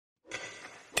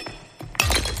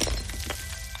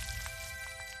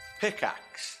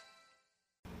Pickaxe.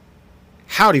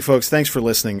 Howdy, folks. Thanks for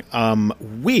listening.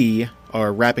 We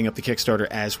are wrapping up the Kickstarter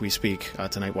as we speak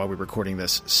tonight while we're recording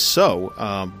this. So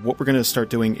what we're going to start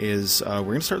doing is we're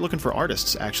going to start looking for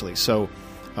artists, actually. So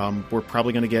we're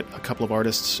probably going to get a couple of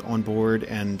artists on board,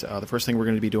 and the first thing we're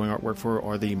going to be doing artwork for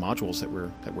are the modules that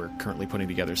we're currently putting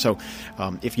together. So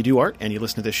if you do art and you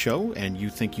listen to this show and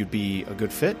you think you'd be a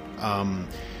good fit,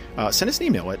 send us an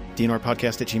email at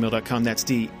dandrpodcast@gmail.com. That's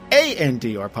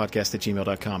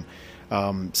DANDRpodcast@gmail.com.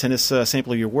 Send us a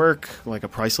sample of your work, like a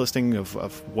price listing of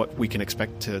what we can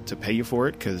expect to pay you for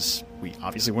it, because we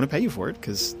obviously want to pay you for it,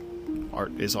 because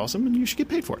art is awesome and you should get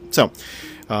paid for it. So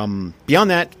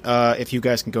beyond that, if you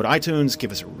guys can go to iTunes,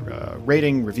 give us a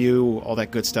rating, review, all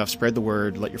that good stuff, spread the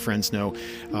word, let your friends know.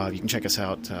 You can check us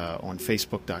out on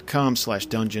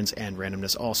facebook.com/dungeons and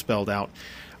randomness, all spelled out.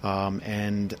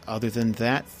 And other than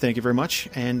that, thank you very much,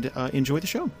 and enjoy the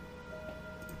show.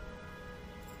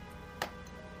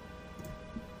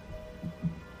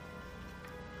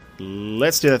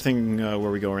 Let's do that thing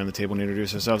where we go around the table and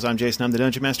introduce ourselves. I'm Jason, I'm the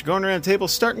Dungeon Master, going around the table,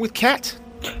 starting with Kat.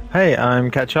 Hey, I'm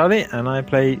Cat Charlie, and I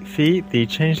play Fee, the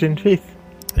Changeling Thief.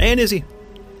 And Izzy.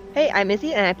 Hey, I'm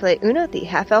Izzy, and I play Una, the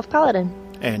half-elf paladin.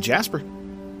 And Jasper.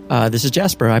 This is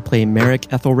Jasper. I play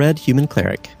Merrick Ethelred, human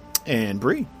cleric. And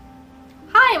Bree.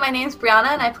 Hi, my name's Brianna,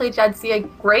 and I play Jadzia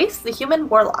Grace, the human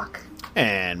warlock.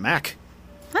 And Mac.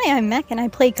 Hi, I'm Mac, and I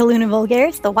play Kaluna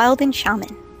Vulgaris, the Wilden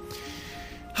shaman.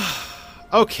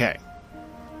 Okay.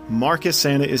 Marcus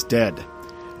Santa is dead.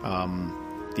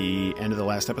 The end of the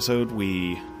last episode,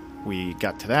 we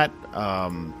got to that.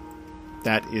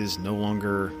 That is no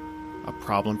longer a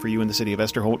problem for you in the city of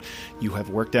Esterholt. You have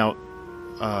worked out.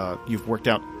 You've worked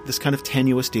out this kind of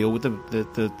tenuous deal with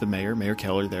the mayor, Mayor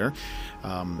Keller there,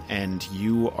 and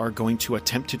you are going to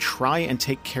attempt to try and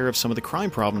take care of some of the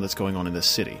crime problem that's going on in this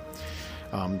city.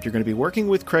 You're going to be working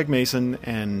with Craig Mason,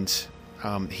 and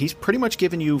he's pretty much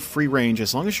given you free range.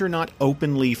 As long as you're not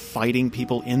openly fighting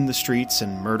people in the streets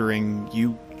and murdering,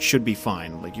 you should be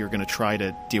fine. Like, you're going to try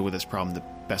to deal with this problem the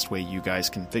best way you guys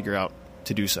can figure out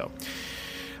to do so.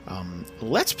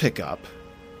 Let's pick up.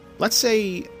 Let's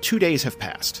say 2 days have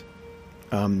passed.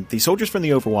 The soldiers from the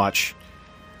Overwatch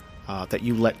that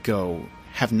you let go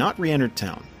have not re-entered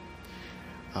town.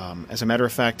 As a matter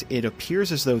of fact, it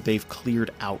appears as though they've cleared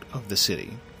out of the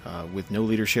city. With no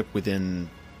leadership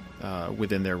within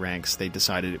their ranks, they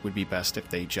decided it would be best if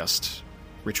they just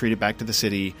retreated back to the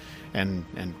city and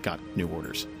got new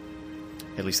orders.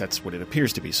 At least that's what it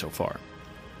appears to be so far.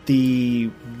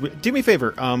 Do me a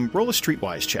favor, roll a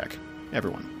streetwise check,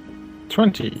 everyone.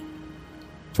 20.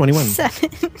 21. 7.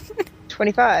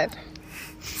 25.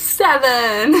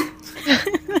 7.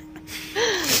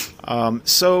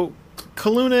 So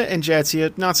Kaluna and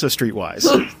Jadzia, not so streetwise.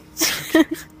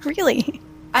 Really?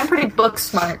 I'm pretty book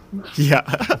smart.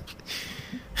 Yeah.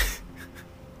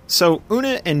 So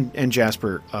Una and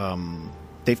Jasper,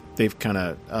 they've kind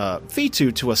of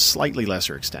V2 to a slightly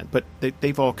lesser extent, but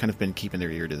they've all kind of been keeping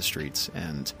their ear to the streets,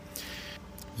 and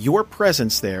your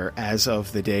presence there as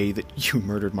of the day that you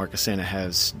murdered Marcus Santa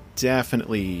has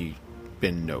definitely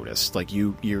been noticed. Like,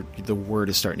 the word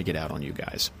is starting to get out on you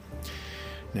guys.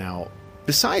 Now,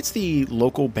 besides the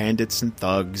local bandits and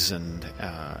thugs and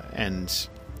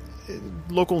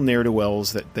local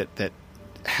ne'er-do-wells that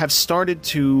have started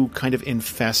to kind of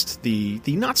infest the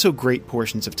not so great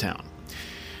portions of town,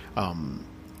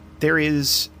 there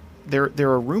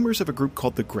are rumors of a group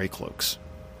called the Grey Cloaks.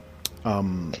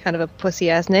 Kind of a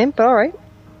pussy-ass name, but alright.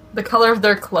 The color of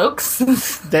their cloaks?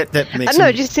 that makes I don't know,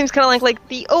 it just seems kind of like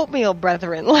the Oatmeal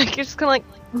Brethren. Like, it's kind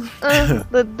of like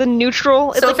the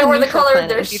neutral. So like if it were the neutral color of planet,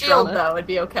 their if you shield, draw though, it'd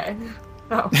be okay.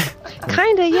 Oh.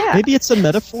 Kinda, yeah. Maybe it's a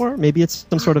metaphor. Maybe it's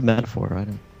some sort of metaphor. I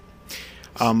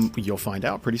don't. You'll find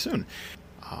out pretty soon.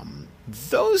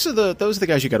 Those are the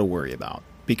guys you got to worry about,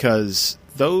 because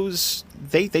those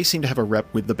they seem to have a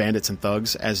rep with the bandits and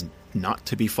thugs as not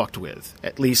to be fucked with.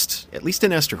 At least in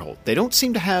Esterholt, they don't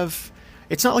seem to have.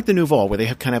 It's not like the Nouveau, where they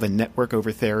have kind of a network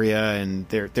over Theria, and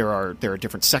there are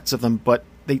different sects of them, but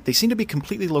they seem to be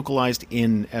completely localized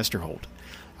in Esterholt.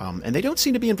 And they don't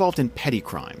seem to be involved in petty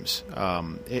crimes.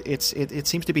 It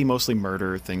seems to be mostly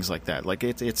murder, things like that. Like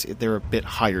they're a bit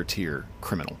higher tier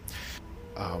criminal.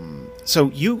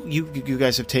 So you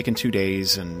guys have taken 2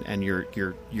 days, and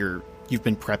you've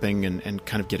been prepping and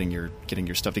kind of getting your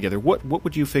stuff together. What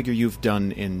would you figure you've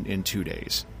done in 2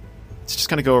 days? Let's just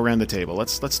kind of go around the table.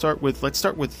 Let's start with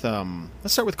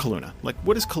Kaluna. Like,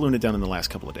 what has Kaluna done in the last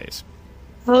couple of days?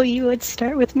 Well, you would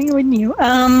start with me, wouldn't you?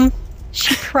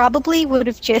 She probably would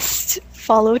have just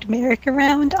followed Merrick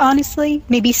around, honestly.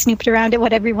 Maybe snooped around at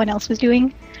what everyone else was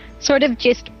doing. Sort of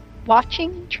just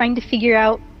watching, trying to figure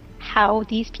out how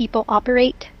these people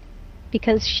operate,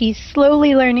 because she's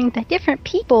slowly learning that different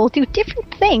people do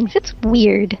different things. It's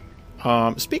weird.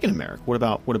 Speaking of Merrick, what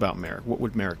about Merrick? What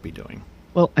would Merrick be doing?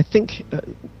 Well, I think,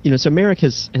 so Merrick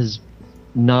has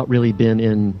not really been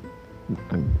in,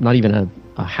 not even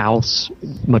a house,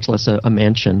 much less a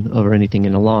mansion or anything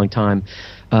in a long time.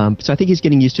 So I think he's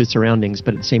getting used to his surroundings,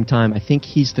 but at the same time, I think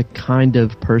he's the kind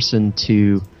of person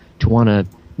to want to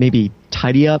maybe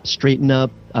tidy up, straighten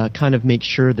up, kind of make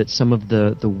sure that some of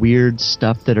the weird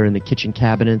stuff that are in the kitchen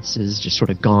cabinets is just sort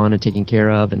of gone and taken care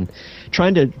of, and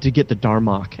trying to get the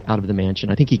Darmok out of the mansion.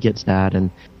 I think he gets that,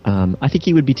 and I think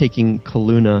he would be taking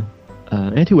Kaluna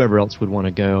and whoever else would want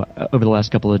to go over the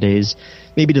last couple of days,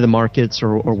 maybe to the markets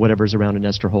or whatever's around in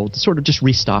Esterhold, to sort of just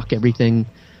restock everything.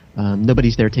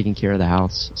 Nobody's there taking care of the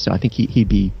house, so I think he'd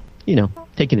be,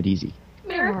 taking it easy.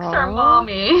 Merrick's our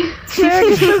mommy.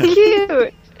 Merrick is so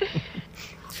cute.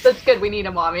 That's good. We need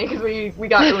a mommy because we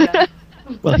got Una.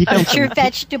 Well, he found Your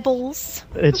vegetables.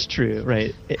 It's true,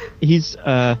 right? He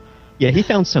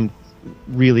found some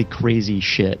really crazy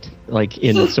shit, like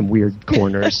in some weird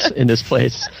corners in this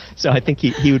place. So I think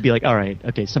he would be like, all right,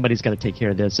 okay, somebody's got to take care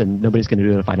of this, and nobody's going to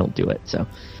do it if I don't do it. So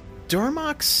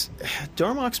Darmok's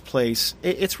place.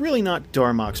 It's really not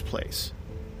Darmok's place.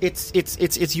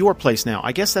 It's your place now.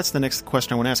 I guess that's the next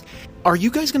question I want to ask. Are you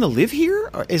guys going to live here?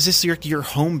 Or is this your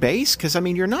home base? Because, I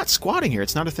mean, you're not squatting here.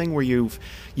 It's not a thing where you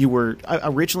were...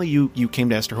 Originally, you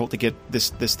came to Esterhold to get this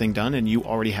thing done, and you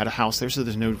already had a house there, so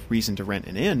there's no reason to rent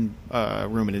an inn,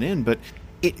 room in an inn. But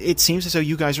it seems as though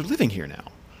you guys are living here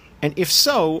now. And if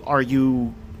so, are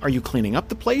you cleaning up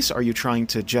the place? Are you trying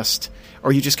to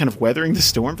are you just kind of weathering the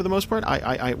storm for the most part?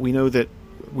 We know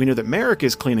that Merrick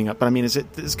is cleaning up, but I mean, is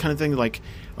it this kind of thing like,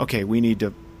 okay, we need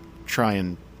to try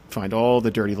and find all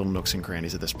the dirty little nooks and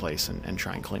crannies of this place and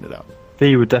try and clean it up?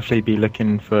 Fee would definitely be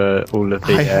looking for all of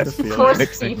the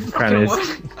nooks and crannies.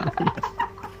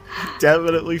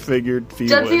 Definitely figured Fee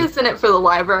Judgy would. is in it for the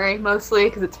library, mostly,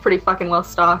 because it's pretty fucking well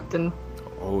stocked, and...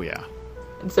 Oh, yeah.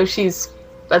 And so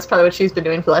that's probably what she's been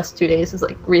doing for the last 2 days, is,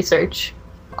 like, research,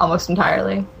 almost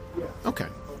entirely. Okay.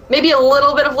 Maybe a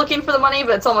little bit of looking for the money,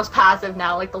 but it's almost passive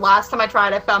now. Like, the last time I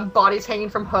tried, I found bodies hanging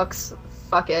from hooks.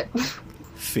 Fuck it.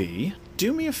 Fee,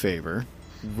 do me a favor.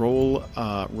 Roll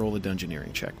a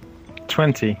dungeoneering check.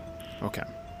 20. Okay.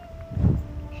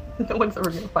 No one's ever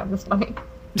going to find this money.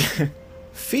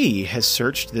 Fee has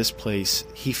searched this place.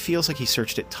 He feels like he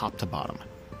searched it top to bottom.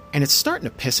 And it's starting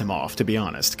to piss him off, to be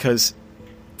honest, because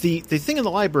the thing in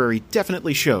the library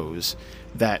definitely shows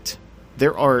that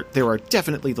there are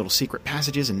definitely little secret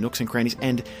passages and nooks and crannies,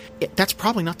 and that's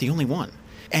probably not the only one.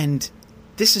 And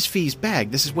this is Fee's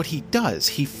bag. This is what he does.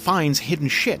 He finds hidden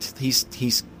shit.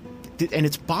 And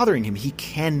it's bothering him. He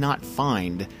cannot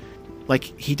find, like,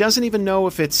 he doesn't even know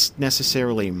if it's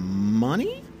necessarily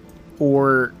money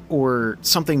or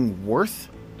something worth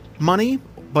money,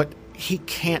 but he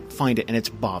can't find it, and it's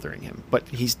bothering him. But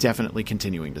he's definitely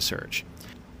continuing to search.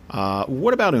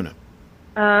 What about Una?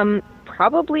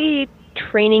 Probably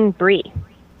training Bree.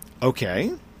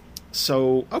 Okay.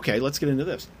 So, let's get into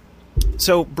this.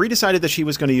 So, Bree decided that she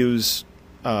was going to use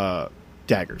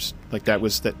daggers. Like, that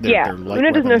was...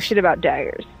 Una doesn't know shit about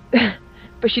daggers.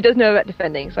 But she does know about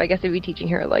defending, so I guess they'd be teaching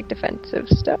her, like, defensive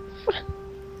stuff.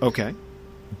 Okay.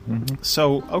 Mm-hmm.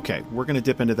 So, we're going to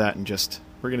dip into that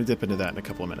we're going to dip into that in a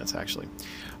couple of minutes, actually.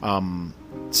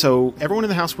 So, everyone in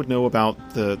the house would know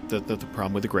about the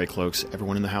problem with the Grey Cloaks.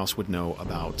 Everyone in the house would know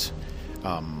about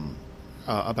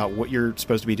what you're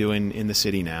supposed to be doing in the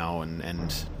city now,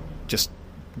 and just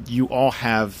you all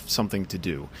have something to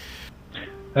do.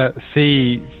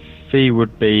 Fee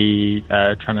would be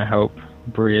trying to help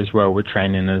Bree as well with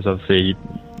training, as obviously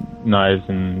knives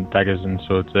and daggers and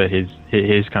swords are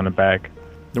his kind of bag.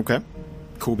 Okay,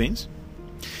 cool beans.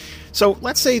 So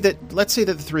let's say that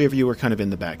the three of you are kind of in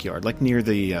the backyard, like near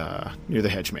the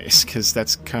hedge maze, because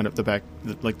that's kind of the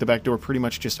back door pretty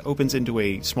much just opens into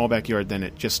a small backyard, then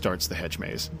it just starts the hedge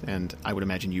maze. And I would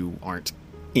imagine you aren't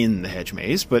in the hedge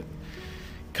maze, but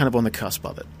kind of on the cusp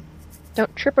of it.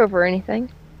 Don't trip over anything.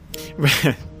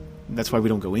 That's why we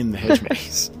don't go in the hedge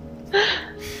maze.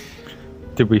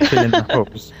 Did we fill in the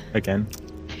holes again?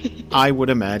 I would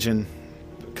imagine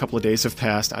a couple of days have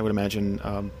passed. I would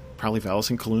imagine probably Valis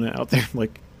and Kaluna out there,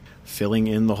 like, filling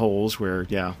in the holes where,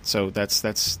 yeah. So that's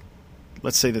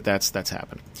let's say that's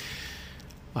happened.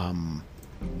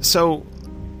 So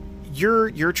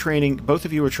you're training. Both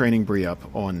of you are training Bree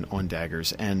up on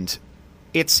daggers, and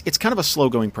it's kind of a slow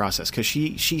going process because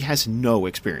she has no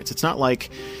experience. It's not like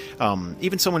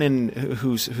even someone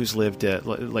who's lived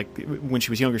like when she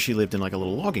was younger, she lived in like a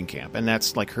little logging camp, and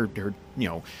that's like her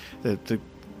the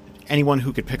anyone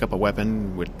who could pick up a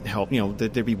weapon would help. You know,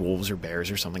 there'd be wolves or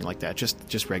bears or something like that,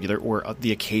 just regular, or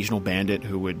the occasional bandit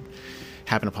who would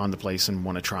happen upon the place and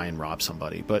want to try and rob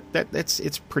somebody. But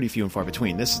it's pretty few and far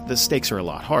between. The stakes are a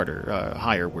lot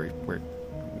higher where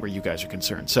you guys are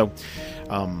concerned. So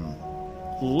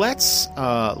let's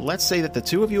say that the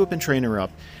two of you have been training her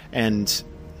up, and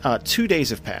 2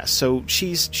 days have passed. So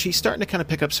she's starting to kind of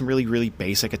pick up some really, really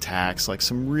basic attacks, like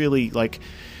some really, like,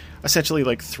 essentially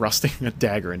like thrusting a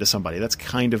dagger into somebody. That's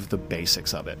kind of the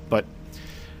basics of it. But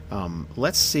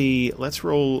let's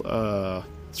roll a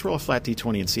flat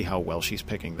d20 and see how well she's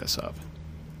picking this up.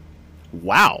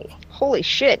 Wow. Holy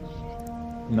shit.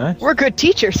 Nice. We're good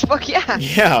teachers. Fuck yeah.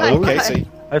 Yeah, okay. So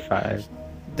High five.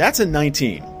 that's a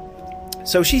 19.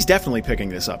 So she's definitely picking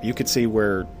this up. You could see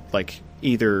where, like,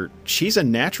 either she's a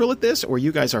natural at this or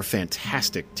you guys are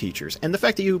fantastic teachers. And the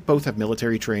fact that you both have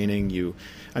military training,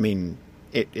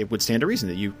 it would stand to reason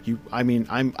that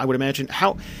I would imagine,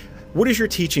 what is your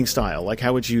teaching style? Like,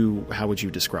 how would you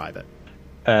describe it?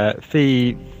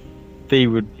 Fee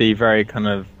would be very kind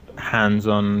of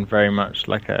hands-on, very much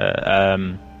like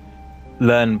a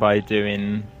learn by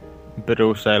doing, but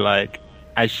also like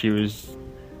as she was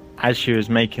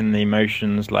making the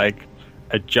motions, like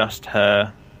adjust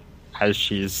her as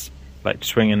she's like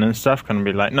swinging and stuff. Kind of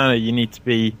be like, no, you need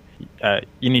to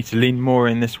lean more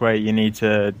in this way. You need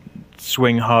to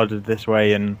swing harder this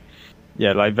way, and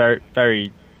yeah, like very,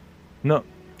 very, not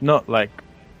like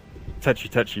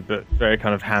touchy, but very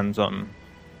kind of hands-on.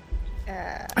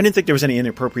 I didn't think there was any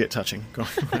inappropriate touching.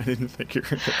 I didn't think you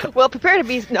were... Well, prepare to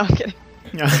be... No, I'm kidding.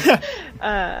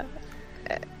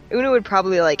 Una would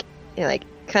probably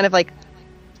kind of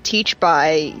teach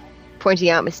by pointing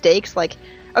out mistakes. Like,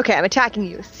 okay, I'm attacking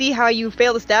you. See how you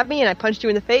failed to stab me and I punched you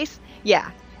in the face?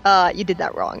 Yeah, you did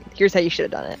that wrong. Here's how you should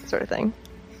have done it, sort of thing.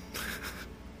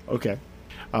 Okay.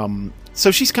 So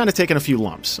she's kind of taken a few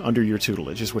lumps under your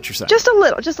tutelage, is what you're saying. Just a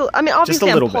little. I mean, obviously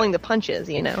I'm pulling bit. The punches,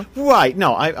 you know. Right.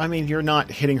 No, I mean, you're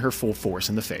not hitting her full force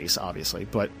in the face, obviously.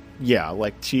 But yeah,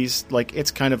 like she's like,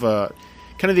 it's kind of the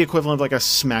equivalent of like a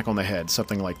smack on the head,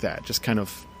 something like that.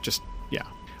 Yeah.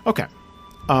 Okay.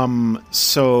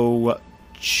 So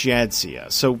Jadzia.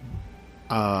 So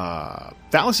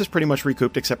Valis is pretty much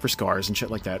recouped except for scars and shit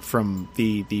like that from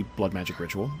the blood magic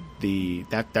ritual.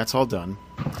 That's all done.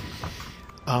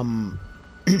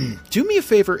 Do me a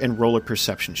favor and roll a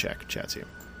perception check, Jadzia.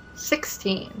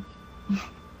 16.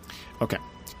 Okay.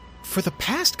 For the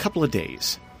past couple of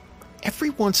days, every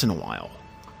once in a while,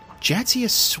 Jadzia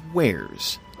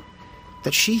swears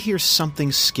that she hears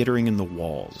something skittering in the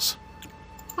walls.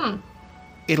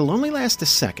 It'll only last a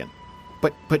second,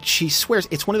 but she swears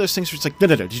it's one of those things where it's like, no,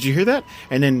 did you hear that?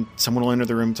 And then someone will enter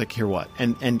the room, it's like, hear what?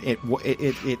 And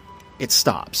it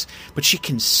stops. But she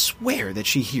can swear that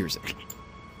she hears it.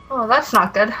 Oh, that's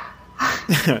not good.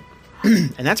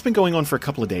 And that's been going on for a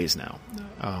couple of days now.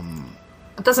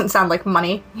 It doesn't sound like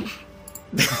money.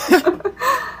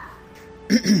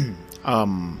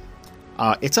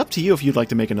 It's up to you if you'd like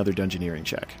to make another dungeoneering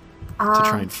check to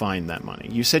try and find that money.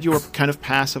 You said you were kind of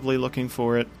passively looking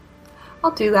for it.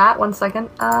 I'll do that. 1 second.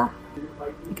 I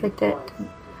clicked it.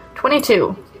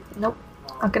 22. Nope.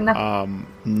 Not good enough.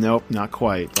 Nope, not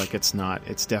quite. Like, it's not.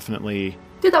 It's definitely...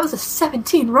 Dude, that was a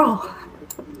 17 roll.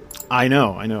 I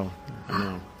know.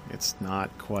 It's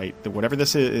not quite... Whatever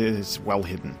this is well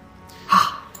hidden.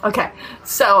 Okay.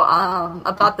 So,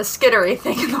 about the skittery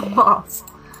thing in the walls.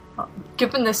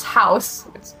 Given this house,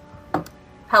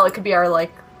 hell, it could be our,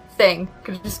 thing. It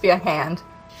could just be a hand.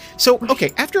 So,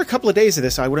 okay, after a couple of days of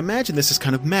this, I would imagine this is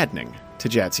kind of maddening to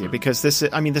Jadzia, because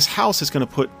this house is going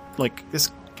to put, this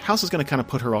house is going to kind of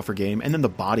put her off her game, and then the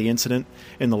body incident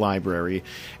in the library,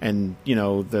 and,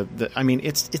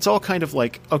 it's all kind of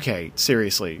like, okay,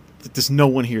 seriously, does no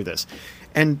one hear this?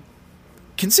 And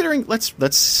considering, let's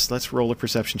roll a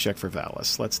perception check for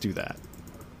Valis. Let's do that.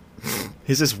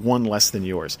 His is one less than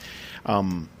yours.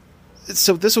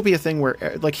 So this will be a thing where,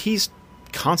 he's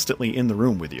constantly in the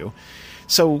room with you.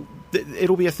 So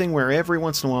it'll be a thing where every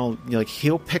once in a while,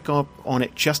 he'll pick up on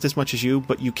it just as much as you,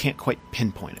 but you can't quite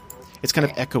pinpoint it. It's kind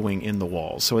of echoing in the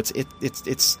walls. So it's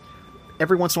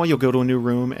every once in a while you'll go to a new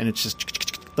room and it's just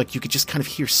you could just kind of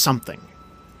hear something.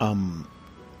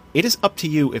 It is up to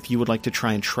you if you would like to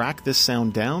try and track this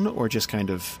sound down, or just kind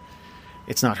of,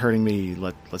 it's not hurting me,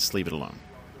 let's leave it alone.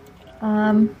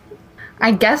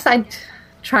 I guess I'd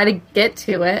try to get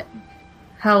to it.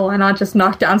 Hell, why not just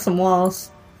knock down some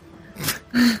walls?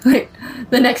 The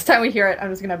next time we hear it,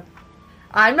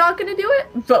 I'm not gonna do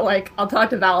it, but I'll talk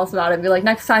to Valis about it and be like,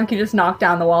 next time can you just knock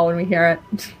down the wall when we hear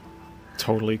it?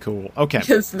 Totally cool. Okay.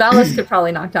 Because Valis could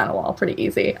probably knock down a wall pretty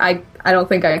easy. I don't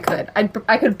think I could.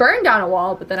 I could burn down a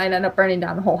wall, but then I'd end up burning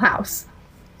down the whole house.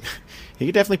 He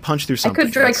could definitely punch through something. I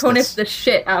could Draconis the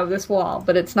shit out of this wall,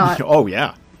 but it's not... Oh,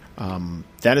 yeah.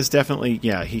 That is definitely...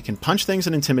 Yeah, he can punch things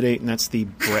and intimidate, and that's the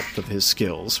breadth of his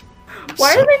skills.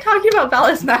 Why are they talking about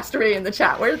Valis Mastery in the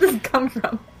chat? Where did this come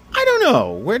from? I don't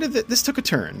know. Where did this took a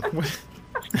turn?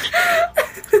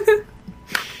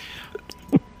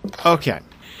 Okay.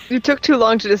 You took too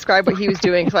long to describe what he was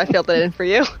doing, so I filled it in for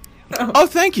you. Oh,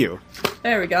 thank you.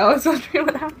 There we go. I was wondering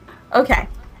what happened. Okay.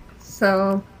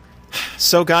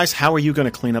 So, guys, how are you going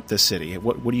to clean up this city?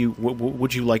 What would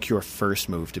you like your first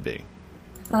move to be?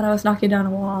 I thought I was knocking down a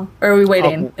wall. Or are we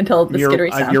waiting until the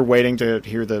skittery sound? You're waiting to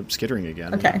hear the skittering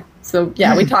again. Okay. So,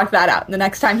 yeah, we talked that out. The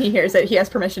next time he hears it, he has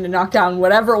permission to knock down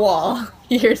whatever wall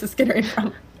he hears the skittering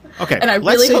from. Okay. And I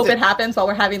really hope it happens while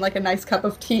we're having, like, a nice cup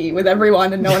of tea with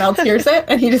everyone and no one else hears it,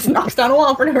 and he just knocks down a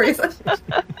wall for no reason.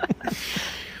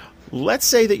 Let's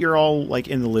say that you're all, like,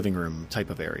 in the living room type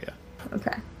of area.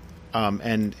 Okay.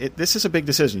 And this is a big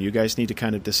decision. You guys need to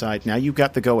kind of decide. Now you've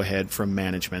got the go-ahead from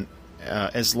management.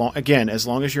 As long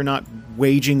as you're not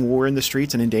waging war in the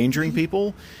streets and endangering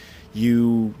people,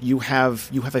 you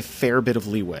have a fair bit of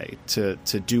leeway to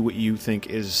do what you think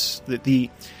is the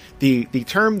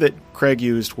term that Craig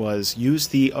used was use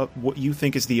what you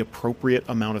think is the appropriate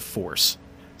amount of force.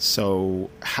 So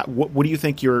what do you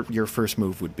think your first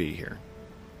move would be here?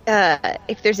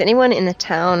 If there's anyone in the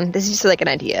town, this is just like an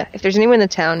idea. If there's anyone in the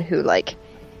town who like,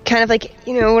 kind of like,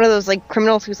 one of those like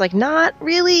criminals who's like not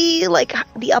really like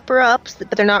the upper ups,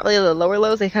 but they're not really the lower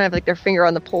lows. They kind of like their finger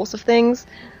on the pulse of things.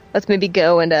 Let's maybe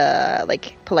go and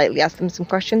like politely ask them some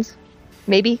questions.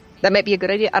 Maybe that might be a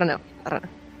good idea. I don't know.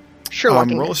 Sure.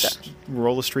 Roll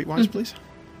a streetwise, please.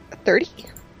 30.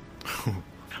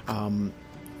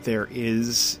 There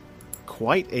is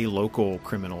quite a local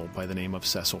criminal by the name of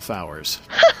Cecil Fowers,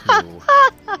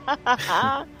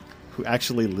 who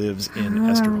actually lives in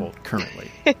Esterholt currently.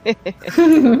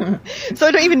 So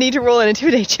I don't even need to roll an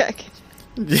intimidate check.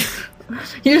 You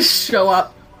just show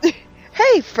up.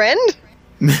 Hey, friend.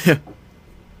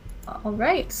 All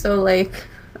right, so like,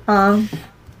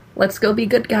 let's go be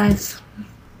good guys.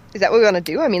 Is that what we want to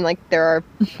do? I mean, like, there are...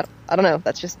 I don't know.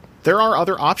 That's just... There are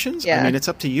other options. Yeah. I mean, it's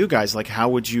up to you guys. Like, how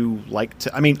would you like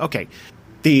to... I mean, okay.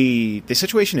 The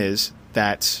situation is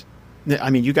that... I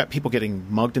mean, you got people getting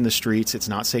mugged in the streets. It's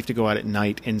not safe to go out at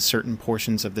night in certain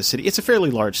portions of the city. It's a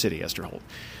fairly large city, Esterholt.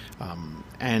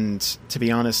 And to be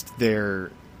honest,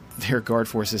 their guard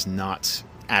force is not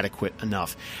adequate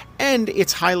enough. And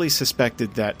it's highly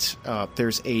suspected that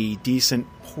there's a decent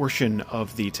portion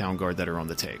of the town guard that are on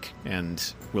the take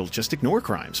and will just ignore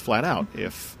crimes flat out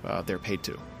if they're paid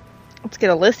to. Let's get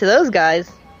a list of those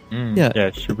guys.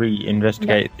 Yeah. Should we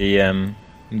investigate the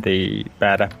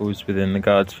bad apples within the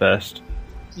guards first?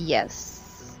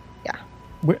 Yes. Yeah.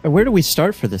 Where do we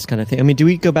start for this kind of thing? I mean, do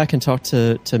we go back and talk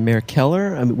to Mayor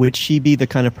Keller? I mean, would she be the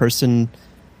kind of person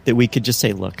that we could just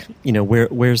say, look,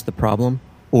 where's the problem?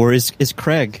 Or is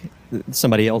Craig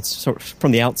somebody else sort of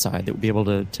from the outside that would be able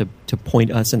to point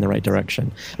us in the right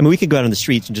direction? I mean, we could go out on the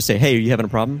streets and just say, hey, are you having a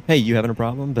problem? Hey, you having a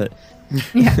problem? But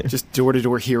just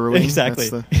door-to-door heroing. Exactly.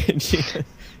 Do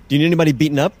you need anybody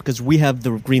beaten up? Because we have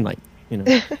the green light.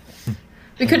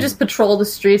 We could just patrol the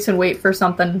streets and wait for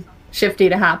something shifty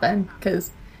to happen.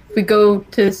 Because if we go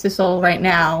to Cecil right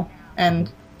now and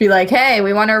be like, hey,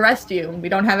 we want to arrest you. We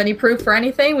don't have any proof for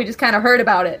anything. We just kind of heard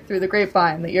about it through the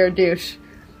grapevine that you're a douche.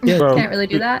 Yeah. Well, Can't really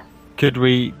do that. Could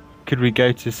we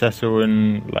go to Cecil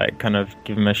and like kind of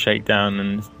give him a shakedown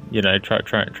and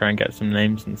try and get some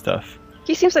names and stuff?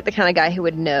 He seems like the kind of guy who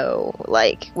would know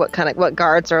like what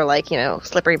guards are like,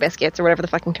 slippery biscuits or whatever the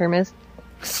fucking term is.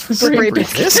 Slippery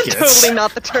biscuits is totally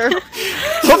not the term.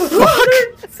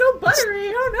 It's so buttery.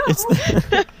 Oh no.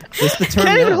 It's the term.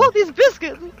 Can't even hold these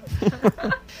biscuits.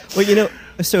 Well,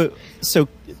 so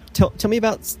tell me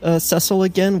about Cecil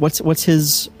again. What's the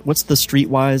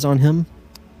streetwise on him?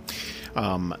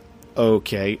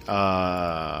 Okay.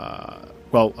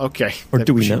 Well, okay. Or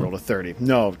do we know? She rolled a 30.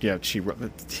 No, yeah,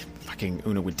 fucking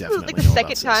Una would definitely Like the know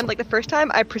second about time, Cecil. like the first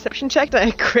time, I perception checked and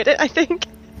I crit it, I think.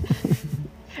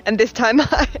 And this time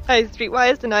I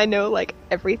streetwise and I know like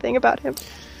everything about him.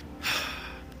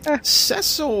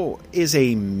 Cecil is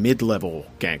a mid-level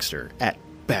gangster at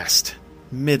best.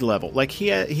 Mid-level. Like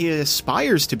he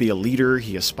aspires to be a leader.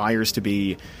 He aspires to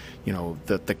be,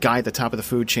 the guy at the top of the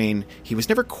food chain. He was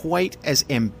never quite as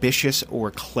ambitious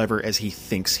or clever as he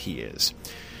thinks he is.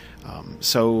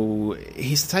 So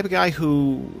he's the type of guy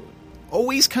who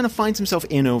always kind of finds himself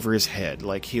in over his head.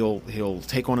 Like he'll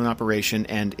take on an operation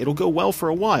and it'll go well for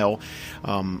a while,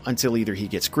 until either he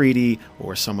gets greedy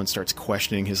or someone starts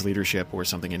questioning his leadership or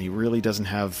something, and he really doesn't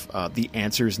have the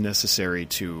answers necessary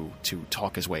to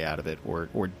talk his way out of it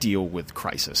or deal with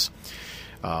crisis.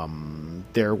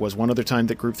 There was one other time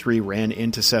that Group 3 ran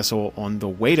into Cecil on the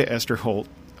way to Esterholt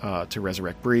to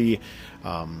resurrect Bree,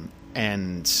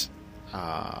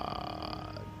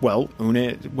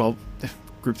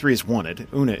 Group 3 is wanted.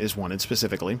 Una is wanted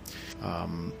specifically.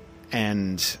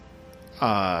 And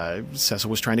Cecil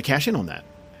was trying to cash in on that.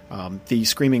 The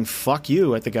screaming "fuck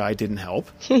you" at the guy didn't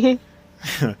help.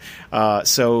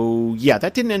 So, yeah,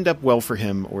 that didn't end up well for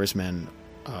him or his men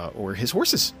or his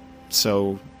horses.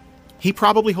 So he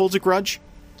probably holds a grudge.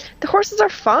 The horses are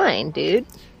fine, dude.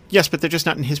 Yes, but they're just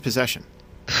not in his possession.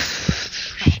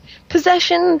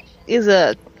 Possession is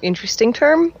a interesting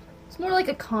term. It's more like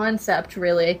a concept,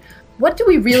 really. What do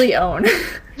we really own?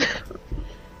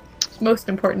 Most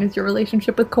important is your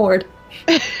relationship with Cord.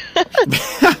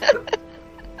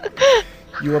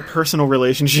 Your personal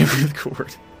relationship with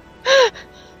Cord.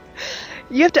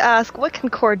 You have to ask, what can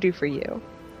Cord do for you?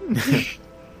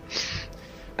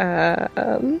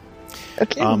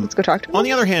 Okay, let's go talk to him. On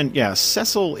the other hand, yeah,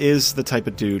 Cecil is the type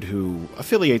of dude who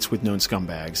affiliates with known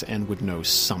scumbags and would know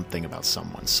something about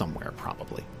someone somewhere,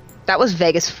 probably. That was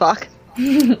vague as fuck.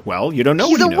 Well, you don't know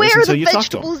He's what he knows aware until that you talk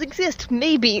to him. vegetables exist,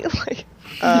 maybe.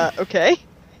 Okay.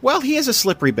 Well, he is a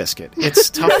slippery biscuit. It's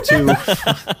tough to...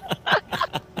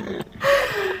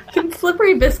 Can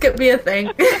slippery biscuit be a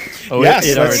thing? Oh, Yes,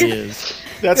 it that's- already is.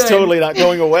 That's Good. totally not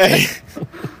going away.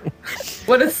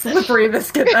 What a slippery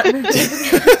biscuit that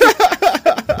is.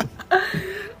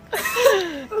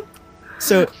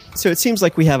 So it seems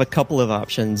like we have a couple of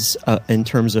options in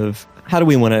terms of how do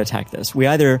we want to attack this. We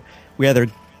either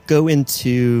go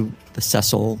into the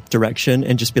Cecil direction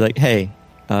and just be like, hey,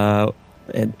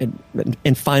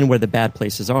 and find where the bad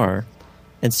places are,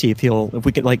 and see if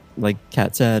we could like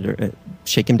Kat said, or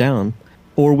shake him down,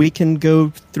 or we can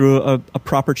go through a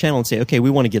proper channel and say, okay,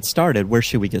 we want to get started. Where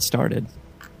should we get started?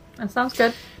 That sounds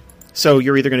good. So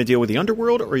you're either going to deal with the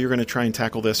underworld, or you're going to try and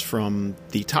tackle this from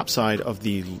the top side of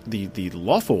the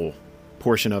lawful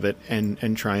portion of it,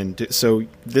 and try and do... So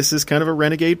this is kind of a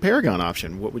renegade Paragon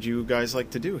option. What would you guys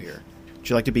like to do here? Would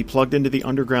you like to be plugged into the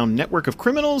underground network of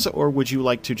criminals, or would you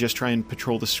like to just try and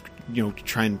patrol the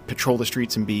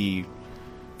streets and be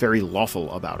very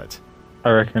lawful about it?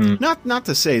 I reckon. Not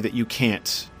to say that you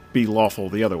can't be lawful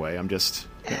the other way. I'm just...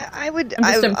 I would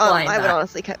implying that.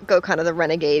 honestly go kind of the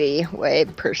renegade way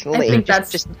personally. I think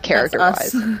just character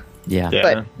that's wise. us. Yeah.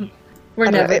 But we're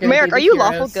I don't never know. gonna Merrick, be are the you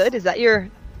heroes. lawful good? Is that your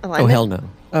alignment? Oh, hell no.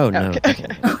 Oh, no. Okay.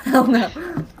 Oh, hell no.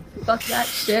 Fuck that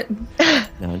shit.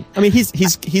 No. I mean,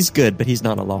 he's good, but he's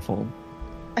not a lawful.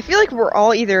 I feel like we're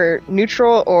all either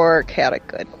neutral or chaotic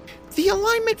good. The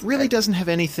alignment really doesn't have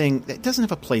anything... It doesn't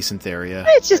have a place in Theria.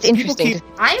 It's just People interesting. keep-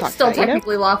 to I'm talk still about, you know?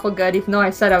 technically lawful good, even though I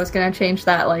said I was going to change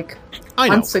that, like, I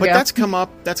know, months but ago. that's come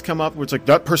up where it's like,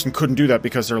 that person couldn't do that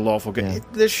because they're lawful good. Yeah.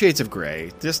 There's shades of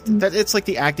gray. It's like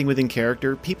the acting within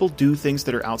character. People do things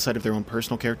that are outside of their own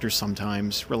personal characters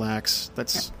sometimes. Relax.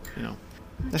 That's,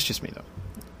 that's just me, though.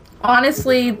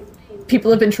 Honestly, people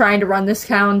have been trying to run this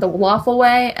town the lawful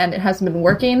way, and it hasn't been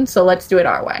working, so let's do it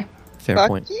our way. Fair Fuck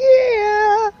point.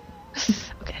 yeah!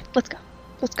 Okay, let's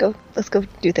go. Let's go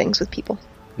do things with people.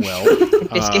 Well,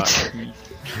 Biscuits.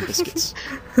 Biscuits.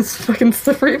 This fucking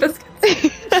slippery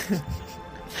biscuit.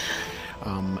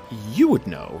 You would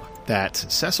know that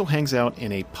Cecil hangs out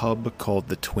in a pub called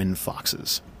the Twin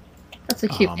Foxes. That's a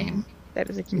cute name. That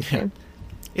is a cute name.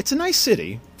 It's a nice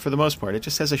city, for the most part. It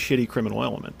just has a shitty criminal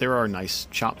element. There are nice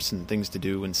shops and things to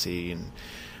do and see, and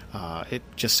it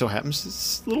just so happens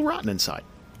it's a little rotten inside.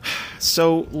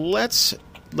 So let's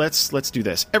do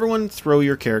this. Everyone throw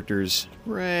your characters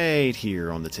right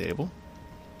here on the table.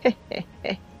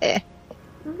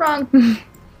 Wrong.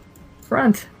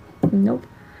 Front. Nope.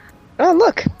 Oh,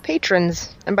 look,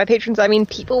 patrons. And by patrons, I mean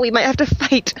people we might have to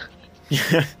fight.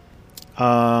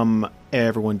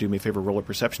 Everyone do me a favor, roll a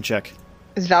perception check.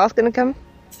 Is Valis gonna come?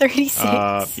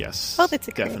 36. Yes. Oh, that's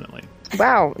a crit. definitely.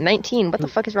 Wow, 19. What the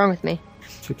fuck is wrong with me?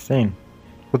 16.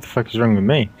 What the fuck is wrong with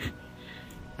me?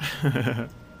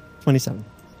 27.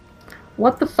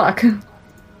 What the fuck?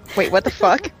 Wait, what the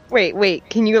fuck? Wait,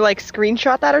 can you, like,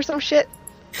 screenshot that or some shit?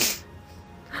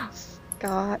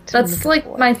 Scott. That's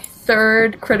like my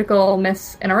third critical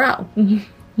miss in a row.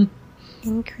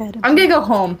 Incredible. I'm gonna go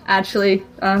home, actually.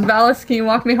 Valis, can you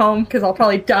walk me home? Because I'll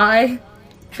probably die,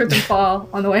 trip and fall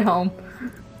on the way home.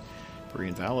 Bree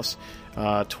and Valis.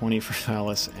 20 for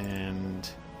Valis and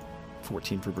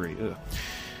 14 for Bree.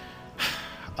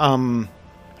 Ugh.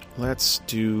 Let's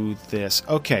do this.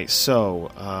 Okay, so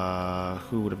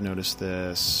who would have noticed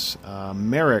this?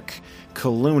 Merrick,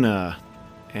 Kaluna,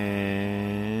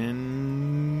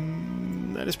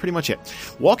 and that is pretty much it.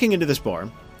 Walking into this bar,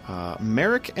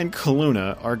 Merrick and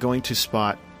Kaluna are going to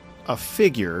spot a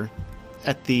figure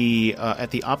at the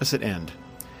opposite end,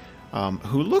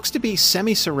 who looks to be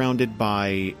semi-surrounded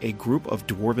by a group of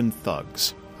dwarven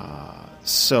thugs.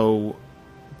 So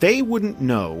they wouldn't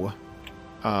know.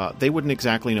 They wouldn't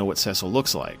exactly know what Cecil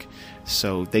looks like.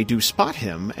 So they do spot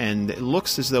him, and it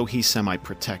looks as though he's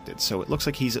semi-protected. So it looks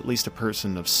like he's at least a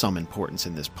person of some importance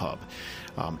in this pub.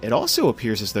 It also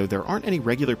appears as though there aren't any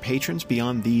regular patrons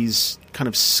beyond these kind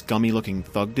of scummy-looking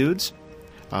thug dudes.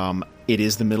 It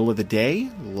is the middle of the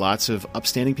day. Lots of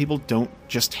upstanding people don't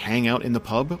just hang out in the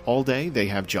pub all day. They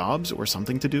have jobs or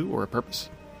something to do or a purpose.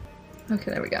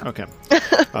 Okay, there we go. Okay.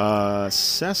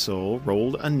 Cecil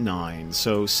rolled a 9.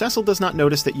 So Cecil does not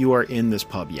notice that you are in this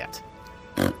pub yet.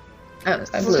 I He's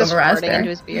blew just over farting into Asper.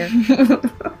 his beer.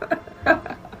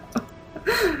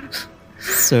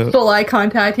 So Full eye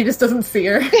contact. He just doesn't see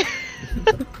her.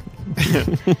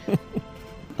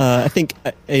 I think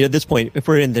at this point, if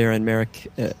we're in there and Merrick,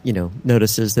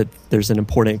 notices that there's an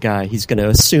important guy, he's going to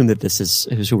assume that this is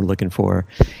who we're looking for.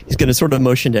 He's going to sort of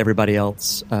motion to everybody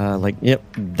else, yep,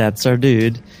 that's our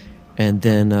dude. And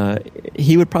then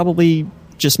he would probably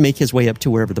just make his way up to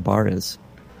wherever the bar is.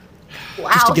 Wow,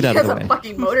 Just to get out he of has the a way.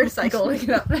 fucking motorcycle to get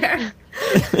up there.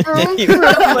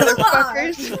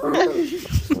 Motherfuckers.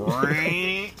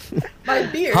 My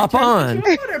beard. Hop turns on.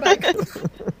 into a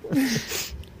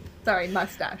motorbike. Sorry,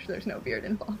 mustache. There's no beard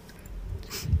involved.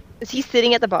 Is he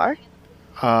sitting at the bar?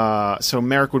 So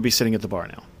Merrick would be sitting at the bar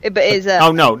now. But is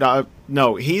No.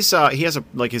 He has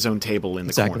his own table in the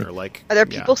Exactly. corner. are there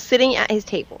people sitting at his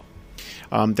table?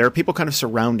 There are people kind of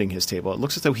surrounding his table. It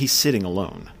looks as though he's sitting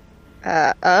alone.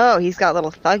 He's got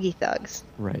little thuggy thugs.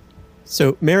 Right.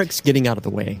 So Merrick's getting out of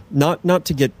the way. Not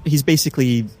to get... He's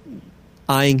basically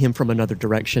eyeing him from another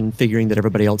direction, figuring that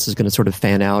everybody else is going to sort of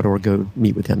fan out or go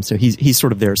meet with him. So he's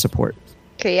sort of there as support.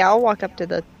 Okay, yeah, I'll walk up to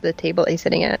the table that he's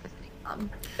sitting at.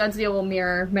 Godzilla will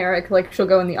mirror Merrick. Like, she'll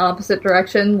go in the opposite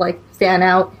direction, like, fan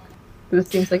out. This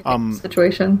seems like the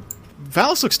situation.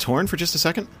 Valis looks torn for just a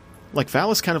second. Like,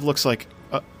 Valis kind of looks like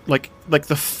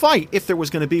the fight, if there was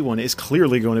going to be one, is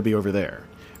clearly going to be over there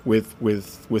with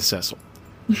Cecil.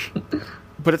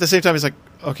 But at the same time, he's like,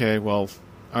 okay, well,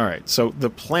 all right. So the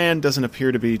plan doesn't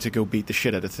appear to be to go beat the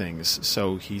shit out of things.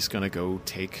 So he's going to go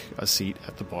take a seat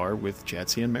at the bar with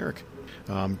Jadsy and Merrick.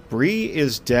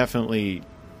 Bree's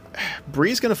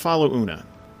going to follow Una.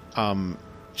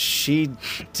 She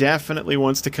definitely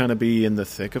wants to kind of be in the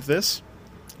thick of this.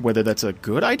 Whether that's a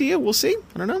good idea, we'll see.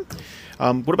 I don't know.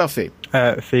 What about Fee?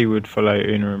 Fee would follow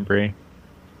Una and Bree.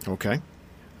 Okay.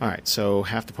 All right. So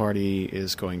half the party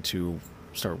is going to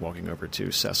start walking over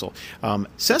to Cecil.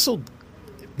 Cecil,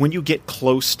 when you get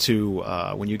close to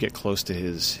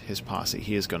his posse,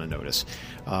 he is going to notice,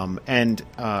 and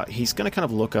he's going to kind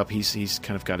of look up. He's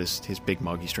kind of got his big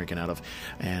mug he's drinking out of,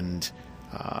 and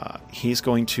he's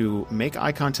going to make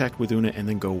eye contact with Una and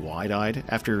then go wide-eyed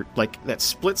after like that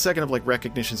split second of like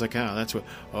recognition. It's like, that's what.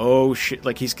 Oh shit!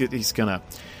 Like he's gonna.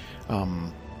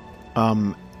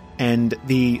 And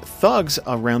the thugs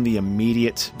around the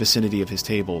immediate vicinity of his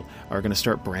table are going to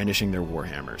start brandishing their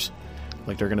warhammers.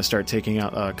 Like they're going to start taking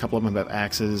out a couple of them have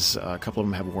axes, a couple of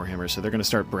them have warhammers, so they're going to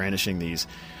start brandishing these.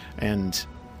 And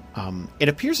it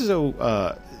appears as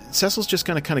though Cecil's just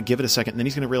going to kind of give it a second, and then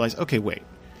he's going to realize, okay, wait,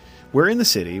 we're in the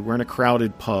city, we're in a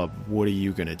crowded pub. What are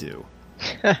you going to do?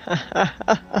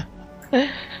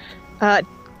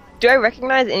 Do I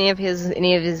recognize any of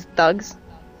his thugs?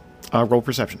 Roll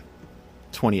perception.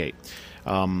 28.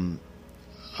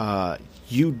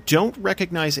 You don't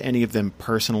recognize any of them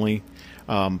personally,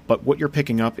 but what you're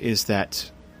picking up is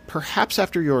that perhaps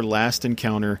after your last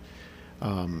encounter,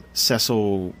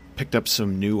 Cecil picked up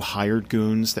some new hired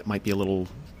goons that might be a little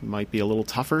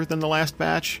tougher than the last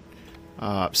batch,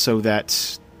 so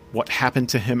that what happened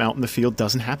to him out in the field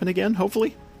doesn't happen again,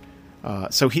 hopefully.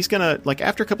 So he's gonna, like,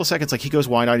 after a couple seconds, like, he goes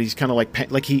wide-eyed, he's kind of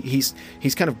like he's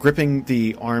kind of gripping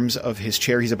the arms of his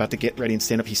chair, he's about to get ready and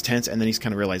stand up, he's tense, and then he's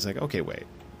kind of realized, like, okay, wait,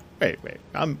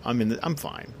 I'm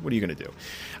fine, what are you gonna do?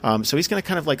 So he's gonna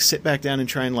kind of, like, sit back down and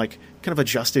try and, like, kind of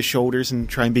adjust his shoulders and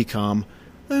try and be calm.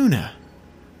 Una,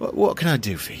 what can I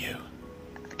do for you?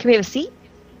 Can we have a seat?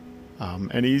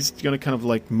 And he's going to kind of,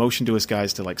 like, motion to his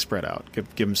guys to, like, spread out, give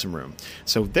him some room.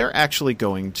 So they're actually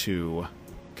going to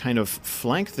kind of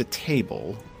flank the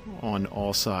table on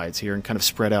all sides here and kind of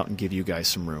spread out and give you guys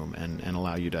some room and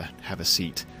allow you to have a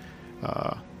seat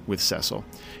with Cecil.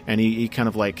 And he kind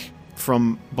of, like,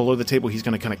 from below the table, he's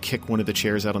going to kind of kick one of the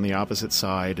chairs out on the opposite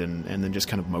side and then just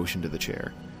kind of motion to the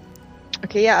chair.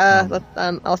 Okay, yeah,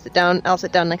 I'll sit down. I'll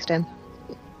sit down next to him.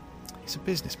 He's a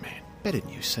businessman. Better than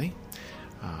you, see?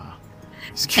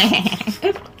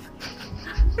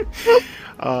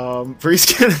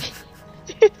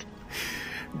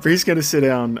 Bree's gonna sit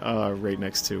down right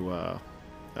next to him.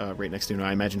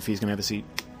 I imagine Fee's gonna have a seat.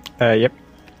 Yep.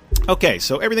 Okay,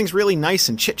 so everything's really nice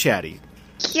and chit-chatty.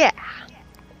 Yeah.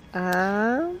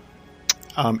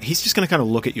 He's just gonna kind of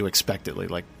look at you expectantly,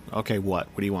 like, okay, what?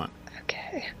 What do you want?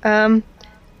 Okay. I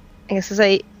guess I'll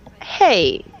say,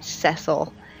 hey,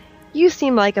 Cecil, you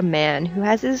seem like a man who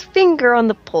has his finger on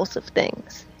the pulse of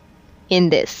things. In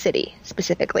this city,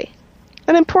 specifically.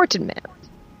 An important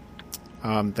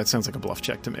man. That sounds like a bluff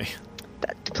check to me.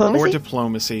 Diplomacy? More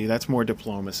diplomacy. That's more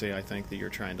diplomacy, I think, that you're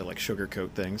trying to, like,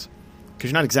 sugarcoat things.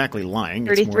 Because you're not exactly lying.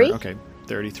 33? It's more, okay,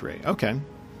 33. Okay.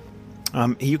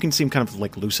 You can seem kind of,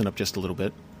 like, loosen up just a little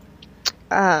bit.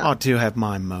 I do have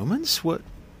my moments. What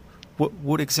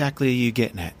exactly are you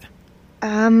getting at?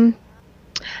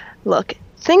 Look,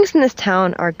 things in this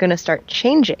town are gonna start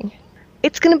changing.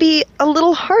 It's gonna be a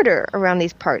little harder around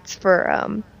these parts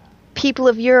for, people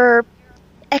of your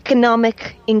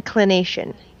economic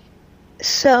inclination.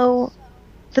 So,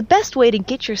 the best way to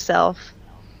get yourself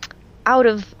out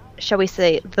of, shall we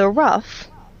say, the rough,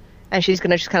 and she's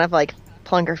gonna just kind of, like,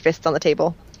 plunk her fists on the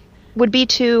table, would be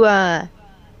to,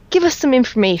 give us some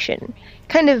information.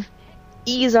 Kind of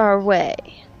ease our way.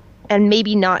 And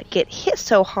maybe not get hit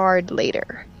so hard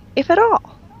later. If at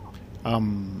all.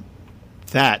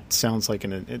 That sounds like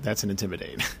that's an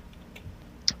intimidate.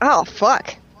 Oh,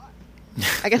 fuck.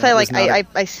 I guess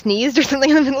I sneezed or something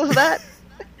in the middle of that.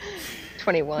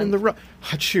 21.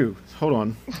 Achoo. Hold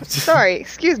on. Sorry,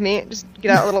 excuse me. Just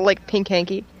get out a little, like, pink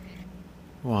hanky.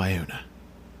 Why, Una,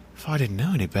 if I didn't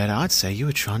know any better, I'd say you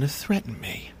were trying to threaten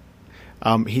me.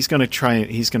 He's going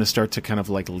to start to kind of,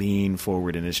 like, lean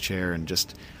forward in his chair and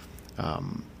just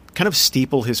kind of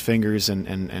steeple his fingers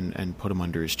and put them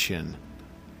under his chin.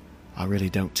 I really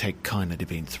don't take kindly to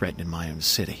being threatened in my own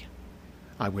city.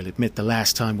 I will admit the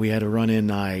last time we had a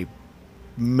run-in, I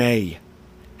may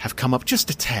have come up just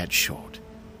a tad short.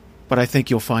 But I think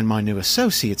you'll find my new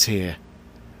associates here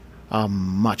are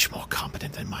much more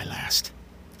competent than my last.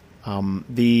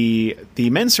 The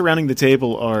men surrounding the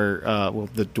table are,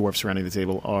 the dwarves surrounding the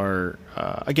table are,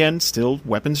 again, still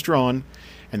weapons drawn,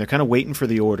 and they're kind of waiting for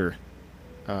the order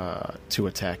to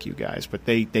attack you guys, but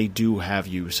they do have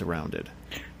you surrounded.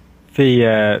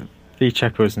 The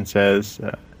chuckles and says,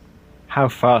 how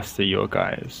fast are your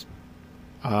guys?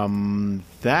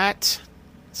 That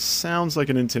sounds like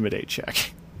an intimidate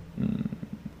check.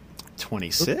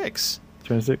 26?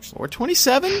 26? Or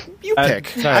 27? You pick.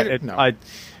 Sorry, No,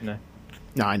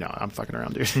 I know. I'm fucking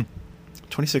around, dude.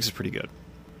 26 is pretty good.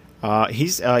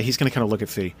 He's going to kind of look at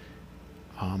Fee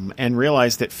and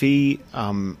realize that Fee,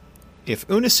 if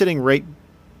Una's sitting right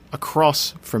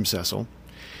across from Cecil,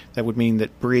 that would mean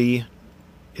that Bree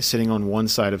is sitting on one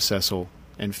side of Cecil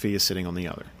and Fee is sitting on the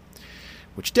other.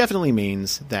 Which definitely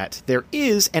means that there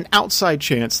is an outside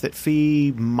chance that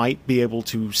Fee might be able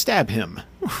to stab him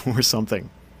or something.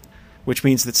 Which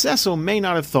means that Cecil may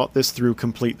not have thought this through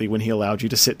completely when he allowed you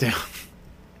to sit down.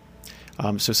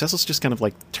 So Cecil's just kind of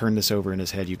like turned this over in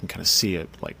his head. You can kind of see it,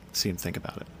 like see him think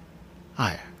about it.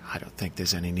 I don't think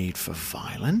there's any need for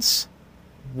violence.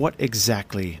 What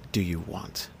exactly do you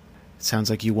want? It sounds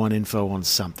like you want info on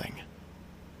something.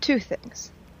 2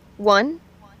 things. 1,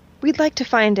 we'd like to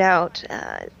find out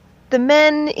the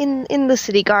men in the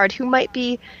city guard who might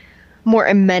be more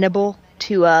amenable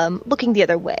to looking the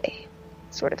other way,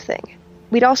 sort of thing.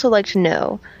 We'd also like to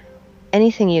know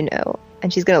anything you know,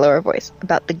 and she's going to lower her voice,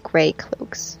 about the Grey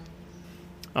Cloaks.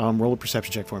 Roll a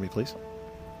perception check for me, please.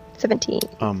 17.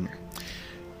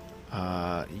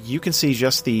 You can see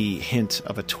just the hint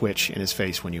of a twitch in his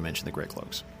face when you mention the Grey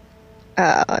Cloaks.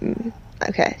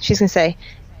 Okay. She's going to say,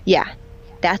 yeah,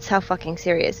 that's how fucking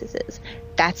serious this is.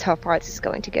 That's how far this is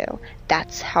going to go.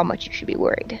 That's how much you should be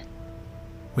worried.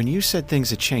 When you said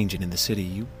things are changing in the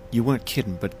city, you weren't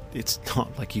kidding, but it's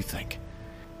not like you think.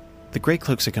 The Grey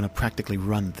Cloaks are going to practically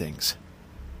run things.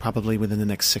 Probably within the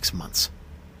next 6 months.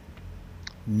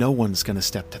 No one's going to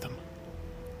step to them.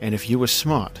 And if you were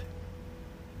smart,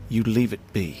 you'd leave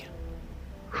it be.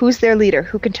 Who's their leader?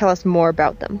 Who can tell us more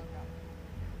about them?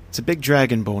 It's a big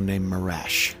dragonborn named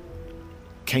Marash.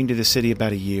 Came to the city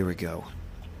about a year ago.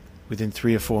 Within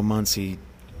 3 or 4 months, he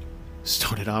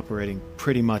started operating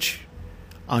pretty much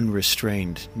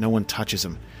unrestrained. No one touches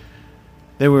him.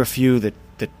 There were a few that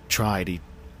tried. He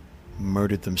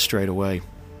murdered them straight away.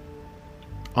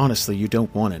 Honestly, you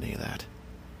don't want any of that.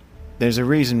 There's a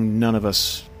reason none of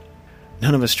us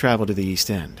travel to the East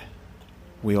End.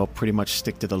 We all pretty much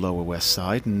stick to the Lower West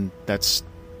Side, and that's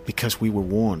because we were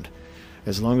warned.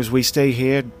 As long as we stay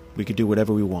here, we can do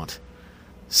whatever we want.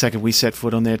 Second we set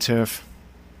foot on their turf.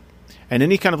 And then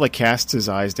he kind of like casts his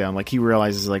eyes down, like he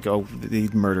realizes like, oh,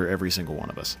 they'd murder every single one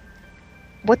of us.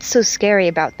 What's so scary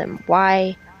about them?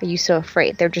 Why are you so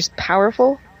afraid? They're just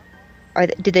powerful?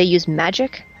 Did they use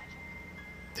magic?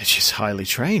 They're just highly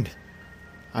trained.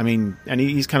 I mean, and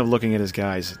he's kind of looking at his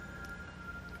guys.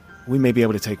 We may be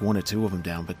able to take one or two of them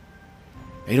down, but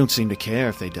they don't seem to care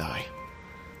if they die.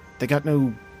 They got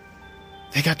no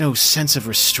sense of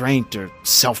restraint or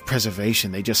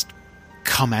self-preservation. They just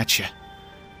come at you.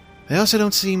 They also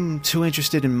don't seem too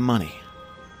interested in money.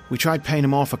 We tried paying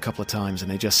them off a couple of times, and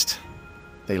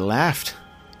they laughed.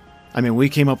 I mean, we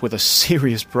came up with a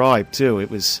serious bribe, too. It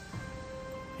was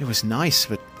nice,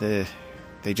 but they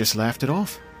just laughed it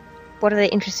off. What are they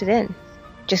interested in?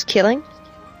 Just killing?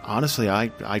 Honestly, I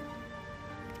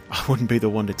wouldn't be the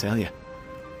one to tell you.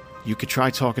 You could try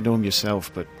talking to him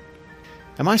yourself, but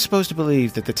am I supposed to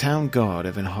believe that the town guard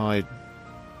haven't hired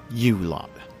you lot?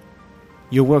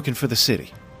 You're working for the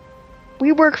city.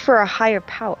 We work for a higher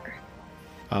power.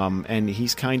 And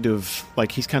he's kind of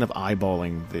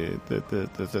eyeballing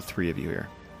the three of you here.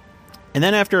 And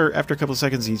then after a couple of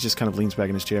seconds, he just kind of leans back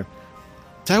in his chair.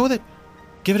 Tell with it.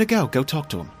 Give it a go. Go talk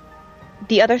to him.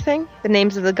 The other thing, the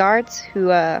names of the guards who,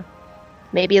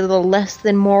 may be a little less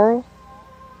than moral.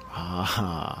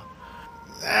 Ah,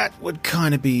 that would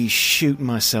kind of be shooting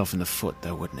myself in the foot,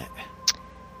 though, wouldn't it?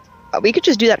 We could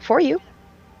just do that for you.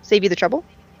 Save you the trouble.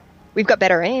 We've got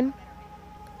better aim.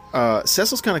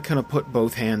 Cecil's kind of put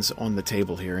both hands on the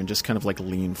table here and just kind of like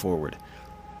lean forward.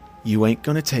 You ain't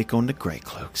gonna take on the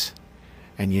Greycloaks,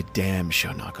 and you're damn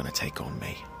sure not gonna take on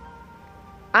me.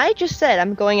 I just said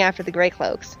I'm going after the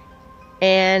Greycloaks.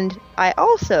 And I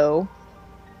also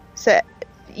said,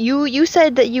 you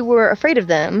said that you were afraid of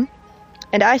them,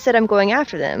 and I said I'm going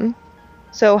after them.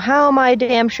 So how am I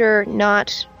damn sure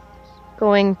not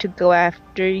going to go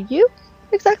after you?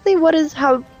 Exactly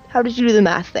how did you do the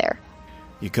math there?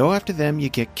 You go after them, you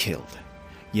get killed.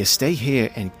 You stay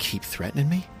here and keep threatening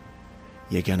me,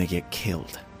 you're gonna get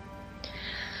killed.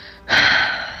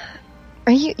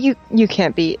 Are you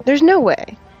can't be. There's no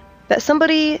way that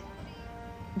somebody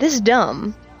this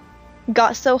dumb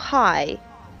got so high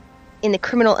in the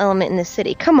criminal element in the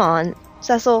city. Come on,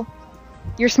 Cecil.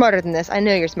 You're smarter than this. I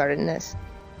know you're smarter than this.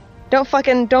 Don't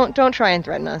try and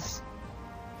threaten us.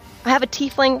 I have a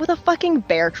tiefling with a fucking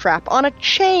bear trap on a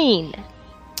chain.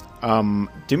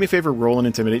 Do me a favor, roll an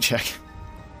intimidate check.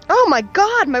 Oh my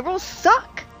god, my rolls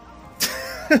suck.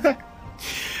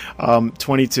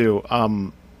 22.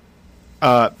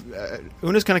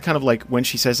 Una's kind of like, when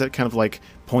she says that, kind of like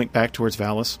point back towards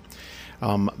Valis.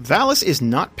 Valis is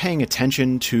not paying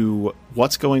attention to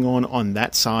what's going on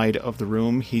that side of the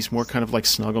room. He's more kind of like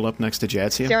snuggled up next to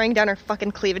Jadzia. Staring down her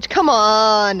fucking cleavage. Come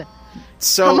on!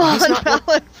 So come on, he's not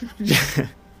Valis!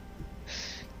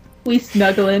 We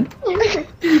snuggling.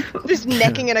 Just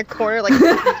necking in a corner like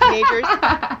teenagers.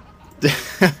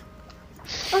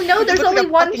 Oh no, there's only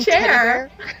like one chair.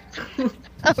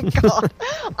 Oh god.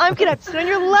 I'm gonna have to sit on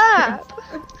your lap.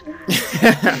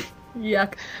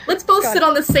 Yuck. Let's both sit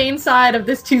on the same side of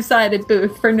this two-sided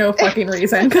booth for no fucking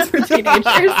reason, because we're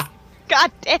teenagers.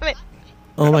 God damn it.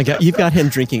 Oh my god, you've got him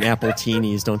drinking apple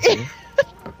teenies, don't you?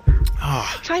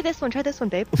 Try this one,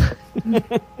 babe.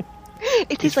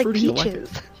 It tastes like fruity,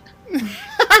 peaches.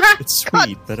 It's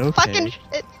sweet, but okay. Fucking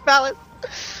shit, Valis.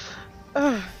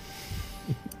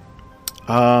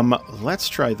 Let's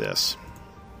try this.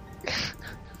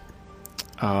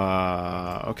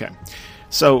 Okay.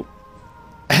 So,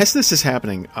 as this is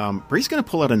happening, Bree's going to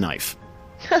pull out a knife.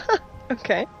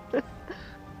 Okay.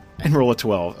 And roll a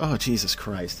 12. Oh, Jesus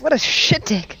Christ. What a shit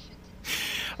dick.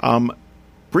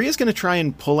 Bree is going to try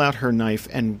and pull out her knife,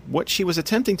 and what she was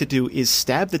attempting to do is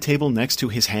stab the table next to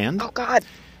his hand. Oh, God.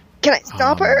 Can I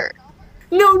stop her?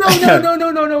 No,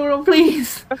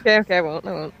 please. Okay, I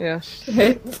won't, yeah.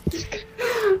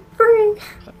 Bree.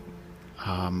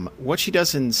 What she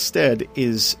does instead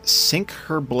is sink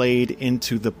her blade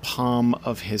into the palm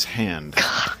of his hand.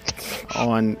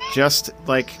 On just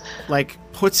like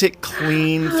puts it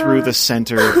clean through the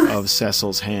center of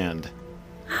Cecil's hand.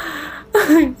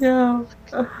 No.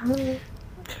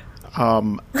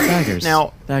 Daggers.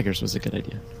 Now, Daggers was a good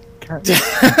idea.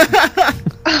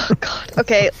 Oh, God.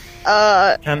 Okay,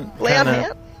 lay on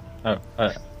hand?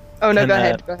 Oh, no, go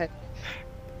ahead.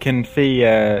 Can Fee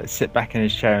sit back in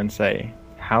his chair and say,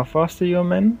 "How fast are your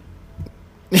men?"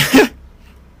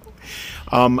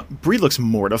 Bree looks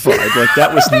mortified. Like,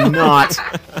 that was not...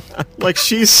 Like,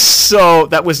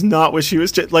 that was not what she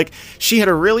was... Like, she had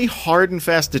a really hard and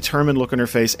fast, determined look on her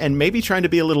face, and maybe trying to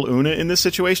be a little Una in this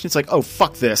situation. It's like, oh,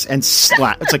 fuck this, and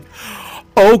slap. It's like,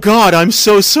 oh, God, I'm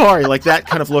so sorry. Like, that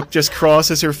kind of look just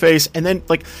crosses her face, and then,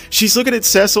 like, she's looking at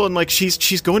Cecil, and, like,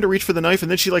 she's going to reach for the knife, and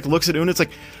then she, like, looks at Una. It's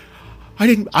like...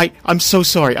 I'm so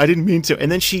sorry. I didn't mean to.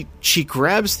 And then she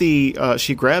grabs the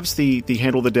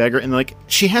handle of the dagger, and like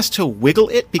she has to wiggle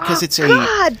it because it's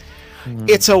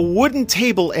a wooden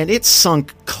table and it's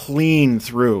sunk clean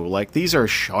through. Like, these are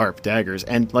sharp daggers,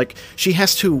 and like she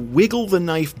has to wiggle the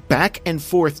knife back and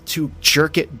forth to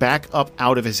jerk it back up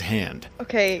out of his hand.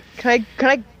 Okay, can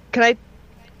I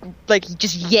like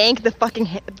just yank the fucking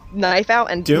knife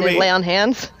out and lay on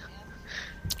hands?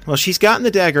 Well, she's gotten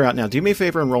the dagger out now. Do me a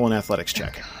favor and roll an athletics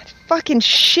check. Oh, God, fucking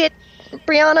shit,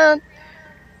 Brianna.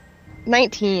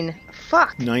 19.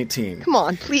 Fuck. 19. Come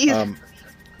on, please.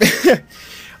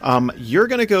 You're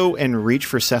going to go and reach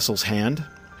for Cecil's hand,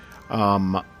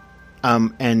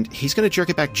 and he's going to jerk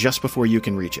it back just before you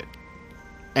can reach it.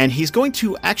 And he's going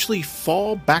to actually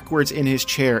fall backwards in his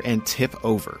chair and tip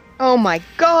over. Oh my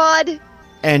God.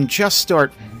 And just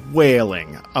start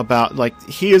wailing about, like,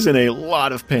 he is in a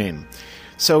lot of pain.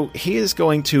 So he is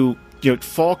going to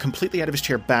fall completely out of his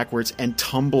chair backwards and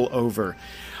tumble over.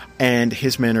 And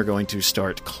his men are going to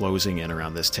start closing in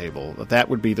around this table. That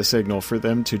would be the signal for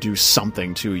them to do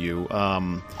something to you.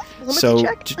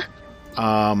 Check?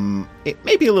 It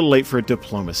may be a little late for a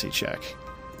diplomacy check.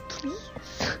 Please?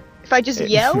 If I just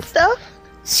yell stuff?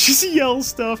 Just yell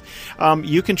stuff.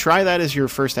 You can try that as your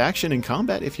first action in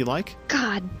combat if you like.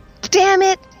 God damn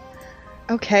it!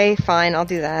 Okay, fine, I'll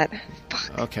do that.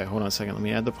 Fuck. Okay, hold on a second. Let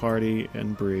me add the party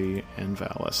and Bree and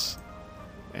Valis.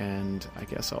 And I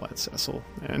guess I'll add Cecil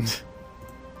and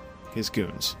his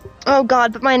goons. Oh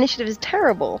God, but my initiative is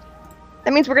terrible.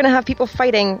 That means we're gonna have people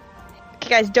fighting. Okay,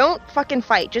 guys, don't fucking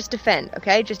fight. Just defend,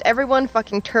 okay? Just everyone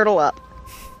fucking turtle up.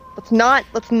 Let's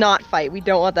not fight. We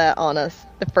don't want that on us.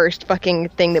 The first fucking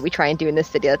thing that we try and do in this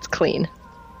city that's clean.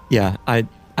 Yeah, I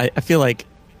feel like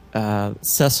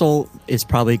Cecil is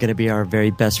probably going to be our very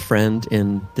best friend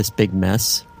in this big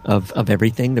mess of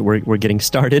everything that we're getting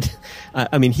started.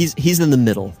 I mean, he's in the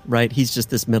middle, right? He's just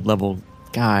this mid-level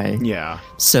guy. Yeah.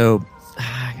 So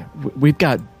we've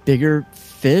got bigger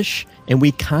fish, and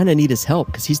we kind of need his help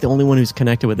because he's the only one who's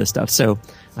connected with this stuff. So,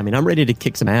 I mean, I'm ready to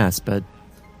kick some ass, but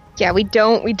yeah, we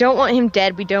don't want him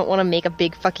dead. We don't want to make a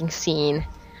big fucking scene.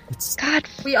 God,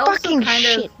 we also fucking kind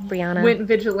shit, of Brianna. went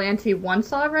vigilante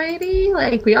once already.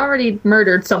 Like, we already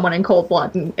murdered someone in cold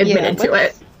blood and admitted to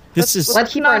it. Let's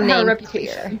keep our name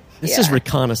reputation. clear. This is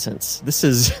reconnaissance. This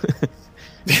is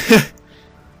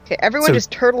okay. Everyone, so, just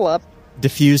turtle up.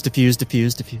 Diffuse. God,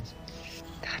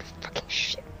 fucking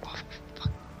shit. Oh,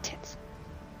 fuck tits.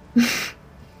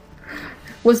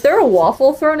 Was there a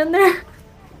waffle thrown in there?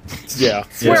 Yeah,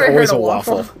 There's always a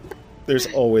waffle. There's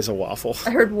always a waffle. I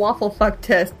heard waffle fuck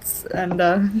tits, and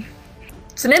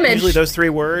it's an image. Usually those three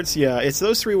words, yeah, it's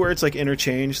those three words like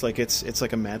interchanged, like it's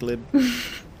like a Mad Lib.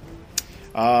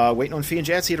 Waiting on Fee and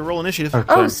Jatsy to roll initiative.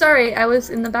 Okay. Oh, sorry, I was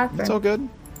in the bathroom. It's all good.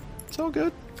 It's all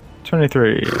good.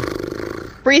 23.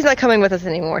 Bree's not coming with us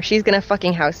anymore. She's gonna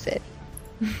fucking house sit.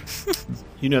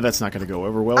 You know that's not going to go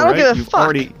over well, I don't right? give a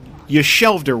fuck. You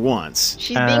shelved her once.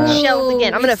 She's being shelved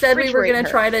again. I'm gonna. We said we were gonna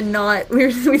try to not.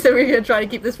 We said we were gonna try to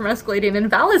keep this from escalating,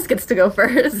 and Valis gets to go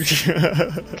first.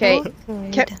 Okay.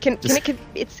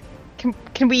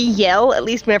 Can we yell at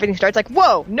least when everything starts? Like,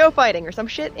 whoa, no fighting or some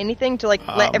shit. Anything to like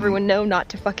let everyone know not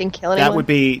to fucking kill anyone.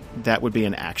 That would be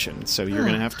an action. So you're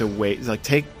gonna have to wait. Like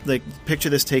picture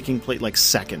this taking place like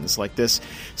seconds, like this.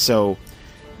 So.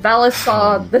 Valis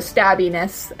saw the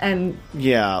stabbiness and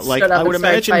like I would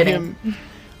imagine him.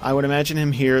 I would imagine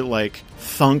him here, like,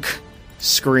 thunk,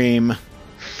 scream.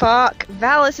 Fuck.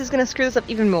 Valis is gonna screw this up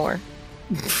even more.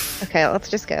 Okay, let's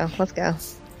just go. Let's go.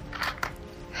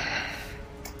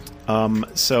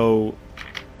 So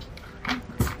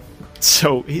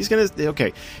he's gonna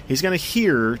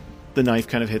hear the knife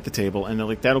kind of hit the table, and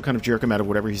like that'll kind of jerk him out of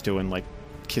whatever he's doing, like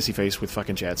kissy face with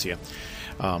fucking Jadzia.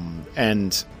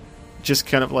 And just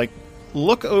kind of like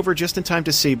look over just in time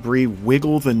to see Bree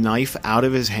wiggle the knife out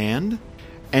of his hand.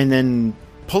 And then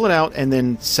pull it out, and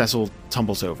then Cecil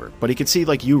tumbles over. But he can see,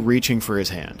 like, you reaching for his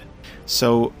hand.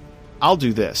 So I'll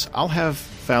do this. I'll have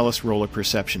Valis roll a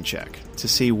perception check to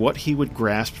see what he would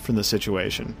grasp from the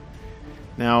situation.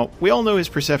 Now, we all know his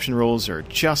perception rolls are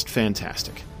just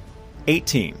fantastic.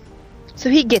 18. So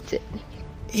he gets it.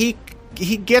 He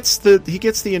gets the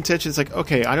intention. It's like,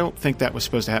 okay, I don't think that was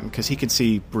supposed to happen, because he can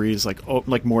see Bree's like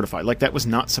mortified. Like, that was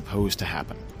not supposed to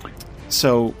happen.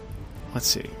 So, let's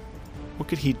see. What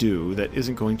could he do that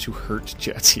isn't going to hurt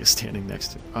Jadzia standing next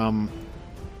to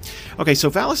Okay,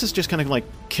 so Valis is just kind of like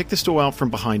kick the stool out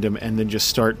from behind him and then just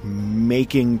start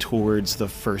making towards the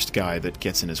first guy that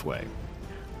gets in his way.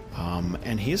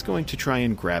 And he is going to try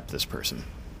and grab this person.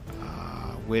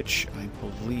 Which I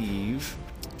believe...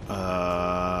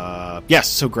 yes,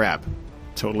 so grab.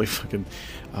 Totally fucking...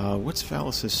 what's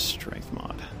Valis' strength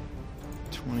mod?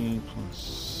 20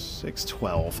 plus 6,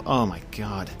 12. Oh my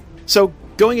god. So,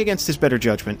 going against his better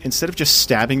judgment, instead of just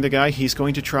stabbing the guy, he's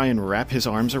going to try and wrap his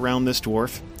arms around this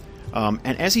dwarf.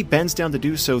 And as he bends down to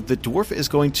do so, the dwarf is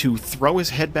going to throw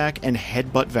his head back and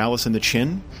headbutt Valis in the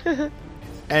chin.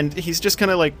 And he's just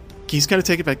kind of like... He's going to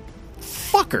take it back.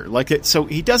 Fucker! Like it, so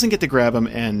he doesn't get to grab him,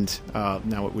 and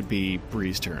now it would be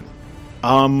Bree's turn.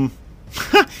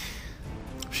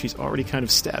 She's already kind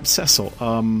of stabbed Cecil.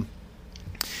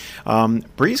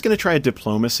 Bree's going to try a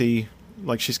diplomacy.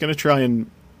 Like, she's going to try and...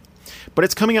 But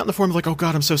it's coming out in the form of like, oh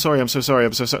god, I'm so sorry.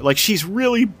 Like,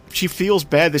 she feels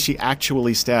bad that she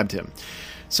actually stabbed him.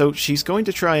 So she's going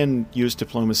to try and use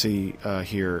diplomacy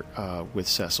here with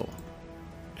Cecil.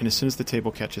 And as soon as the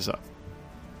table catches up.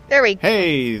 There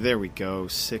we go.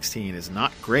 16 is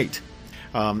not great.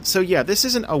 So yeah, this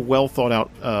isn't a well thought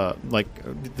out.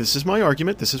 This is my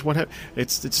argument. This is what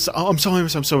it's. Oh, I'm sorry.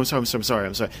 I'm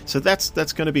sorry. So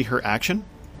that's going to be her action.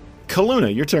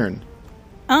 Kaluna, your turn.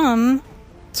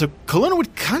 So Kaluna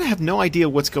would kind of have no idea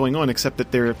what's going on, except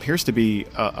that there appears to be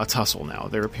a tussle now.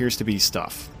 There appears to be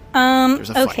stuff. There's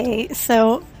a fight. Okay,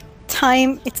 so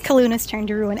it's Kaluna's turn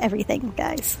to ruin everything,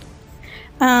 guys.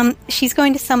 She's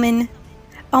going to summon...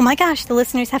 Oh my gosh, the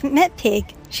listeners haven't met Pig.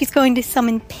 She's going to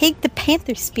summon Pig the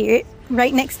Panther Spirit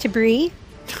right next to Bree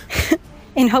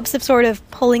in hopes of sort of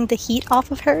pulling the heat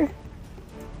off of her.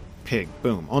 Pig,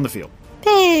 boom, on the field.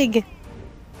 Pig!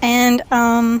 And,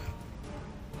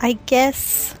 I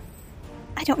guess...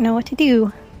 I don't know what to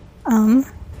do.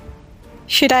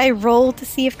 Should I roll to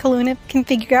see if Kaluna can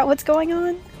figure out what's going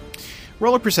on?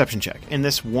 Roll a perception check. In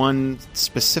this one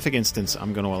specific instance,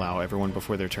 I'm going to allow everyone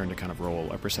before their turn to kind of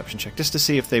roll a perception check, just to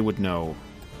see if they would know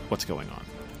what's going on.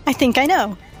 I think I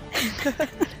know.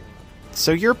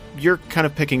 So you're kind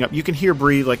of picking up. You can hear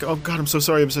Bree like, oh god, I'm so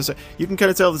sorry. You can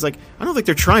kind of tell it's like, I don't think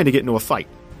they're trying to get into a fight.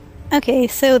 Okay,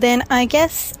 so then I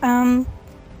guess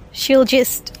she'll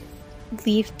just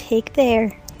leave Pig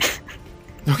there.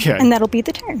 Okay. And that'll be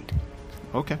the turn.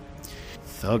 Okay.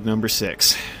 Thug number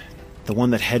 6. The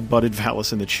one that headbutted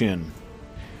Valis in the chin.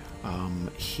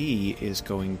 He is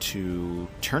going to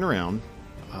turn around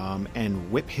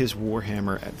and whip his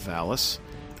warhammer at Valis.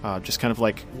 Just kind of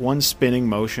like one spinning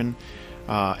motion.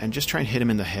 And just try and hit him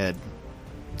in the head.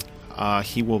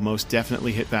 He will most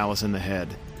definitely hit Valis in the head.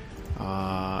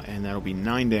 And that'll be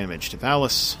 9 damage to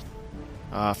Valis.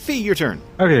 Fee, your turn.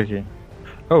 Okay.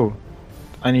 Oh,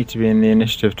 I need to be in the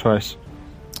initiative twice.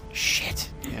 Shit.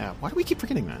 Yeah, why do we keep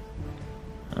forgetting that?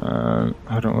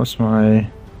 Hold on, what's my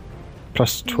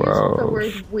plus 12? The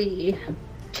word we.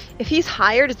 If he's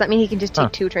higher, does that mean he can just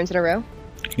take 2 turns in a row?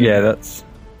 Yeah, that's...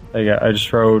 There you go, I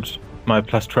just rolled my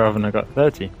plus 12 and I got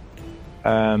 30.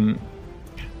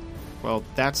 Well,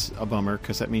 that's a bummer,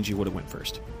 because that means you would have went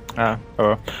first.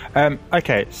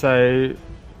 Okay, so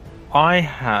I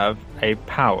have a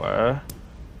power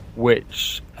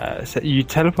which so you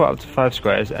teleport up to 5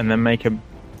 squares and then make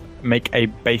a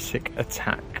basic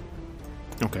attack.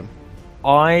 Okay.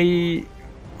 I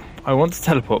want to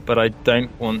teleport, but I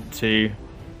don't want to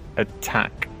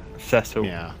attack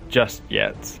Cecil just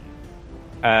yet.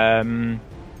 Are you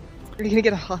gonna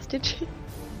get a hostage?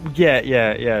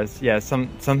 Yeah.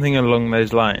 Something along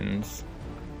those lines.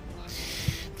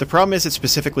 The problem is it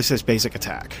specifically says basic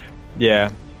attack.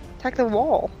 Yeah. Attack the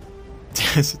wall.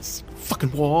 Yes, it's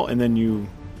fucking wall, and then you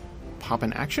pop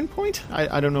an action point?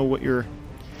 I don't know what you're...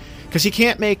 Because you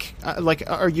can't make...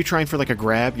 are you trying for like a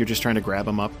grab? You're just trying to grab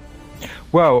him up?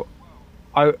 Well,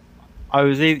 I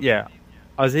was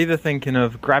either thinking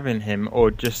of grabbing him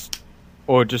or just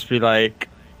be like,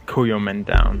 call your men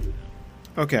down.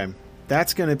 Okay.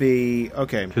 That's going to be...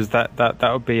 Okay. Because that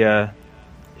would be a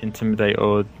intimidate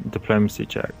or diplomacy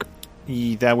check.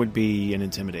 That would be an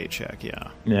intimidate check,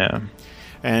 yeah. Yeah.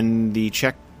 And the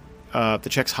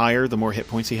check's higher the more hit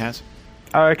points he has?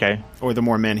 Oh, okay. Or the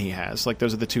more men he has. Like,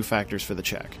 those are the 2 factors for the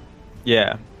check.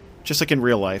 Yeah. Just like in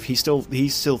real life, he still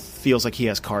feels like he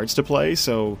has cards to play,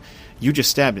 so you just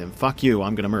stabbed him. Fuck you,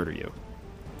 I'm going to murder you.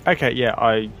 Okay, yeah,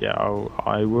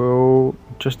 I will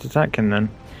just attack him then.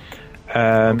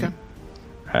 Okay.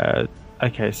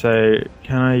 Okay, so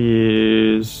can I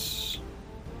use...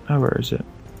 Oh, where is it?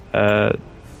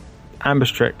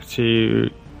 Ambush trick to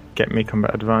get me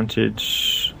combat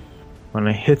advantage. when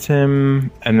I hit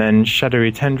him, and then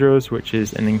Shadowy Tendrils, which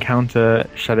is an encounter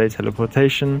shadow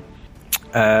teleportation.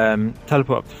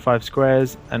 Teleport up to 5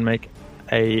 squares and make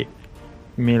a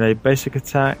melee basic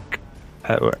attack.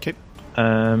 Okay.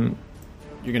 Um,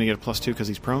 You're going to get a +2 because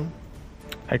he's prone.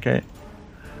 okay.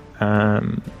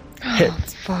 Hit. Oh,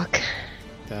 fuck.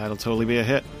 That'll totally be a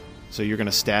hit. So you're going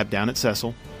to stab down at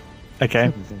Cecil.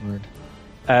 Okay. Lord.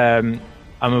 I'm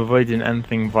avoiding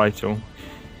anything vital.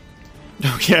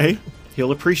 Okay.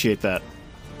 He'll appreciate that.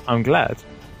 I'm glad.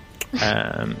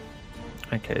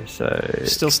 Okay, so...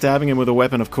 Still stabbing him with a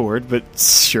weapon of cord, but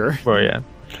sure. Well, yeah.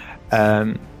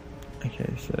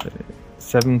 Okay, so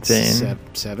 17.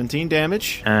 17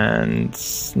 damage. And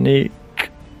sneak,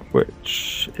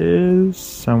 which is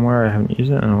somewhere I haven't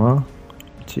used it in a while.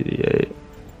 2d8.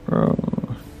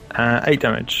 Roll. 8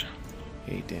 damage.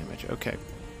 8 damage. Okay.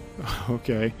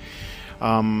 Okay.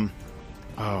 Oh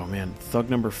man, Thug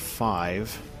number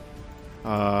 5.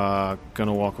 Gonna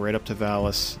walk right up to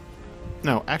Valis.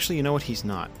 No, actually, you know what? He's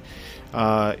not.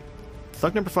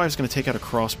 Thug number 5 is going to take out a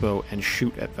crossbow and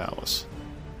shoot at Valis.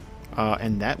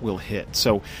 And that will hit.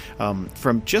 So,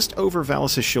 from just over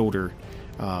Valis' shoulder,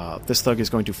 this thug is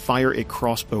going to fire a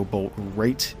crossbow bolt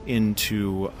right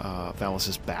into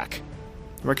Valis' back.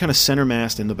 Right kind of center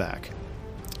massed in the back.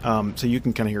 So you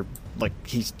can kind of hear, like,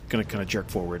 he's going to kind of jerk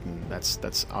forward, and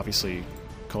that's obviously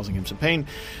causing him some pain.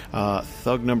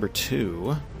 Thug number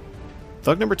 2.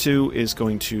 Thug number 2 is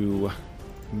going to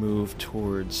move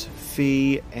towards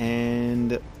Fee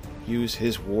and use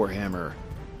his Warhammer.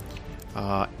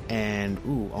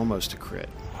 And, almost a crit.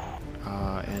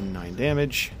 And 9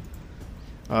 damage.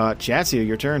 Jadzia,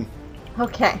 your turn.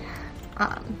 Okay.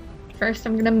 First,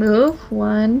 I'm gonna move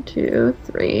 1, 2,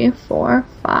 3, 4,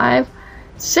 5,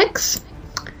 6.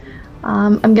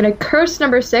 I'm gonna curse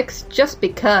number 6 just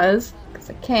because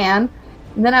I can.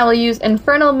 And then I will use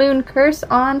Infernal Moon Curse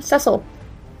on Cecil.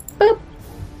 Boop.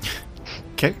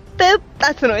 Okay. Boop.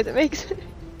 That's the noise it makes.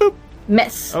 Boop.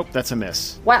 Miss. Oh, that's a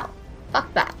miss. Well,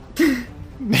 fuck that.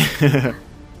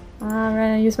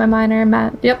 Alright, I use my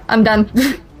minor. Yep, I'm done.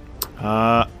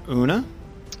 Una?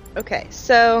 Okay,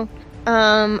 so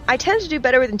I tend to do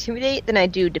better with Intimidate than I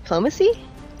do Diplomacy.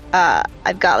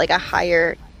 I've got like a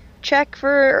higher check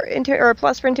for or a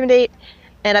plus for Intimidate,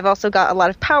 and I've also got a lot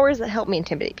of powers that help me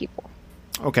intimidate people.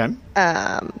 Okay.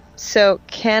 So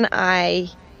can I?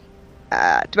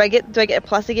 Do I get a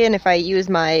plus again if I use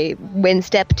my wind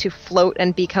step to float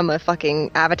and become a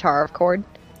fucking avatar of Cord?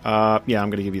 Yeah, I'm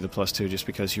going to give you the +2 just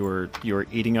because you're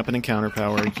eating up an encounter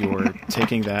power. You're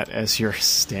taking that as your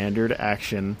standard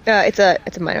action. It's a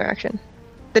minor action.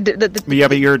 But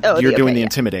you're doing the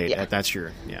Intimidate. Yeah. That's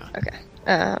your Okay.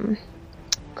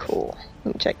 Cool.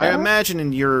 Let me check that I out.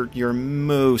 imagine you're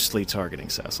mostly targeting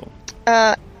Cecil.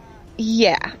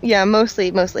 Yeah,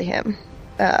 mostly him.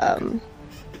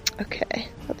 Okay,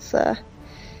 let's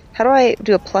how do I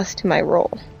do a plus to my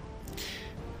roll?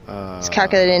 It's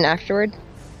calculated in afterward.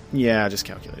 Yeah, just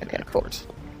calculate it Okay, afterwards.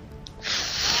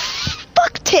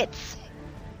 Fuck tits.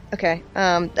 Okay,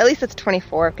 at least that's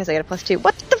 24 because I get a +2.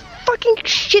 What the fucking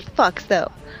shit fucks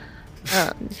though?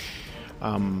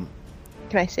 Can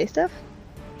I say stuff?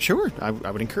 Sure, I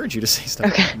would encourage you to say stuff.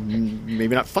 Okay.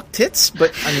 Maybe not fuck tits,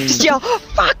 but I mean, Just yell,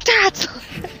 fuck tits.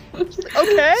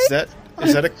 Okay.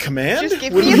 Is that a command? Just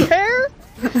give me a pair.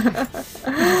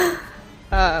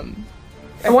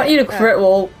 I want you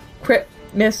to crit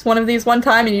miss one of these one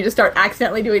time, and you just start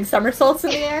accidentally doing somersaults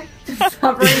in the air, just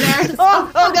hovering there. Just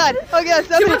oh god,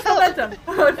 too much momentum.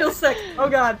 Oh, I feel sick. Oh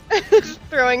god.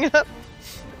 Throwing up.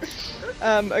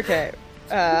 Okay.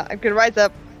 I'm gonna rise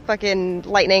up, fucking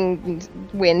lightning,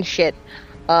 wind shit,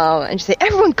 and just say,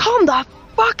 everyone calm the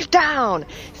fuck down!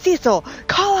 Cecil,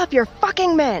 call up your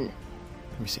fucking men!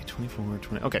 Let me see, 24,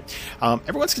 20... Okay.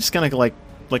 Everyone's just kind of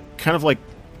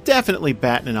definitely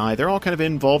batting an eye. They're all kind of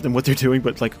involved in what they're doing,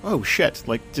 but like, oh shit,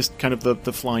 like just kind of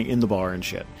the flying in the bar and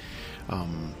shit.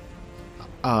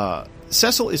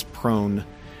 Cecil is prone.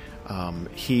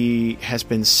 He has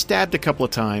been stabbed a couple of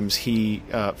times.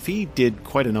 Fee did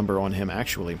quite a number on him,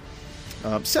 actually.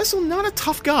 Cecil, not a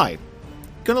tough guy.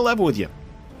 Gonna level with you.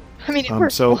 I mean, it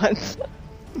worked once.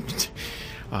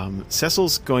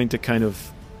 Cecil's going to kind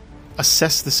of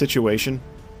assess the situation.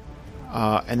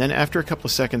 And then after a couple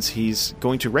of seconds, he's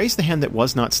going to raise the hand that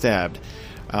was not stabbed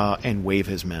and wave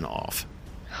his men off.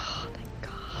 Oh, thank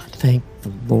God. Thank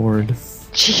the Lord.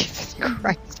 Jesus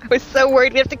Christ. I was so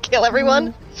worried we have to kill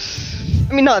everyone.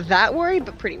 I mean, not that worried,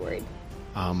 but pretty worried.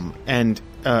 And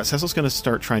Cecil's going to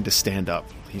start trying to stand up.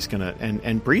 He's going to...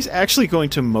 And Bree's actually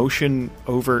going to motion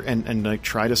over and like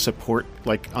try to support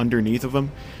like underneath of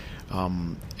him.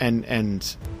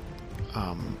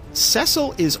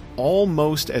 Cecil is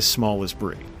almost as small as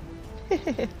Bree.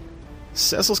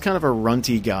 Cecil's kind of a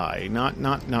runty guy, not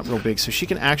real big, so she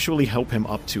can actually help him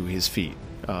up to his feet.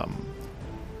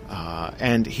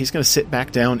 And he's going to sit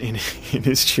back down in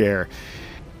his chair.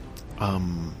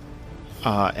 And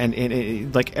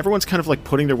like everyone's kind of like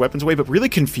putting their weapons away, but really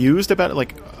confused about it.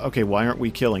 Like, okay, why aren't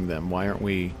we killing them? Why aren't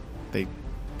we?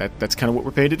 That's kind of what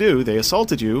we're paid to do. They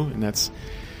assaulted you, and that's.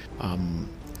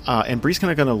 And Bree's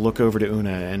kind of going to look over to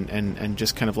Una and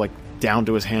just kind of like down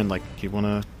to his hand, like, you want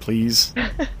to please?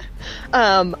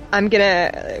 I'm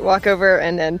gonna walk over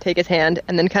and then take his hand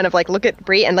and then kind of like look at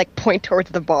Bree and like point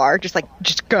towards the bar, just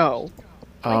go.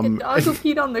 Like a dog who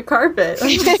peed on the carpet.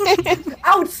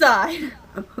 Outside.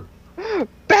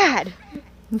 Bad.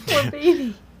 Poor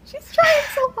baby. She's trying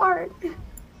so hard.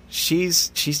 She's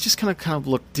just gonna kind of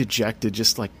look dejected,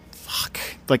 just like, fuck.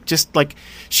 Like, just like,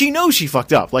 she knows she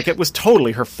fucked up. Like, it was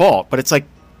totally her fault, but it's like,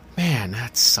 man,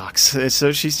 that sucks.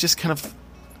 So she's just kind of,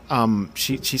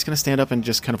 she's gonna stand up and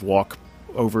just kind of walk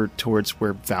over towards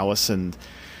where Valis and,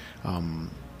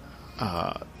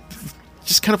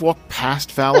 just kind of walk past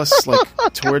Valis,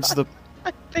 like, towards the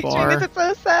bar. This is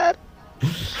so sad. I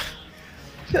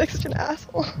feel like such an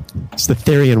asshole. It's the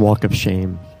Therian walk of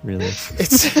shame, really.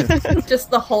 It's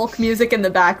Just the Hulk music in the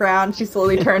background. She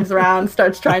slowly turns around,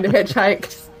 starts trying to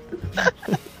hitchhike.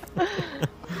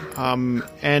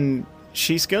 and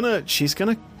she's gonna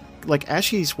like, as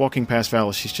she's walking past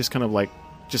Valis, she's just kind of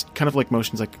like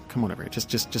motions like, come on over here,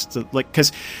 just to, like,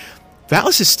 because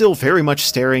Valis is still very much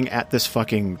staring at this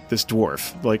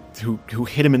dwarf, like, who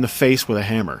hit him in the face with a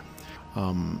hammer.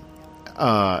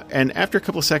 And after a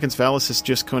couple of seconds, Valis is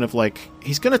just kind of like,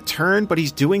 he's going to turn, but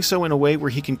he's doing so in a way where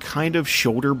he can kind of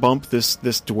shoulder bump this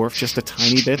dwarf just a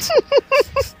tiny bit.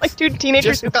 Like two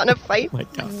teenagers who got in a fight. My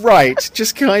God. Right.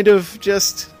 Just kind of like,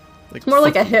 It's more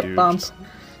like a fuck hip dude. bump.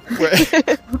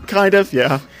 Kind of,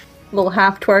 yeah. Little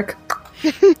half twerk.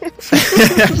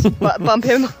 Bump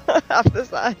him off the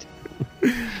side.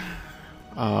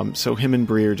 So him and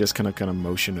Bree are just kind of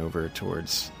motion over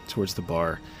towards the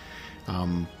bar,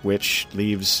 which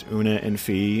leaves Una and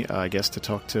Fee, I guess, to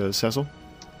talk to Cecil.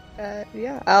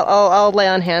 Yeah, I'll lay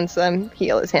on hands,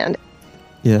 heal his hand.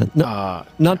 Yeah,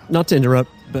 not to interrupt,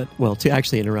 but, well, to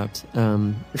actually interrupt.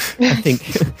 I think,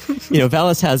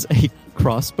 Valis has a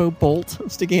crossbow bolt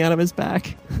sticking out of his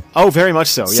back. Oh, very much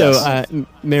so, yes. So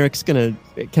Merrick's can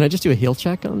I just do a heal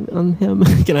check on him?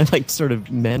 Can I, like, sort of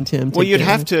mend him? Well, you'd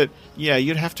have to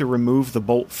remove the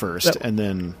bolt first, and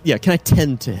then... Yeah, can I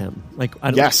tend to him? Like, I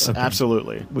don't, Yes, okay.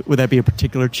 Absolutely. Would that be a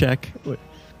particular check?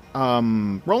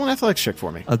 Roll an athletics check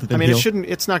for me. Other than heal?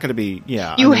 It's not going to be,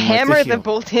 yeah. You I mean, like, hammer the heal.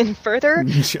 bolt in further,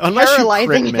 Unless you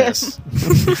paralyzing crit miss.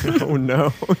 Oh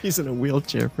no, he's in a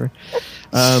wheelchair for.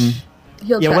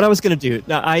 He'll Yeah, try. what I was going to do.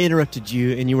 Now, I interrupted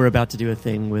you, and you were about to do a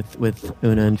thing with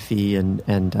Una and Fee and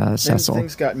Cecil.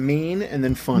 Things got mean and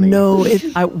then funny. No,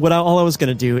 all I was going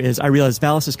to do is I realized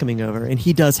Valis is coming over, and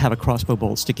he does have a crossbow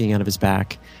bolt sticking out of his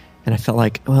back, and I felt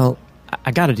like, well,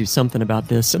 I got to do something about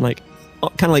this, and like,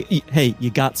 kind of like, hey, you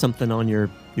got something on your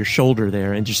shoulder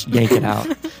there, and just yank it out,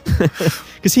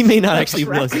 because he may not actually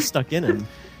realize it's stuck in him.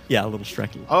 Yeah, a little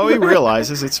Shrekky. Oh, he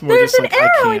realizes it's more There's just an like, I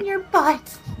arrow can't. in your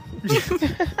butt.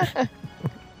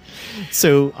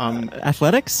 So,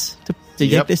 athletics to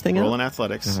yank this thing out. Roll in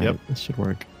athletics. All right, Yep. this should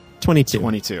work. 22.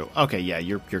 22. Okay, yeah,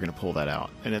 you're going to pull that out,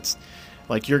 and it's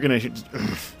like you're going to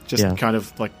just Yeah. kind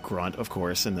of like grunt, of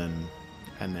course, and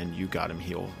then you got him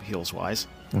heals wise.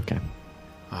 Okay.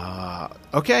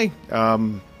 Okay.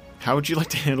 How would you like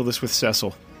to handle this with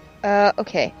Cecil?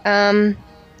 Okay. I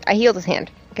healed his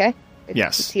hand. Okay.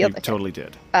 Yes, It's you healed. Okay. totally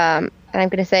did. And I'm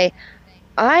going to say,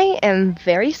 I am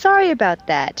very sorry about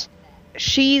that.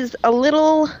 She's a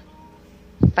little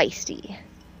feisty.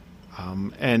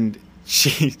 And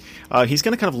he's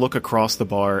going to kind of look across the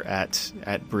bar at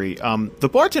Bree. The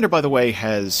bartender, by the way,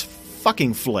 has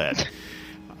fucking fled.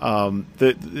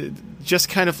 Just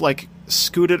kind of like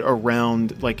scooted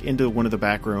around, like into one of the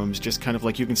back rooms. Just kind of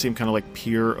like you can see him kind of like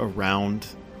peer around.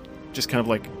 Just kind of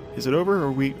like, is it over?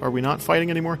 Are we not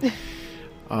fighting anymore? He's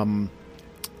going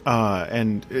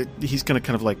to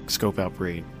kind of like scope out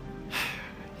Bree.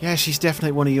 Yeah, she's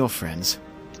definitely one of your friends.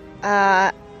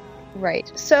 Right.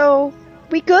 So,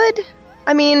 we good?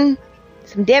 I mean,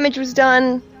 some damage was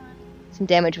done. Some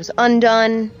damage was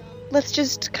undone. Let's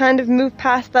just kind of move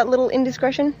past that little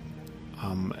indiscretion.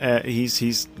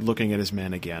 He's looking at his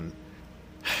men again.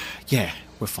 Yeah,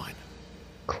 we're fine.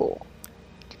 Cool.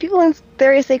 Do people in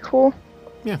Theria say cool?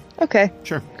 Yeah, Okay.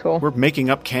 sure. Cool. We're making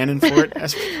up canon for it.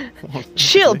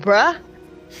 Chill, bruh.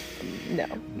 No,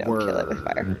 kill it with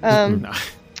fire. No.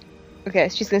 Okay,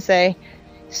 she's gonna say,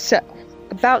 so,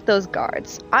 about those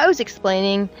guards. I was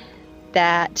explaining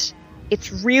that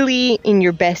it's really in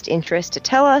your best interest to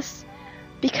tell us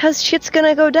because shit's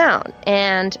gonna go down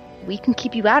and we can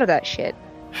keep you out of that shit.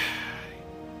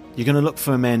 You're going to look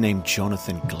for a man named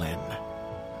Jonathan Glenn.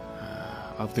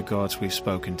 Of the guards we've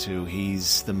spoken to,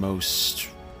 he's the most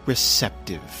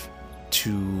receptive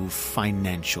to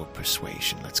financial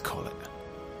persuasion, let's call it.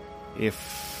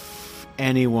 If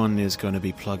anyone is going to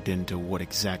be plugged into what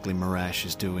exactly Marash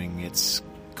is doing, it's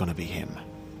going to be him.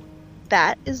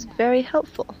 That is very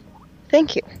helpful.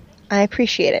 Thank you. I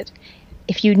appreciate it.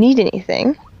 If you need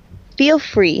anything, feel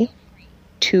free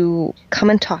to come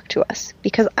and talk to us,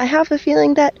 because I have a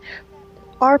feeling that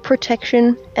our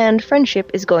protection and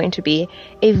friendship is going to be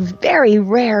a very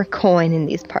rare coin in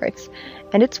these parts,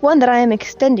 and it's one that I am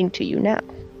extending to you now.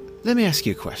 Let me ask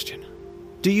you a question.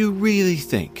 Do you really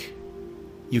think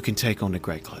you can take on the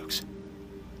Grey Cloaks?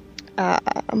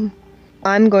 I'm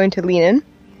going to lean in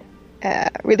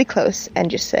really close and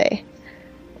just say,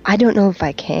 I don't know if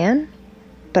I can,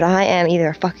 but I am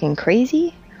either fucking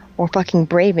crazy or fucking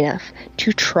brave enough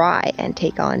to try and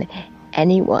take on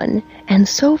anyone. And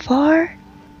so far,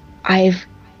 I've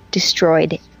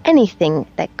destroyed anything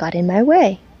that got in my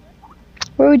way.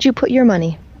 Where would you put your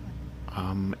money?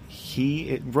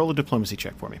 Roll a diplomacy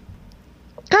check for me.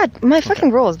 God, my fucking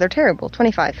rolls, they're terrible.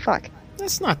 25, fuck.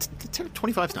 That's not...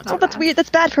 25's not Oh, that's weird. That's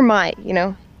bad for my,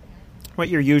 What,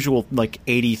 your usual,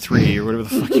 83 or whatever the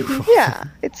fuck you roll? Yeah,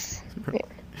 it's... Yeah.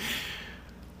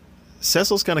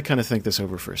 Cecil's going to kind of think this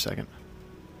over for a second.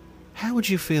 How would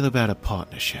you feel about a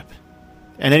partnership?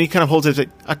 And then he kind of holds it as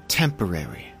a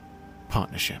temporary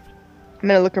partnership. I'm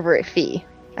going to look over at Fee.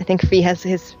 I think Fee has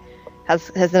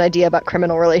an idea about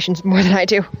criminal relations more than I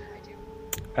do.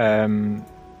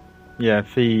 Yeah,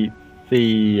 Fee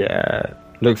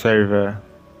looks over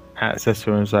at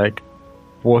Cecil and is like,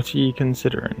 what are you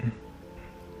considering?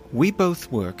 We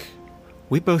both work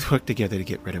together to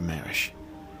get rid of Marish.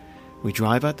 We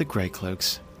drive out the Grey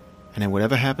Cloaks, and then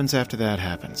whatever happens after that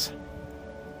happens.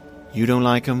 You don't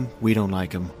like them, we don't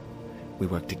like them. We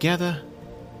work together,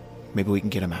 maybe we can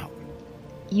get them out.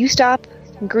 You stop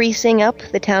greasing up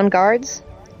the town guards,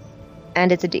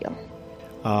 and it's a deal.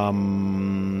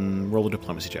 Roll a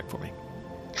diplomacy check for me.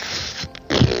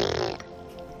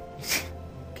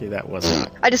 Okay, that was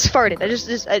not... I just farted.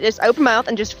 I just opened my mouth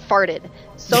and just farted.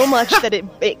 So much that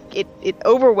it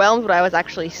overwhelmed what I was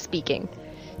actually speaking.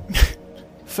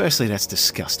 Firstly, that's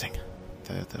disgusting.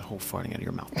 The whole farting out of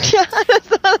your mouth. Yeah, that's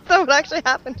not what actually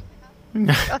happened.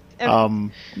 No.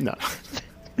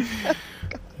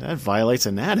 That violates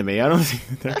anatomy. I don't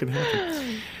think that can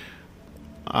happen.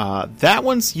 That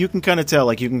one's, you can kind of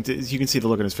tell, you can see the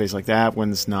look on his face, that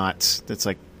one's not, that's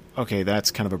okay,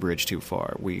 that's kind of a bridge too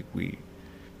far. We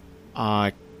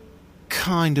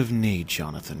kind of need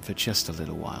Jonathan for just a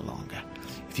little while longer.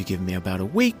 If you give me about a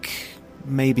week,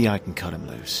 maybe I can cut him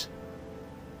loose.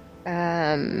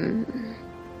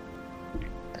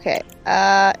 Okay,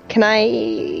 can I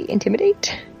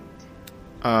intimidate?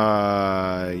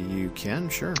 You can,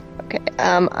 sure. Okay,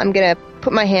 I'm gonna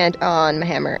put my hand on my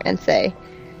hammer and say,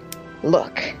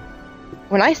 look,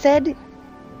 when I said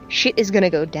shit is gonna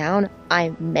go down,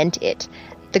 I meant it.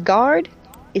 The guard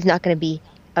is not gonna be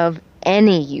of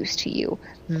any use to you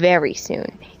very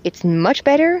soon. It's much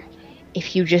better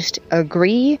if you just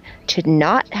agree to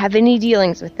not have any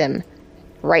dealings with them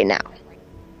right now.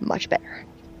 Much better.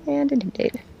 And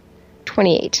intimidate.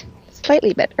 28.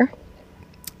 Slightly better.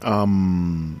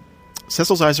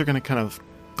 Cecil's eyes are going to kind of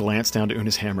glance down to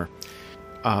Una's hammer,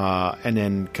 and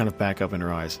then kind of back up in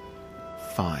her eyes.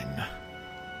 Fine.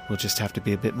 We'll just have to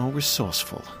be a bit more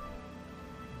resourceful.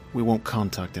 We won't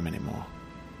contact him anymore.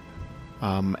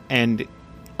 And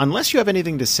unless you have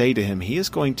anything to say to him, he is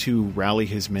going to rally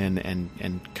his men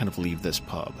and kind of leave this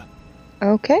pub.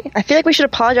 Okay. I feel like we should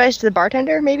apologize to the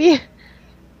bartender, maybe?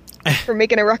 For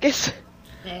making a ruckus.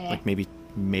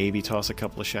 Maybe toss a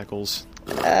couple of shekels.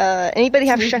 Anybody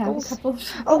have shekels?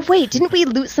 Oh wait, didn't we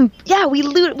loot some? Yeah, we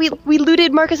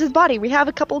looted Marcus's body. We have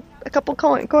a couple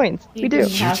coins. We do.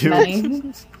 You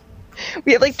do?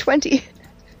 We have 20.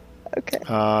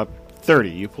 Okay. 30.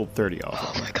 You pulled 30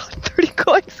 off. Oh my god, 30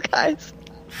 coins, guys.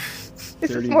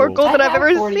 This is more gold than I've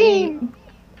ever seen.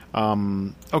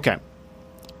 Okay.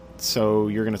 So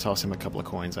you're going to toss him a couple of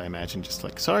coins, I imagine. Just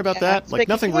sorry about that.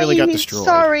 Nothing really got destroyed.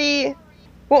 Sorry.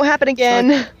 Won't happen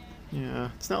again.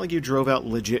 It's not like you drove out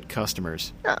legit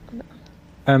customers. No.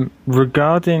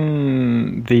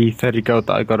 Regarding the 30 gold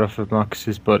that I got off of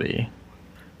Marcus's body,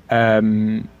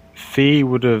 Fee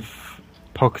would have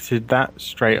pocketed that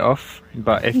straight off,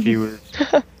 but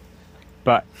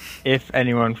if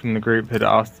anyone from the group had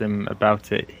asked him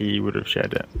about it, he would have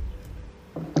shared it.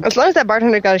 As long as that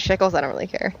bartender got his shekels, I don't really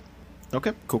care.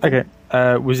 Okay, cool. Okay.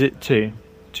 Was it 2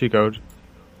 gold?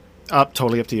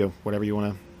 Totally up to you. Whatever you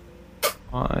want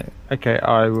Okay,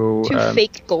 I will. 2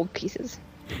 fake gold pieces.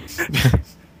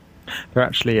 They're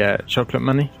actually chocolate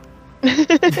money.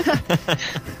 to.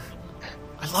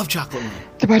 I love chocolate money.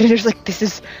 The bartender's like, this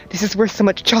is worth so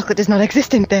much. Chocolate does not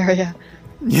exist in Theria.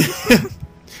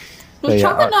 Was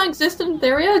chocolate not existent in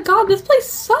Theria? God, this place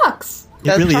sucks.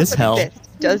 It really is hell.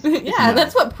 Does Yeah,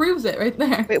 that's what proves it right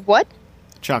there. Wait, what?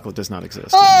 Chocolate does not exist.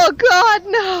 Oh God,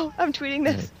 no! I'm tweeting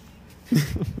this.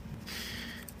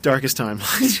 Darkest time.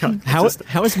 How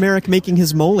is Merrick making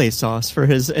his mole sauce for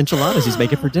his enchiladas he's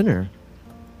making for dinner?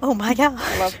 Oh my god.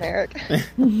 I love Merrick.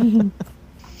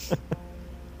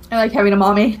 I like having a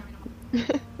mommy.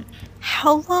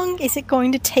 How long is it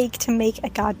going to take to make a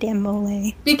goddamn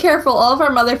mole? Be careful, all of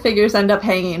our mother figures end up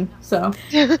hanging, so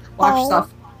watch Oh.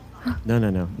 stuff.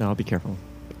 No, I'll be careful.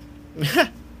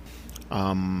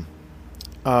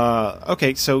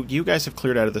 Okay, so you guys have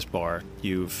cleared out of this bar.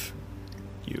 You've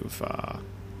kind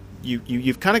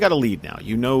of got a lead now.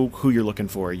 You know who you're looking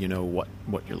for. You know what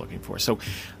you're looking for. So,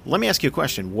 let me ask you a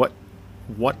question. What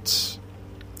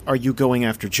are you going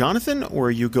after, Jonathan, or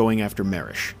are you going after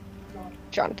Marish?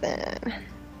 Jonathan.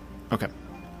 Okay.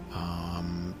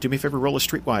 Do me a favor. Roll a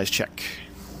streetwise check.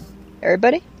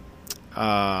 Everybody?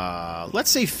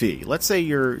 Let's say Fee. Let's say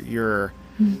you're.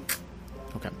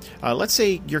 Okay. Let's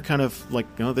say you're kind of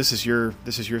like, this is your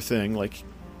thing. Like,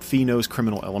 Fee knows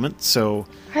criminal element, so.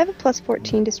 I have a plus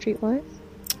 14 to Streetwise.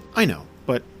 I know,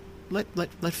 but let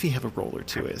Fee have a roll or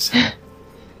two.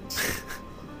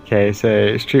 Okay, so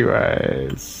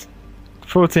streetwise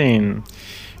 14.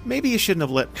 Maybe you shouldn't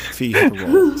have let Fee have a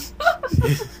roll.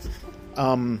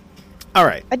 All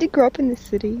right. I did grow up in the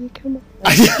city. Come on.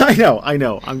 I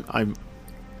know. I'm.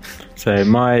 So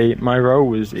my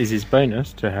role is his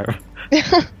bonus to her.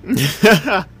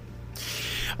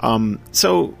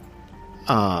 So,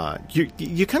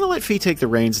 you kind of let Fee take the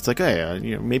reins. It's like,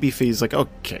 hey, maybe Fee's like,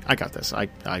 okay, I got this.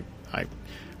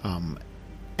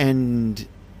 And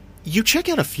you check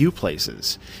out a few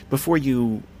places before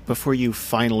you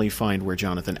finally find where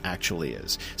Jonathan actually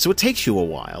is. So it takes you a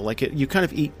while. Like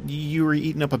you were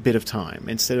eating up a bit of time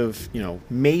instead of,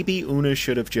 maybe Una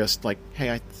should have just like,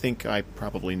 hey, I think I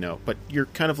probably know, but you're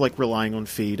kind of like relying on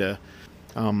Fee to,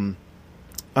 the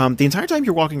entire time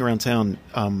you're walking around town,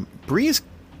 Bree is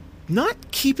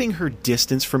not keeping her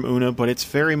distance from Una, but it's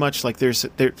very much like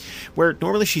where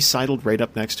normally she's sidled right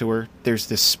up next to her, there's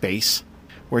this space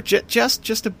where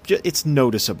it's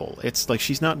noticeable. It's like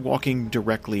she's not walking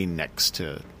directly next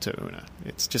to Una.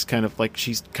 It's just kind of like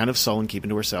she's kind of sullen, keeping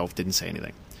to herself, didn't say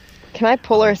anything. Can I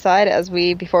pull her aside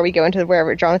before we go into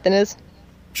wherever Jonathan is?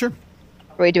 Sure.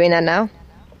 Are we doing that now?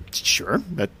 Sure.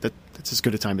 That's as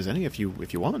good a time as any if you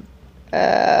want.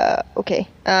 Okay.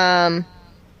 I'm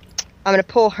gonna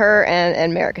pull her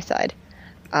and Merrick aside.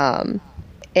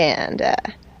 And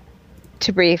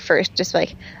to Bree first, just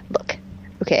like, look,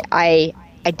 okay, I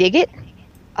dig it.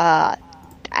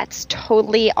 That's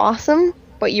totally awesome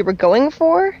what you were going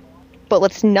for, but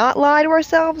let's not lie to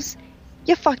ourselves.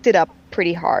 You fucked it up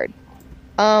pretty hard.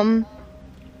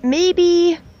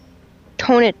 Maybe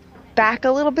tone it back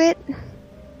a little bit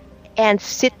and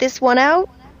sit this one out.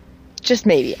 Just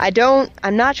maybe.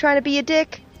 I'm not trying to be a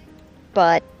dick,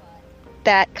 but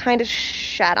that kind of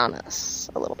shat on us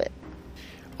a little bit.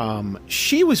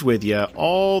 She was with you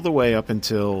all the way up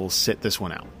until sit this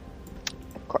one out.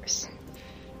 Of course.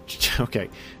 Okay.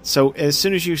 So as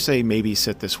soon as you say maybe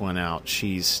sit this one out,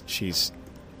 she's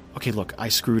okay, look, I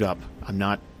screwed up. I'm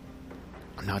not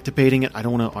debating it. I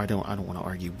don't want to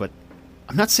argue, but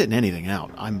I'm not sitting anything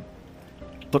out.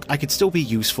 Look, I could still be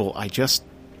useful. I just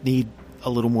need a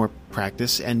little more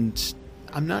practice, and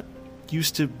I'm not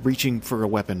used to reaching for a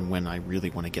weapon when I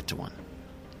really want to get to one.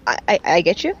 I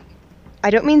get you. I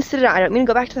don't mean sit it out. I don't mean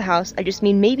go back to the house. I just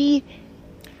mean maybe...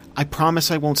 I promise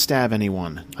I won't stab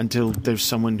anyone until there's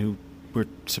someone who we're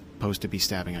supposed to be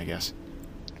stabbing, I guess.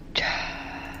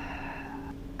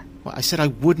 Well, I said I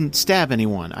wouldn't stab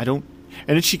anyone. I don't...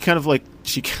 And then she kind of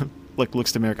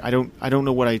looks to Merrick. I don't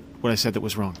know what I said that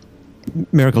was wrong.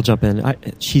 Merrick will jump in.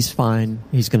 She's fine.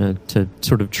 He's going to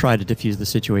sort of try to diffuse the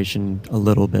situation a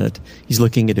little bit. He's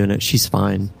looking at Una. She's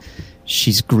fine.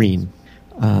 She's green.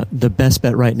 The best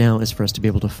bet right now is for us to be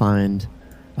able to find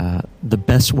the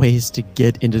best ways to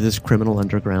get into this criminal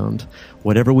underground.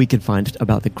 Whatever we could find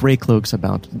about the Grey Cloaks,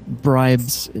 about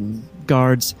bribes and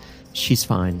guards, she's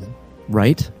fine.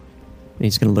 Right? And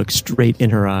he's going to look straight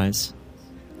in her eyes.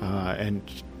 And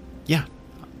yeah,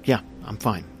 I'm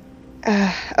fine.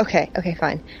 Okay,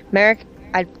 fine. Merrick,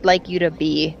 I'd like you to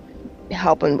be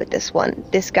helping with this one.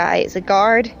 This guy is a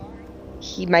guard.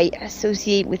 He might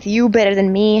associate with you better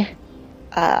than me.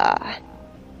 Yeah.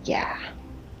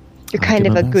 You're I'll kind do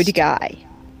of my a good best. guy.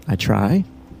 I try.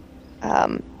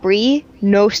 Bree,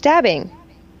 no stabbing.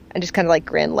 And just kind of like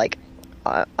grin, like,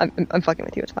 I'm fucking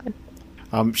with you, it's fine.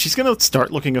 She's gonna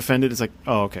start looking offended. It's like,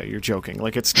 oh, okay, you're joking.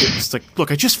 Like it's like,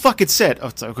 look, I just fucking said. Oh,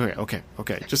 it's like, okay.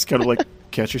 Just gotta like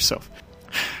catch yourself.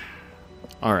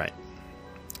 All right.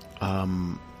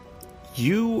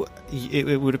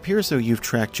 It would appear as though you've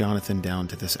tracked Jonathan down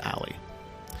to this alley.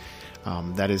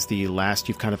 That is the last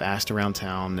you've kind of asked around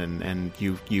town, and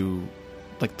you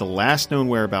like the last known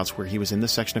whereabouts where he was in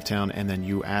this section of town, and then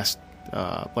you asked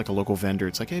like a local vendor.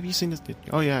 It's like, hey, have you seen this?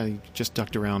 Oh yeah, he just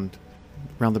ducked around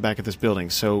the back of this building.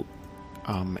 So,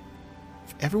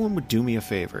 if everyone would do me a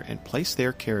favor and place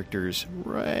their characters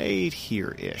right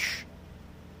here-ish.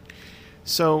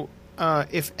 So,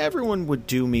 if everyone would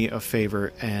do me a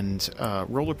favor and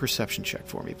roll a perception check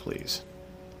for me, please.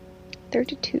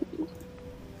 32.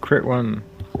 Crit 1.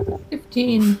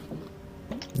 15.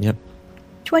 Yep.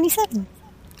 27.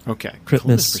 Okay, Crit Kaluna's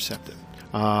miss. perceptive.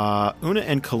 Una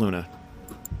and Kaluna.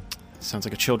 Sounds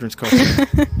like a children's cartoon.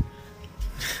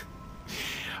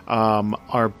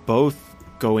 Are both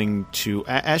going to,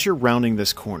 as you're rounding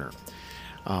this corner,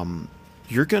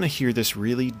 you're going to hear this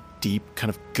really deep, kind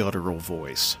of guttural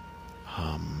voice.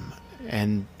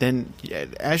 And then,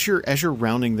 as you're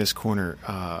rounding this corner,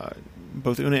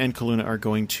 both Una and Kaluna are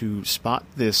going to spot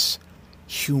this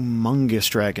humongous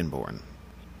dragonborn,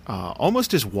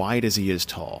 almost as wide as he is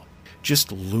tall, just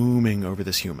looming over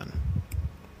this human,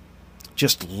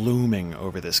 just looming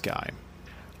over this guy.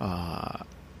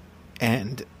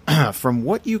 And from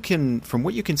what you can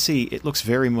see, it looks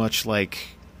very much like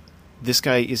this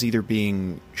guy is either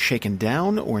being shaken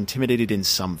down or intimidated in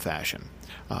some fashion.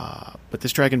 But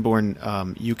this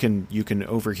dragonborn, you can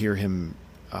overhear him.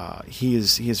 He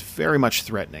is very much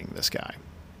threatening this guy.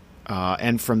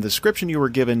 And from the description you were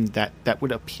given, that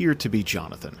would appear to be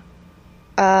Jonathan.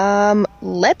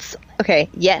 Okay,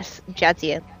 yes,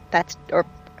 Jadzia. Or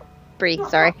Bree,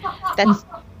 sorry. That's...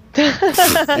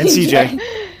 And CJ.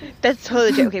 That's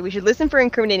totally okay. We should listen for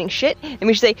incriminating shit, and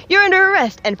we should say, you're under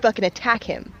arrest, and fucking attack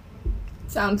him.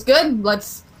 Sounds good.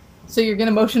 So you're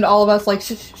gonna motion to all of us like,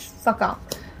 shh, fuck off.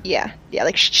 Yeah,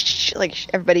 like, shh,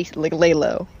 like, everybody, like, lay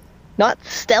low. Not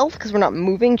stealth, because we're not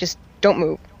moving, just don't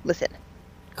move. Listen.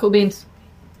 Cool beans.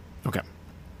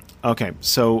 Okay,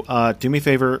 so do me a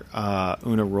favor,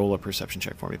 Una, roll a perception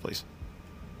check for me, please.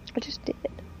 I just did.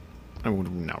 I will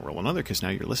now roll another, because now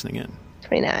you're listening in.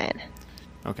 29.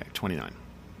 Okay, 29.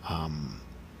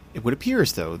 It would appear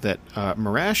as though that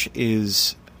Marash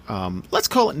is, let's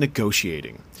call it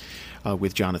negotiating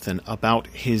with Jonathan about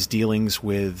his dealings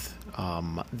with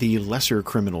the lesser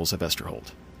criminals of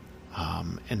Esterhold.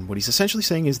 And what he's essentially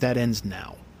saying is that ends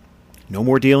now. No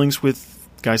more dealings with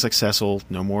guys like Cecil,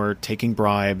 no more taking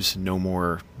bribes, no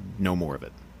more of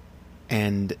it.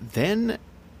 And then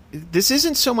this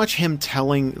isn't so much him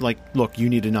telling, like, look, you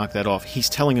need to knock that off. He's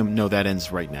telling him, no, that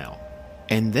ends right now.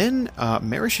 And then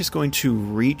Marish is going to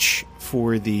reach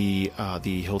for the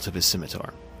hilt of his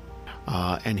scimitar.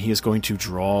 And he is going to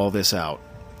draw this out.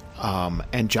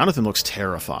 And Jonathan looks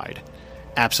terrified.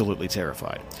 Absolutely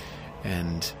terrified.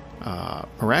 And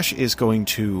Marash is going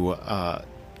to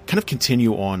kind of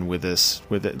continue on with this.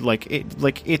 With it,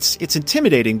 it's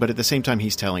intimidating, but at the same time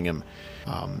he's telling him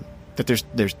that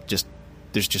there's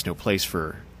just no place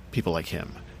for people like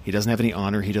him. He doesn't have any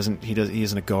honor. He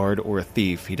isn't a guard or a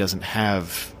thief. He doesn't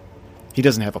have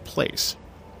a place.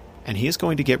 And he is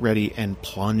going to get ready and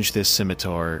plunge this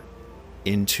scimitar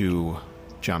into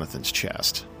Jonathan's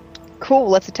chest. Cool,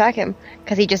 let's attack him,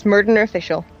 because he just murdered an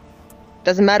official.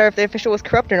 Doesn't matter if the official was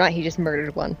corrupt or not, he just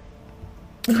murdered one.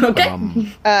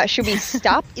 Okay. Should we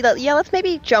stop? Yeah, let's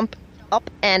maybe jump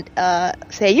up and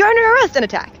say, you're under arrest, and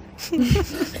attack.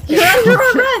 You're under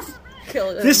arrest!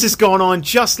 This has gone on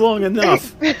just long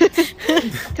enough.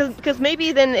 Because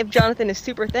maybe then if Jonathan is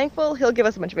super thankful, he'll give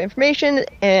us a bunch of information,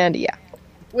 and yeah.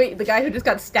 Wait, the guy who just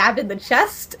got stabbed in the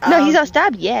chest? No, he's not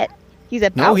stabbed yet. He's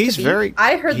about No, he's to be. very...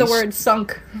 I heard the he's word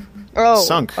sunk.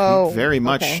 sunk. Very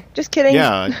much. Okay. Just kidding.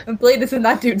 Yeah. The blade is in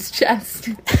that dude's chest.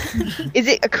 Is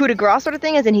it a coup de grace sort of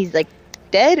thing, as in he's, like,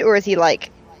 dead, or is he,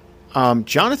 like...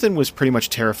 Jonathan was pretty much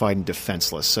terrified and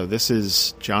defenseless, so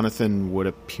Jonathan would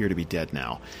appear to be dead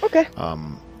now. Okay.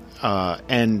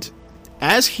 And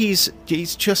as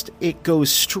it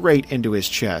goes straight into his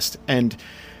chest, and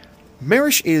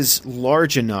Marish is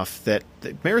large enough that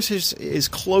Marish is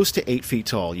close to 8 feet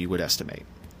tall, you would estimate.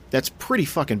 That's pretty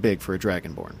fucking big for a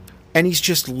Dragonborn. And he's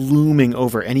just looming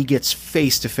over, and he gets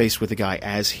face to face with the guy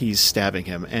as he's stabbing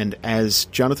him. And as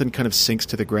Jonathan kind of sinks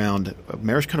to the ground,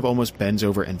 Marish kind of almost bends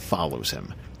over and follows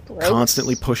him,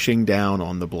 constantly pushing down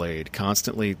on the blade,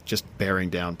 constantly just bearing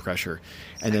down pressure.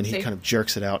 And then he kind of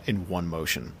jerks it out in one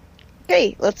motion.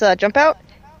 Okay, let's jump out.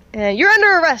 And you're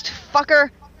under arrest, fucker.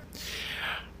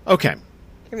 Okay.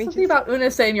 Something about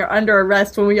Una saying you're under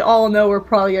arrest when we all know we're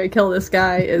probably gonna kill this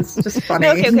guy is just funny.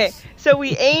 Okay. So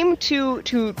we aim to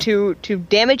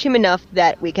damage him enough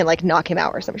that we can like knock him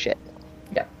out or some shit.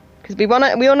 Yeah. Because we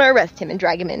wanna arrest him and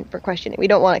drag him in for questioning. We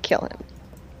don't want to kill him.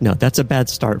 No, that's a bad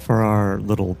start for our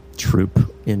little troop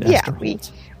in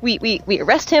Esterholt. We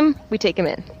arrest him. We take him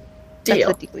in. Deal.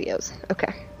 That's the dealios.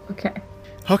 Okay. Okay.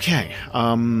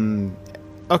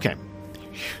 Okay.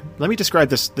 Let me describe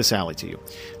this alley to you.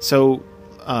 So,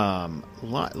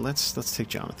 let's take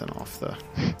Jonathan off the.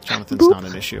 Jonathan's not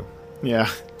an issue. Yeah.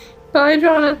 Bye,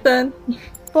 Jonathan.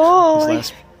 Bye.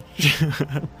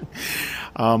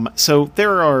 So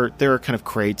there are kind of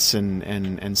crates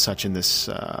and such in this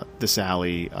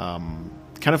alley.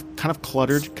 Kind of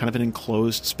cluttered, kind of an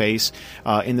enclosed space.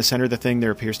 In the center of the thing,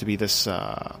 there appears to be this.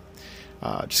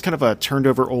 Just kind of a turned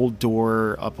over old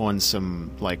door up on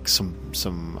some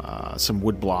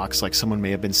wood blocks, like someone may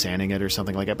have been sanding it or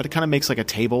something like that. But it kind of makes like a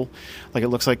table, like it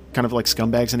looks like kind of like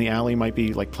scumbags in the alley might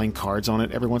be like playing cards on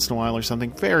it every once in a while or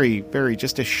something. Very, very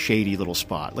just a shady little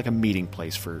spot, like a meeting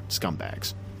place for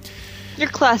scumbags. Your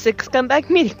classic scumbag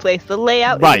meeting place. The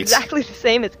layout is exactly the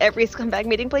same as every scumbag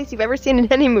meeting place you've ever seen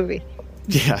in any movie.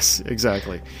 Yes,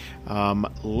 exactly.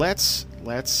 Let's.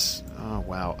 Oh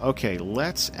wow. Okay,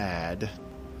 let's add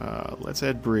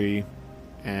Bree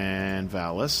and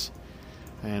Valis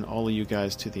and all of you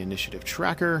guys to the initiative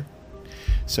tracker.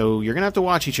 So you're gonna have to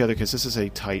watch each other because this is a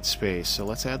tight space. So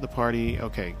let's add the party.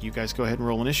 Okay, you guys go ahead and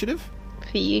roll initiative.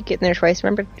 P getting there twice.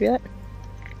 Remember to do that.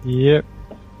 Yep.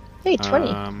 Hey,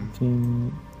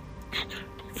 20.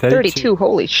 32.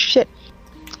 Holy shit!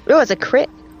 Oh, it's a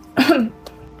crit.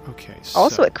 Okay. So.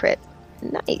 Also a crit.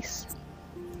 Nice.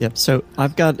 Yep. So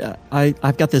I've got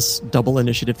this double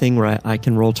initiative thing where I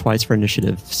can roll twice for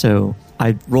initiative. So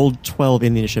I rolled 12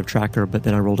 in the initiative tracker, but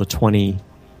then I rolled a 20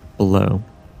 below.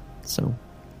 So.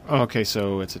 Okay,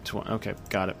 so it's a 20. Okay,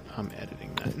 got it. I'm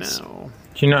editing that now.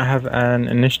 Do you not have an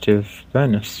initiative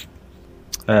bonus?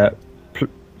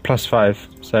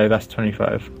 +5, so that's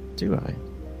 25. Do I?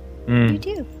 You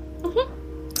do.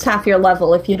 It's half your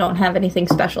level if you don't have anything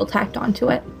special tacked onto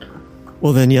it.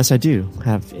 Well, then yes, I do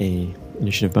have a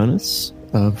initiative bonus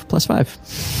of +5.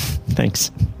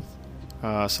 Thanks.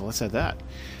 So let's add that.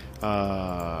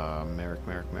 Merrick.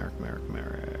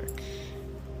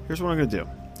 Here's what I'm going to do.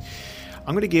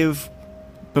 I'm going to give,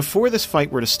 before this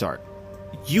fight were to start,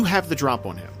 you have the drop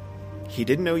on him. He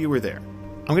didn't know you were there.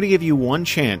 I'm going to give you one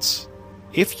chance,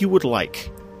 if you would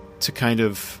like, to kind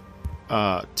of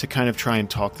try and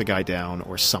talk the guy down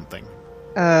or something.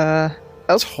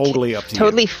 Totally up to you.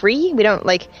 Totally free? We don't,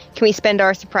 like, can we spend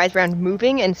our surprise round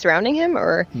moving and surrounding him,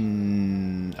 or?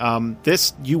 You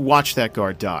watched that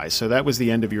guard die, so that was the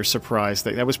end of your surprise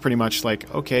thing. That was pretty much like,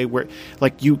 okay,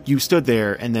 you stood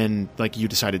there, and then, like, you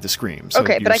decided to scream. So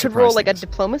okay, but I could roll, like, a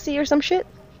diplomacy or some shit?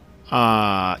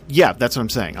 Yeah, that's what I'm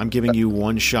saying. I'm giving you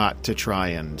one shot to try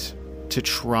and,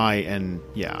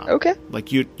 yeah. Okay.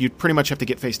 Like, you'd pretty much have to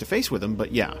get face-to-face with him,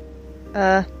 but yeah.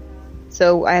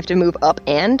 So I have to move up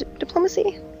and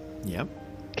diplomacy? Yep.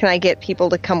 Can I get people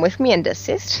to come with me and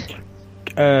assist?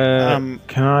 Can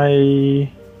I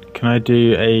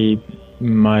do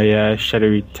my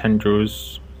shadowy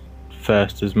tendrils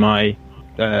first as my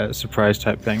surprise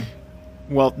type thing?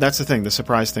 Well, that's the thing. The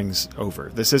surprise thing's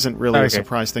over. This isn't really a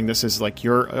surprise thing. This is like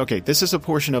this is a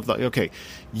portion of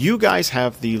you guys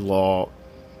have the law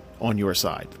on your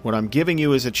side. What I'm giving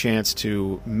you is a chance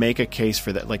to make a case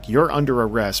for that. Like, you're under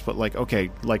arrest, but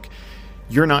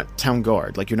you're not town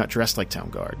guard. Like, you're not dressed like town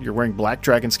guard. You're wearing black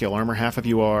dragon scale armor. Half of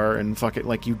you are, and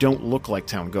you don't look like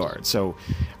town guard. So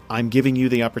I'm giving you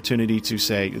the opportunity to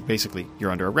say, basically, you're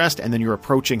under arrest, and then you're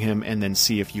approaching him, and then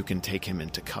see if you can take him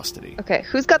into custody. Okay,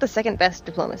 who's got the second best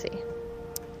diplomacy?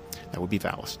 That would be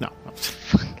Valis. No.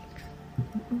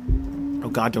 Oh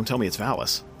God, don't tell me it's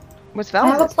Valis. What's I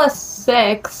have a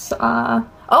Valis? +6.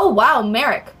 Oh wow,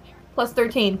 Merrick,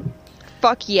 +13.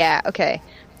 Fuck yeah. Okay,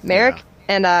 Merrick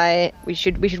and I. We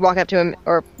should walk up to him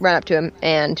or run up to him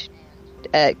and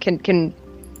can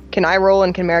I roll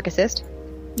and can Merrick assist?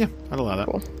 Yeah, I'd allow that.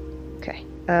 Cool. Okay,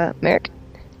 Merrick.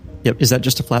 Yep. Is that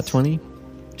just a flat 20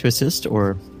 to assist,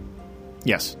 or?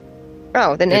 Yes.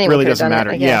 Oh, then it anyone really could have doesn't done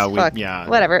matter. That, I guess. Yeah,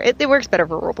 whatever. It works better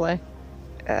for roleplay.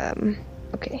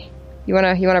 Okay. You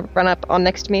wanna run up on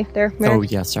next to me there, Merrick? Oh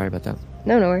yeah, sorry about that.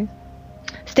 No worries.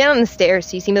 stand on the stairs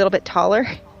so you seem a little bit taller.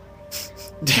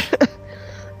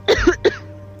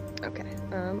 Okay.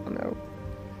 I'm gonna.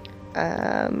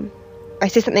 I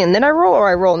say something and then I roll, or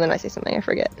I roll and then I say something. I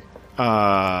forget.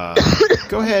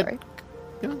 Go ahead. Sorry.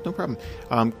 Yeah, no problem.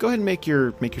 Go ahead and make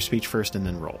your speech first, and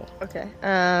then roll. Okay.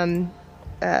 Una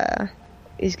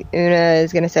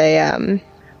is gonna say,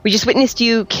 we just witnessed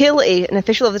you kill an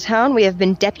official of the town. We have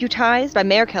been deputized by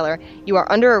Mayor Keller. You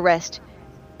are under arrest.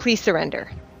 Please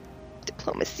surrender.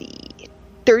 Diplomacy.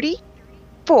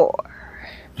 34.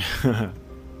 You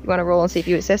want to roll and see if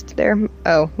you assist there?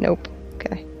 Oh, nope.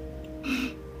 Okay.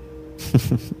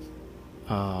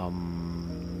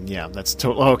 Yeah, that's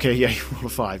total. Oh, okay, yeah, you rolled a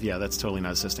 5. Yeah, that's totally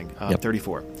not assisting. Yep.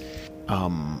 34.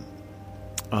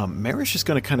 Marish is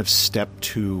going to kind of step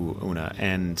to Una,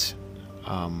 and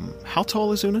how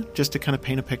tall is Una? Just to kind of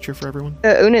paint a picture for everyone.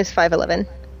 Una is 5'11".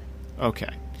 Okay.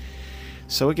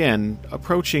 So again,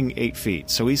 approaching 8 feet.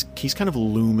 So he's kind of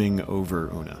looming over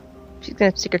Una. She's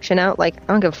gonna stick her chin out, like, I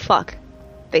don't give a fuck.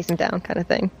 Face him down, kind of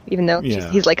thing. Even though Yeah.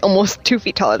 he's like almost 2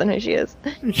 feet taller than she is.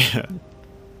 Yeah.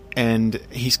 And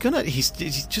he's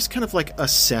just kind of like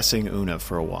assessing Una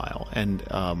for a while, and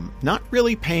not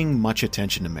really paying much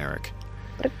attention to Merrick.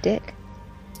 What a dick.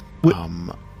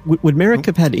 Would Merrick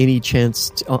have had any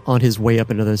chance on his way up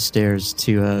into those stairs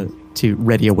to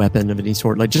ready a weapon of any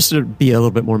sort, like just to be a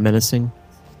little bit more menacing?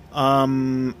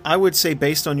 I would say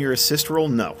based on your assist roll,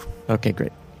 no. Okay,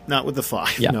 great. Not with the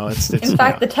 5. Yeah. No, it's In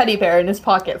fact, the teddy bear in his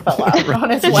pocket fell out on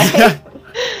his way.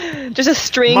 Just a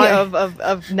string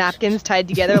of napkins tied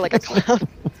together like a clown.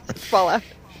 Fall out.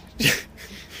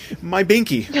 my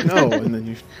binky. No, and then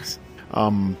you.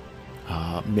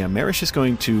 Yeah, Marish is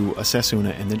going to assess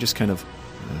Una, and then just kind of,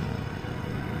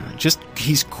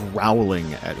 he's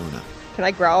growling at Una. Can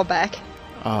I growl back?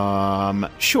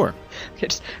 Sure. Okay,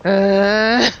 just,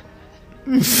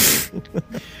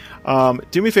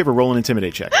 Do me a favor, roll an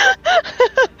intimidate check.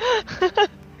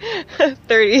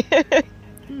 30.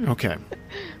 Okay.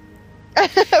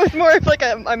 It was more of like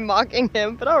I'm mocking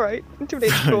him, but alright.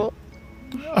 Intimidate's cool.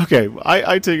 Okay,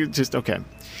 I take it just, okay.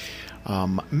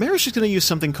 Marish is going to use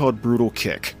something called Brutal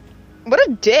Kick. What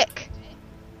a dick.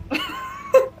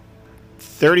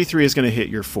 33 is going to hit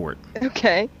your fort.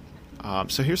 Okay.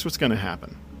 So here's what's going to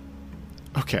happen.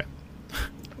 Okay.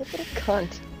 What a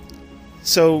cunt.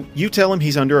 So you tell him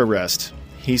he's under arrest.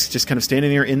 He's just kind of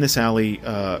standing there in this alley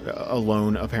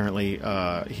alone, apparently.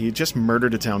 He had just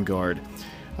murdered a town guard,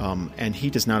 and he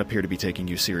does not appear to be taking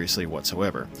you seriously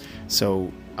whatsoever.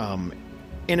 So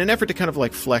in an effort to kind of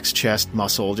like flex chest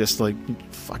muscle, just like,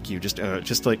 fuck you,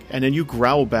 just like, and then you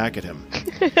growl back at him.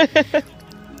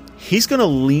 He's going to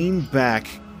lean back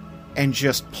and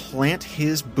just plant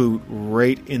his boot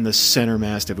right in the center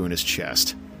mass of Una's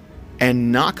chest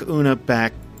and knock Una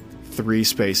back 3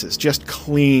 spaces, just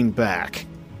clean back.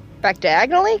 Back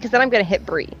diagonally? Because then I'm going to hit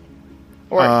Bree.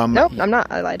 Or, nope, I'm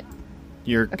not. I lied.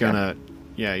 You're gonna,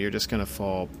 yeah, you're just gonna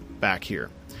fall back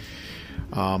here.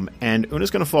 And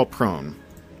Una's gonna fall prone.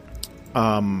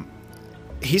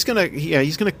 He's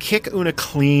gonna kick Una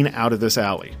clean out of this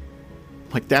alley.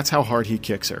 Like, that's how hard he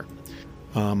kicks her.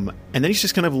 And then he's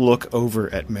just gonna look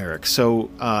over at Merrick. So,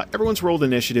 everyone's rolled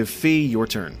initiative. Fee, your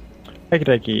turn. Okie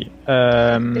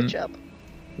dokie. Good job.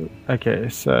 Okay,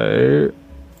 so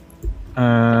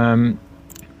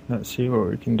let's see what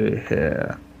we can do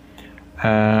here.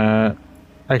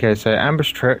 Okay, so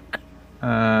ambush trick.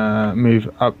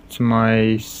 Move up to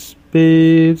my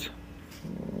speed.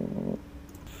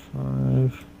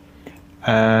 5.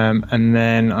 And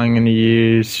then I'm going to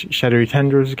use shadowy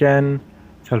tendrils again.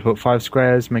 Teleport 5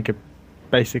 squares. Make a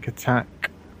basic attack.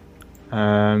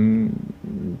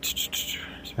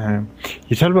 So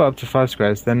you teleport up to 5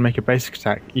 squares, then make a basic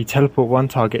attack. You teleport one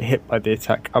target hit by the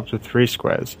attack up to 3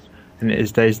 squares, and it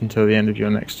is dazed until the end of your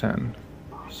next turn.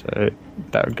 So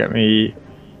that would get me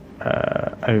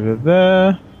over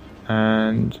there,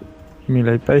 and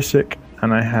melee basic,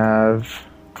 and I have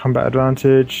combat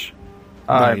advantage.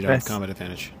 No, you don't have combat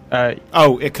advantage.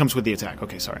 It comes with the attack.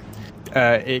 Okay, sorry.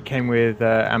 It came with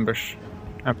ambush.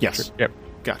 Yes. Trick. Yep.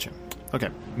 Gotcha. Okay.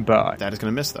 But That is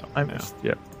going to miss, though. I missed.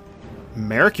 Yep.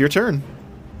 Merrick, your turn.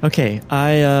 Okay,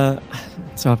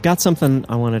 so I've got something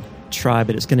I want to try,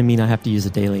 but it's going to mean I have to use a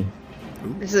daily.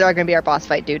 This is going to be our boss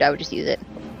fight, dude. I would just use it.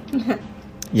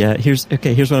 Yeah, here's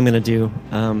what I'm going to do.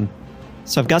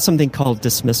 So I've got something called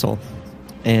dismissal,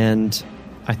 and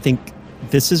I think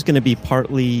this is going to be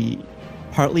partly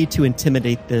to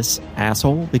intimidate this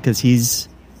asshole, because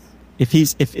if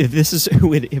this is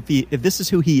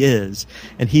who he is,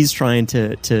 and he's trying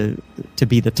to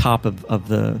be the top of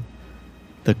the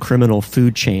criminal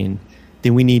food chain,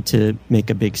 then we need to make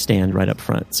a big stand right up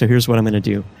front. So here's what I'm going to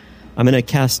do. I'm going to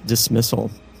cast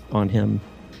Dismissal on him.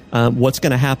 What's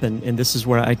going to happen, and this is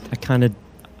where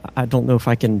I don't know if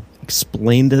I can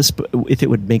explain this, but if it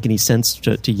would make any sense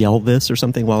to yell this or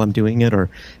something while I'm doing it or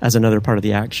as another part of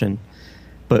the action.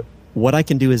 But what I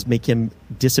can do is make him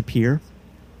disappear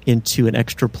into an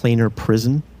extraplanar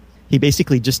prison. He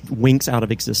basically just winks out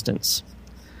of existence.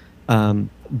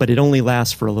 But it only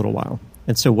lasts for a little while.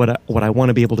 And so what I want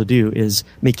to be able to do is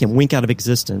make him wink out of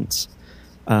existence,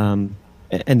 and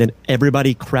then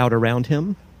everybody crowd around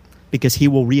him, because he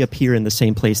will reappear in the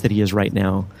same place that he is right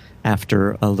now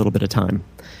after a little bit of time.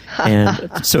 And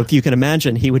so if you can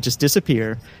imagine, he would just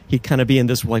disappear. He'd kind of be in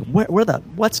this, like,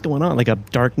 what's going on? Like a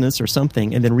darkness or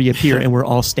something, and then reappear, and we're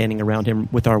all standing around him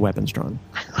with our weapons drawn.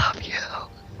 I love you.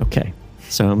 Okay,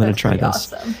 so I'm going to try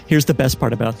this. Awesome. Here's the best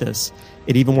part about this.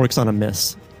 It even works on a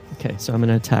miss. Okay, so I'm going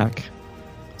to attack.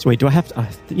 So wait, do I have to...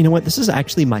 you know what? This is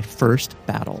actually my first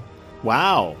battle.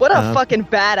 Wow. What a fucking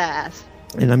badass.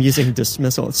 And I'm using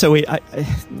Dismissal. So wait,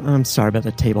 I'm sorry about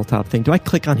the tabletop thing. Do I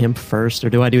click on him first, or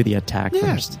do I do the attack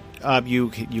first? You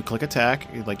click attack,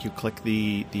 like you click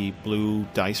the blue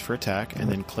dice for attack, and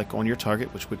then click on your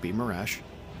target, which would be Marash.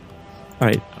 All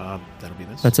right. That'll be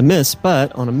this. That's a miss,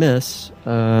 but on a miss,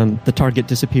 the target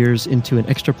disappears into an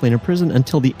extraplanar prison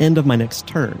until the end of my next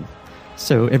turn.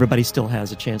 So everybody still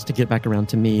has a chance to get back around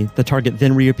to me. The target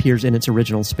then reappears in its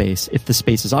original space. If the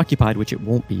space is occupied, which it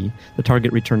won't be, the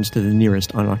target returns to the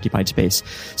nearest unoccupied space.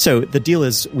 So the deal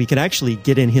is we could actually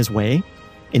get in his way,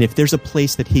 and if there's a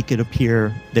place that he could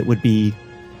appear that would be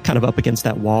kind of up against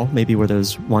that wall, maybe where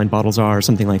those wine bottles are or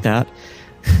something like that,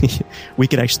 we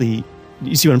could actually...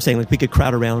 You see what I'm saying? Like, we could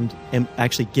crowd around and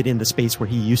actually get in the space where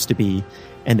he used to be,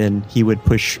 and then he would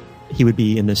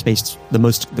be in the space,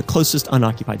 the closest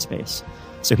unoccupied space.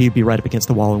 So he'd be right up against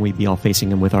the wall, and we'd be all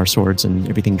facing him with our swords and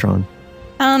everything drawn.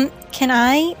 Can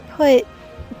I put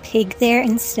Pig there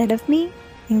instead of me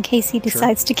in case he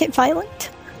decides to get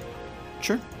violent?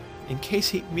 Sure. In case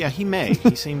he may.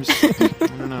 He seems, I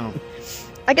don't know.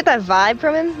 I get that vibe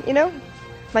from him, you know?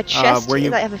 My chest,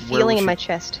 I have a feeling in my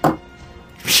chest.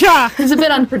 It's a bit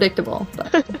unpredictable.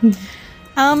 But.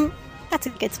 That's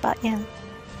a good spot, yeah.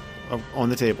 Oh, on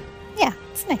the table. Yeah,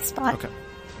 it's a nice spot. Okay.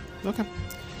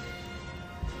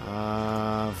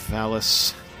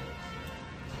 Valis.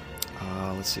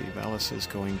 Let's see. Valis is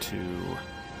going to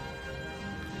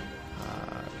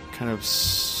kind of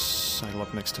sidle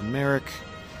up next to Merrick.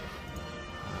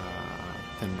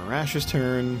 Then Marash's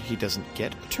turn. He doesn't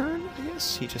get a turn, I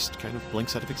guess. He just kind of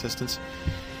blinks out of existence.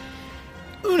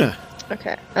 Una.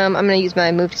 Okay. I'm going to use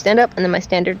my move to stand up, and then my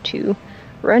standard to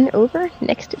run over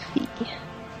next to Fee. Okay.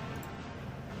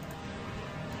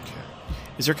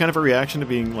 Is there kind of a reaction to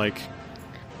being, like,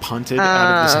 punted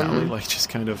out of this alley? Like, just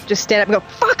kind of... Just stand up and go,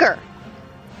 fuck her!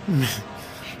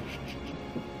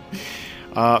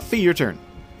 Fee, your turn.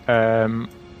 I'm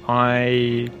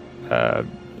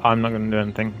not going to do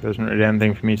anything. There's not really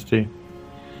anything for me to do.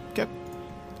 Okay.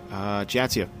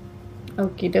 Jadzia.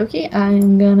 Okie dokie.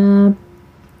 I'm gonna...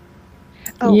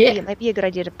 Oh, yeah. It might be a good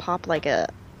idea to pop, like a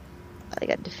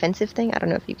defensive thing. I don't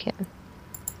know if you can.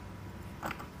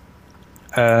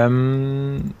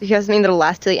 If you have something that'll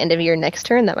last till the end of your next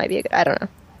turn, that might be a good... I don't know.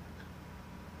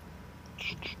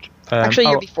 Actually,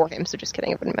 you're before him, so just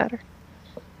kidding. It wouldn't matter.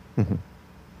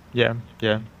 Yeah.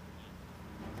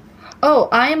 Oh,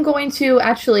 I am going to...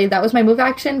 Actually, that was my move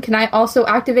action. Can I also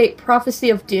activate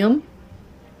Prophecy of Doom?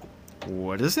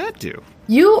 What does that do?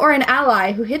 You or an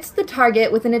ally who hits the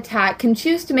target with an attack can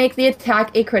choose to make the attack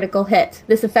a critical hit.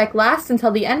 This effect lasts until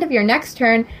the end of your next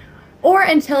turn, or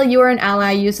until you or an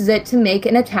ally uses it to make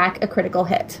an attack a critical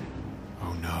hit.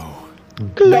 Oh no.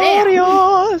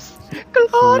 Glorious!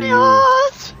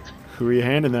 Glorious! Who are you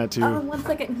handing that to? 1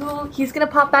 second. He's going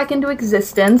to pop back into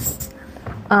existence.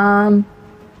 I'm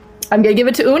going to give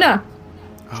it to Una.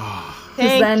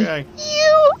 Thank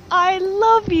you! I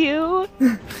love you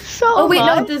so much. Oh, wait,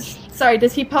 no.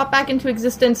 Does he pop back into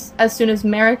existence as soon as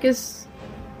Merrick is...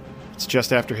 It's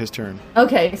just after his turn.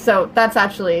 Okay, so that's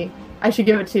actually... I should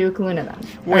give it to Kaluna then.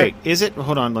 Wait, is it?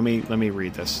 Hold on, let me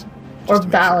read this. Or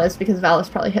Valis, because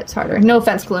Valis probably hits harder. No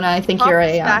offense, Kaluna, I think you're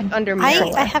a... back under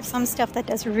Merrick. I have some stuff that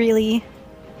does really...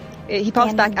 He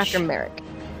pops back damage. after Merrick.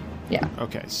 Yeah.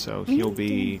 Okay, so he'll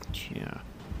be... Yeah.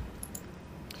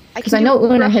 Because I know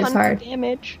Una hits hard.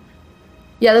 Damage.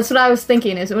 Yeah, that's what I was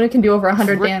thinking, is Una can do over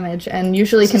 100 damage, and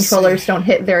usually controllers don't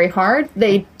hit very hard.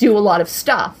 They do a lot of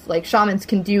stuff. Like, shamans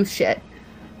can do shit,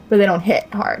 but they don't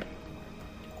hit hard.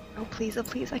 Oh, please,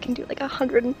 I can do like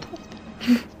 100 and plus.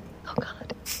 Oh,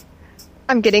 God.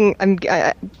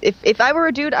 If I were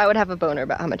a dude, I would have a boner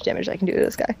about how much damage I can do to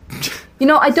this guy. You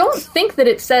know, I don't think that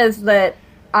it says that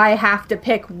I have to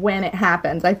pick when it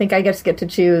happens. I think I just get to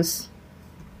choose.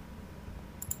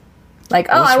 Like,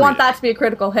 oh, Let's I want read it. that to be a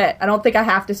critical hit. I don't think I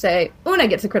have to say, Una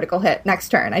gets a critical hit next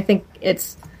turn. I think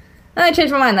it's... I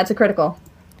changed my mind. That's a critical.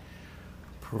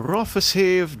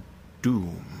 Prophecy of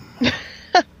Doom.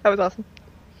 That was awesome.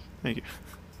 Thank you.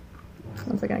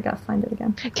 One second, I gotta find it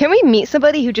again. Can we meet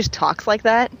somebody who just talks like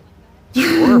that?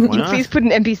 Sure, why not? Please put an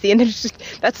NPC in there.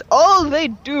 That's all they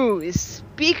do is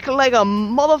speak like a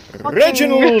motherfucking...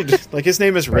 Reginald! Like, his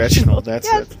name is Reginald. That's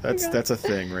Yes, it. That's a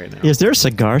thing right now. Is there a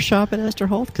cigar shop in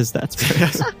Esterholt? Because that's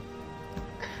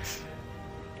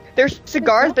There's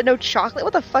cigars, but no chocolate?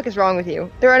 What the fuck is wrong with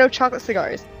you? There are no chocolate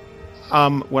cigars.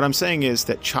 What I'm saying is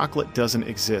that chocolate doesn't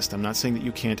exist. I'm not saying that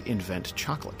you can't invent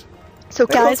chocolate. So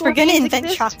Guys, cocoa we're gonna beans invent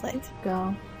exist? chocolate.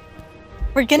 Go.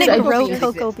 We're gonna Dude, I grow believe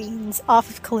cocoa exist. beans off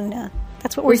of Kaluna.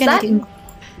 That's what we're Was gonna that... do.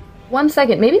 1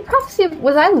 second. Maybe Prophecy of...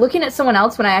 Was I looking at someone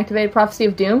else when I activated Prophecy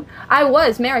of Doom? I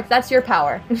was. Merrick, that's your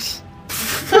power.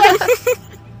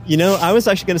 You know, I was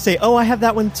actually going to say, oh, I have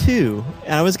that one too.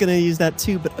 And I was going to use that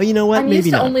too, but you know what? I'm Maybe used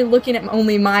to not. only looking at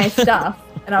only my stuff.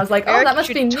 And I was like, oh, Eric that must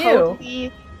should be new.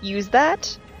 totally use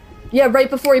that. Yeah, right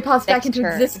before he pops back Next into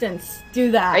turn. existence.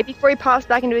 Do that. Right before he pops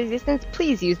back into existence,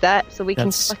 please use that so we can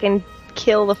That's- fucking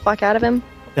kill the fuck out of him.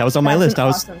 That was on my That's list. an I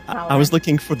was awesome I power. was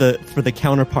looking for the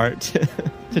counterpart to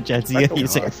Jadzia Fucking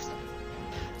using it. awesome.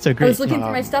 So I great. was looking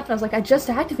for my stuff and I was like, I just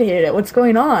activated it. What's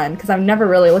going on? Because I'm never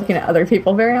really looking at other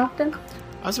people very often.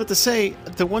 I was about to say,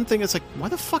 the one thing is like, why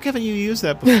the fuck haven't you used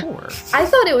that before? I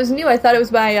thought it was new. I thought it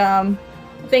was my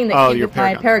thing that came your with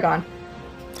my Paragon.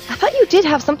 I thought you did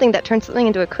have something that turned something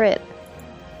into a crit.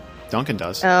 Duncan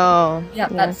does. Oh. Yeah,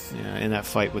 that's. Yeah, in that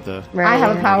fight with the... Right. I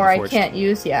have a yeah. power I Forged. can't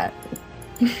use yet.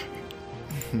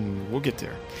 We'll get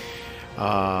there.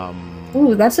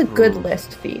 Ooh, that's a good Ooh.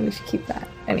 list, Fee. We should keep that.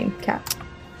 I mean, Cat.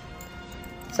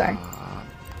 Sorry.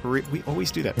 We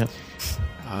always do that.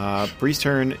 Yep. Bree's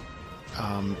turn.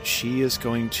 She is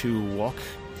going to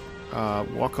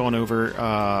walk on over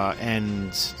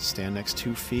and stand next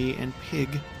to Fee and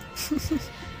Pig.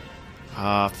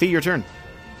 Fee, your turn.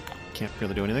 Can't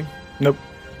really do anything. Nope.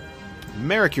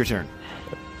 Merrick, your turn.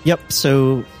 Yep.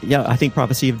 So yeah, I think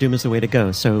Prophecy of Doom is the way to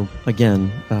go. So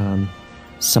again,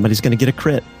 somebody's going to get a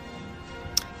crit,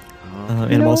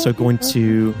 and I'm also going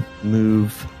to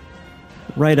move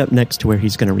right up next to where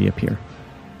he's going to reappear.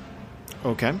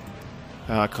 Okay.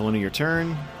 Kaluna, your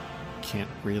turn. Can't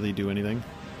really do anything.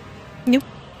 Nope.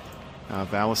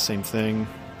 Valis, same thing.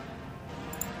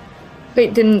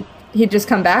 Wait, didn't he just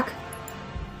come back?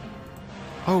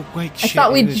 Oh, wait, I shit.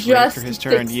 thought we it was right just after his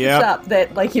fixed turn. this Yep. up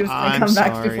that like he was going to I'm come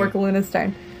back sorry. before Kaluna's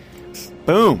turn.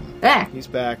 Boom. Ah, He's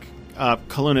back.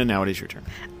 Kaluna, now it is your turn.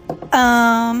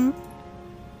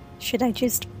 Should I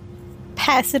just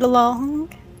pass it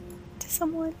along to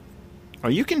someone? Oh,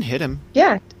 you can hit him.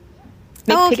 Yeah.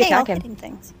 Make Oh, Pig okay, I'll attack hit him. him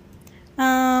things.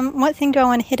 What thing do I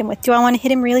want to hit him with? Do I want to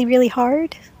hit him really, really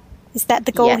hard? Is that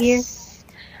the goal here? Yes.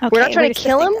 Okay, We're not trying to where's the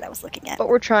kill thing him, that I was looking at. But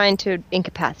we're trying to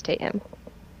incapacitate him.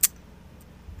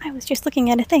 I was just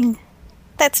looking at a thing.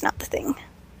 That's not the thing.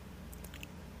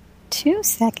 2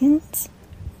 seconds.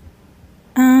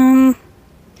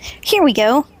 Here we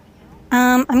go.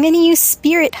 I'm going to use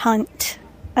Spirit Hunt.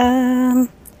 You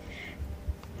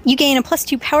gain a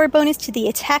 +2 power bonus to the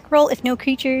attack roll if no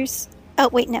creatures... Oh,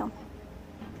 wait, no.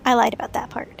 I lied about that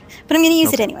part. But I'm going to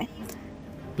use it Okay. anyway.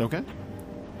 Okay.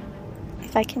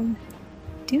 If I can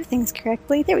do things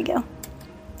correctly. There we go.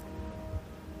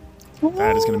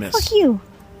 That is gonna Oh, miss. Fuck you.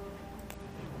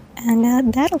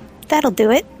 And that'll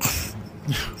do it.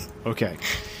 Okay.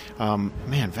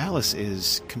 Man, Valis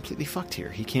is completely fucked here.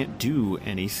 He can't do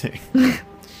anything.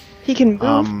 He can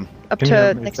move up Can to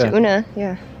you move next to that? Una.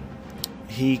 Yeah.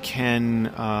 He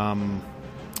can,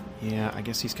 yeah, I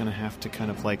guess he's going to have to kind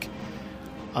of like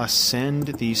ascend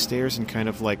these stairs and kind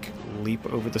of like leap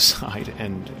over the side,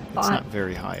 and it's not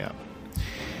very high up.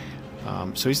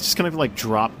 So he's just going to like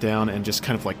drop down and just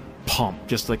kind of like pump,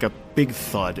 just like a big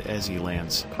thud as he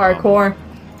lands. parkour.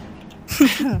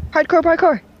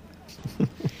 Hardcore.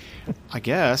 I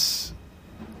guess.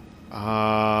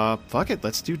 Fuck it.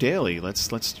 Let's do daily.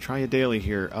 Let's try a daily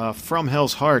here. From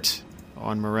Hell's Heart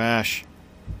on Marash.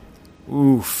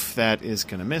 Oof, that is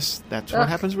gonna miss. That's what Ugh.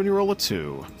 happens when you roll a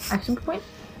 2. Action point.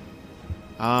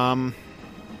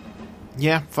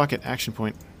 Yeah, fuck it. Action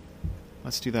point.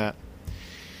 Let's do that.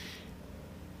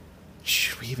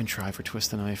 Should we even try for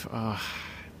Twist the Knife?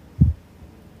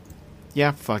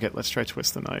 Yeah, fuck it. Let's try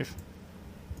Twist the Knife.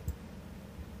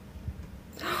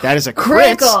 That is a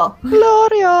crit! Critical.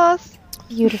 Glorious.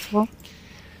 Beautiful.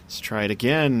 Let's try it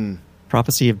again.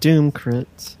 Prophecy of Doom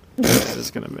crit. That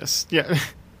is gonna miss. Yeah.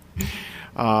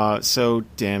 So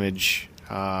damage.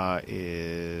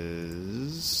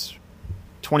 is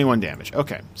 21 damage.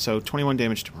 Okay, so 21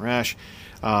 damage to Marash.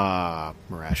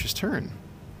 Marash's turn.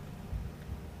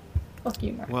 Fuck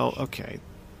you, Mark. Well, okay.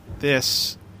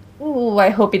 This... Ooh, I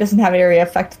hope he doesn't have area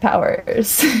effect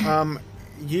powers.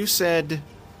 You said...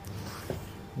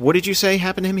 What did you say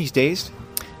happened to him? He's dazed?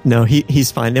 No,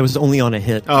 he's fine. That was only on a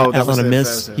hit. Oh, that was on a it, miss.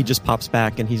 that was it. He just pops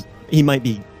back, and he might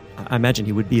be. I imagine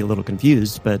he would be a little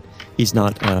confused, but he's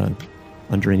not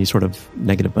under any sort of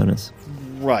negative bonus.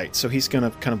 Right, so he's going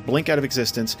to kind of blink out of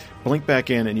existence, blink back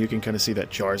in, and you can kind of see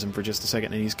that jars him for just a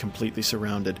second, and he's completely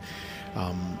surrounded.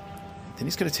 Then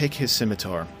he's going to take his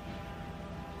scimitar.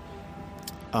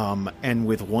 And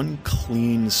with one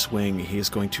clean swing, he is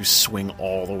going to swing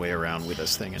all the way around with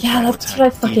this thing. And Yeah, try to that's what I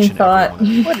attack fucking each and thought. every one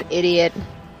of them. What an idiot.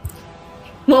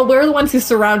 Well, we're the ones who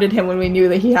surrounded him when we knew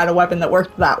that he had a weapon that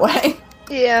worked that way.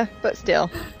 Yeah, but still.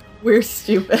 We're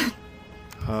stupid.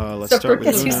 Let's So start with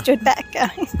Guess who Una. stood back,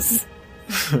 guys?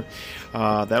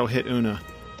 That'll hit Una.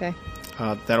 Okay.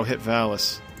 That'll hit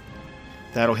Valis.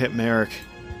 That'll hit Merrick.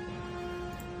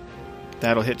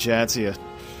 That'll hit Jadzia.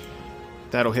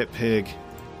 That'll hit Pig.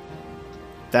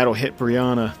 That'll hit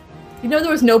Brianna. You know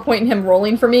there was no point in him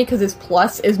rolling for me because his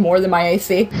plus is more than my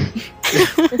AC.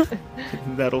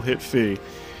 That'll hit Fee.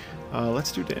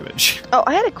 Let's do damage. Oh,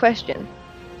 I had a question.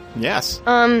 Yes.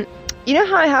 You know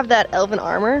how I have that elven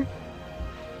armor?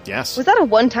 Yes. Was that a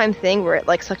one-time thing where it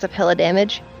like sucks up hella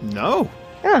damage? No.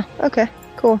 Oh, okay,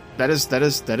 cool. That is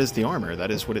the armor. That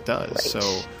is what it does. Right.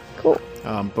 So, Cool.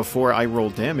 before I roll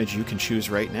damage, you can choose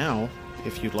right now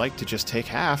if you'd like to just take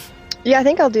half. Yeah, I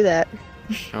think I'll do that.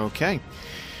 Okay.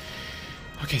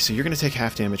 Okay, so you're going to take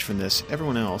half damage from this.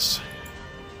 Everyone else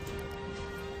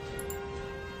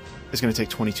is going to take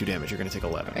 22 damage. You're going to take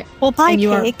 11. Right. Well, bye, And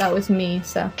pig. that was me,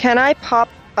 so. Can I pop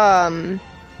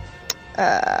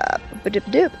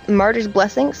Martyr's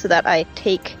Blessing so that I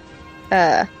take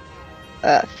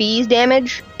Fee's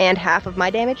damage and half of my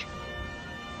damage?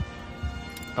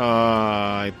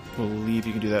 I believe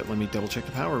you can do that. Let me double check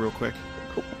the power real quick.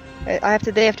 They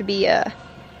have to be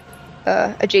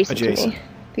adjacent to Adjacent. me.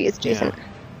 Fee is adjacent.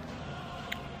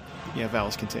 Yeah,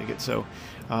 Valis can take it. So,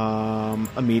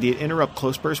 immediate interrupt,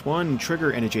 close burst 1,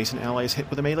 trigger, and adjacent allies hit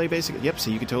with a melee basic. Yep,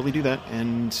 so you can totally do that.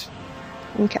 And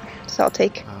Okay, so I'll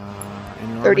take and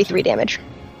an armor 33 too. damage.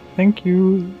 Thank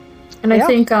you. And Yeah. I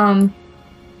think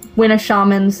when a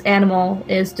shaman's animal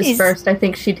is dispersed, I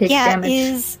think she takes Yeah, damage.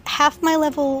 is half my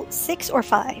level 6 or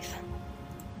 5?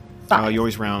 You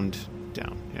always round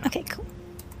down. Yeah. Okay, cool.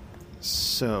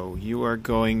 So you are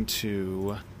going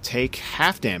to take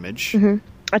half damage. Mm-hmm.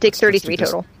 I take Let's 33 do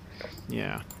this. total.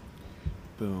 Yeah.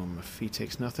 Boom. Fee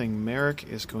takes nothing. Merrick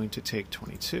is going to take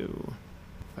 22.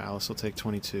 Valis will take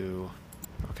 22.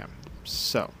 Okay.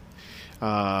 So,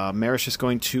 Marish is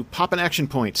going to pop an action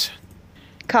point.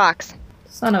 Cox.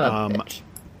 Son of a bitch.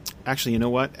 Actually, you know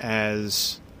what?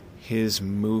 As his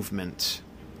movement,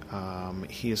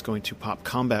 he is going to pop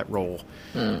combat roll.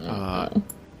 And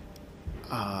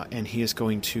he is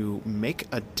going to make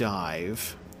a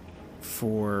dive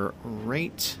for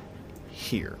right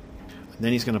here. And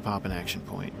then he's going to pop an action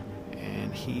point.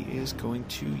 And he is going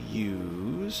to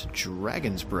use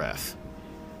Dragon's Breath.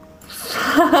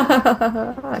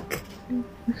 Fuck.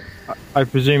 I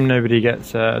presume nobody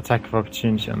gets attack of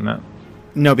opportunity on that.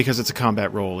 No, because it's a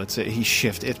combat roll. He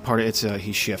shifts.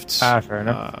 He shifts. Fair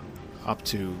enough. Up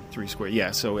to 3 square.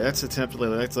 Yeah, so that's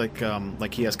that's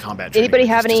like he has combat. Anybody training.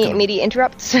 have He's just any gonna- immediate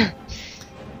interrupts?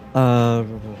 Uh,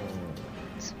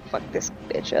 Fuck this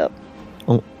bitch up.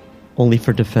 only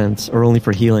for defense or only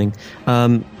for healing.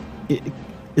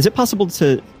 Is it possible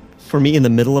for me in the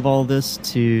middle of all this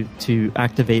to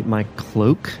activate my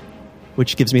cloak,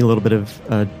 which gives me a little bit of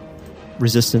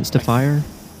resistance to fire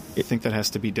I think that has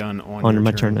to be done on on your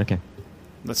my turn? Okay.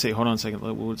 Let's see. Hold on a second.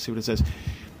 Let's see what it says.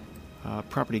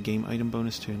 Property game item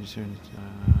bonus to turn.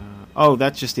 Oh,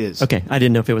 that just is. Okay, I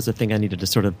didn't know if it was a thing I needed to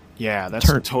sort of Yeah, that's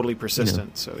Turn- totally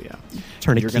persistent. So yeah,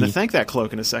 turn a you're key. going to thank that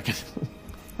cloak in a second.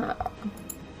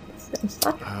 It's gonna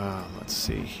suck. Let's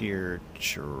see here.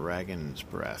 Dragon's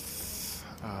Breath.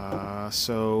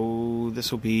 So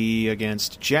this will be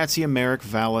against Jadzia, Merrick,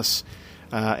 Valis,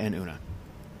 and Una.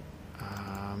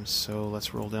 So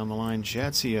let's roll down the line.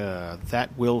 Jadzia,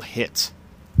 that will hit.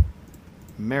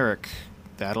 Merrick,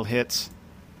 that'll hit.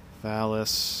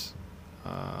 Valis,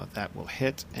 that will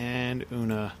hit. And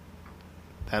Una,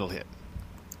 that'll hit.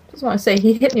 Just want to say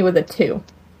he hit me with a 2.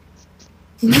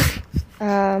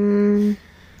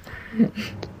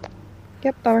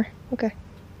 Yep, bummer. Okay.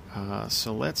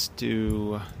 So let's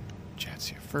do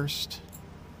Jadzia first.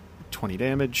 20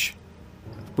 damage.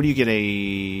 What do you get?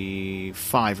 A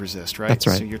 5 resist, right? That's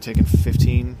right. So you're taking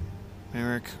 15.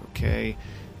 Merrick, okay.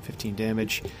 15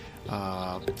 damage.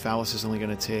 Phallus is only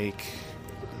going to take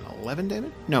 11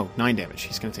 damage? No, 9 damage.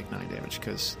 He's going to take 9 damage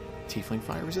because Tiefling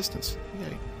Fire Resistance.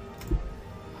 Yay.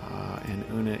 And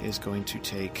Una is going to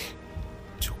take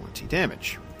 20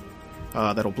 damage.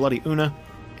 That'll bloody Una.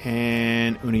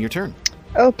 And Una, your turn.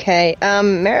 Okay,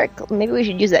 Merrick, maybe we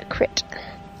should use that crit.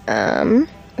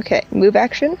 Okay, move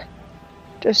action.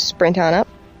 Just sprint on up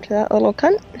to that little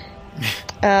cunt.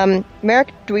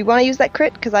 Merrick, do we want to use that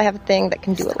crit? Because I have a thing that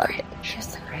can do a lot of damage. Use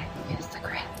the crit. Use the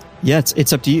crit. Yeah,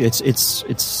 it's up to you.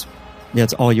 It's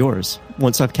all yours.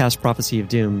 Once I've cast Prophecy of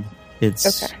Doom,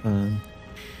 it's okay.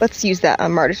 Let's use that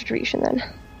on Martyr's Retribution then.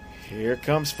 Here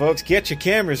comes, folks. Get your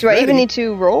cameras Do ready. I even need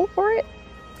to roll for it?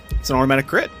 It's an automatic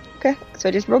crit. Okay, so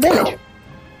I just roll damage.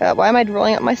 Why am I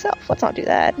rolling it myself? Let's not do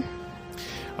that.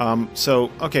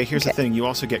 Here's the thing. You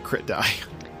also get crit die.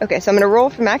 Okay, so I'm going to roll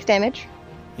for max damage.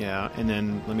 Yeah, and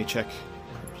then let me check.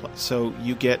 So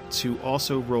you get to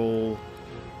also roll...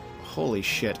 Holy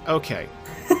shit. Okay.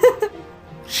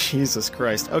 Jesus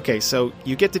Christ. Okay, so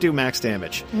you get to do max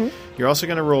damage. Mm-hmm. You're also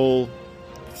going to roll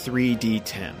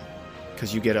 3d10.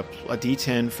 Because you get a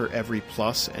d10 for every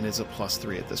plus, and it's a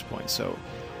 +3 at this point, so...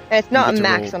 And it's not You a get to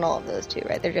max roll. on all of those too,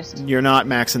 right? They're just... You're not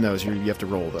maxing those. You have to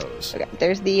roll those. Okay,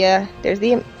 there's the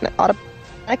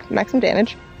automatic maximum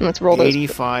damage. And let's roll those.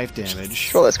 85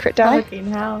 damage. Roll those crit die.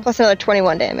 Fucking hell. Plus another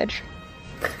 21 damage.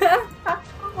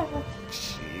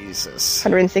 Jesus.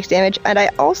 106 damage. And I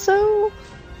also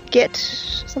get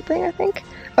something, I think.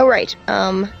 Oh, right.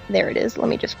 There it is. Let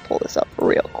me just pull this up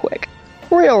real quick.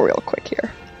 Real quick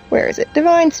here. Where is it?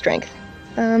 Divine Strength.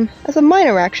 As a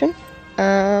minor action,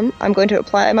 I'm going to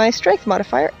apply my Strength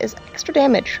modifier as extra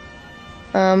damage.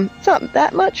 It's not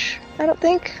that much, I don't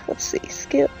think. Let's see.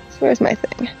 Skills. Where's my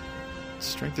thing?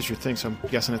 Strength is your thing, so I'm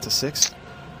guessing it's a 6?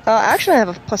 Actually, I have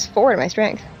a +4 in my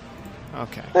Strength.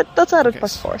 Okay. That's out of Okay.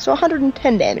 +4, so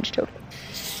 110 damage total.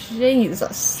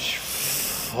 Jesus.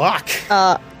 Fuck!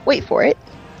 Wait for it.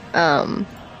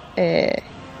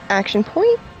 Action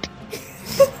point.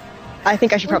 I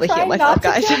think I should probably heal myself,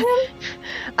 guys.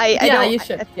 I Yeah, don't. you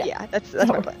should, yeah. Yeah, that's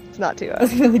my plan. It's not too.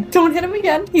 Don't hit him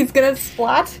again. He's gonna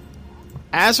splat.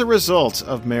 As a result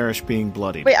of Marish being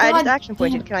bloodied... Wait, I just God action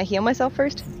pointed. damn. Can I heal myself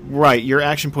first? Right, your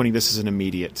action pointing, this is an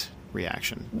immediate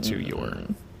reaction to your...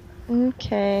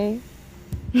 Okay.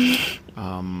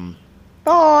 Um,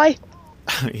 Bye.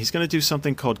 he's going to do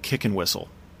something called Kick and Whistle.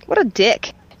 What a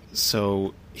dick.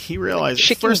 So he realizes...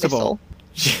 Chicken First of whistle. all...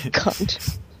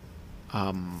 Cunt.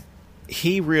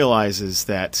 He realizes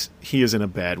that he is in a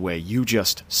bad way. You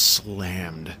just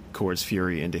slammed Cord's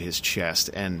Fury into his chest,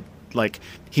 and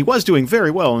he was doing very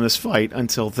well in this fight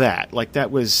until that.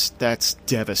 That's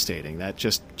devastating. That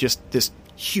just this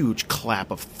huge clap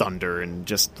of thunder, and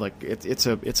just it's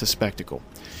a spectacle.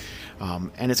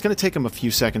 And it's going to take him a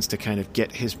few seconds to kind of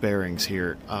get his bearings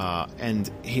here, and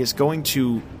he is going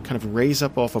to kind of raise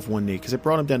up off of one knee because it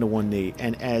brought him down to one knee,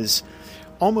 and as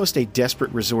almost a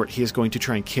desperate resort, he is going to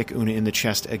try and kick Una in the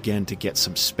chest again to get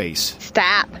some space.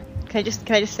 Stop. Can I just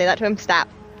say that to him? Stop.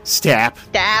 Stab.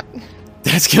 Stop.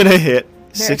 That's going to hit.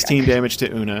 There 16 damage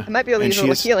to Una. I might be able to And use a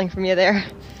little healing from you there.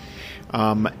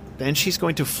 Then she's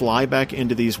going to fly back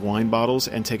into these wine bottles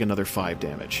and take another 5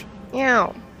 damage.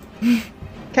 Meow. Can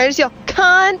I just yell,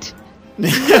 cunt?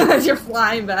 As you're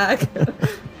flying back.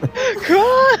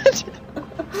 Cunt!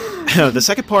 The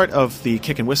second part of the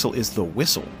kick and whistle is the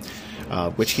whistle,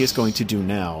 which he is going to do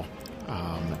now.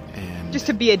 And Just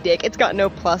to be a dick. It's got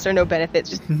no plus or no benefits.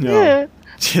 Just, No. eh.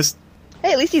 just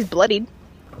Hey, at least he's bloodied.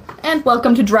 And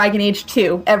welcome to Dragon Age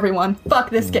 2, everyone. Fuck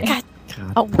this game. God.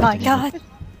 Oh my god.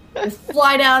 Just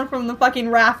fly down from the fucking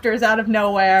rafters out of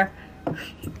nowhere.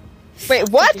 Wait,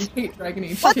 what? I hate Dragon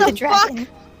Age What 2. the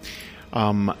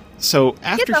fuck? so Get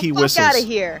after the he fuck whistles, out of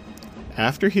here.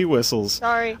 After he whistles,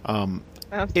 Sorry.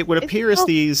 it would appear as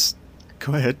these.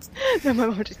 Go ahead. No, my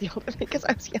mom just yelled at me because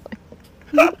I was yelling.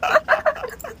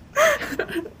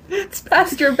 It's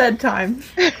past your bedtime.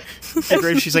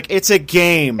 She's like, it's a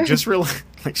game. Just relax.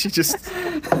 Like she just.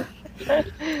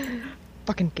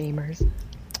 Fucking gamers.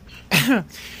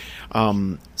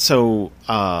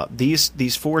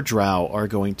 These 4 drow are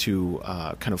going to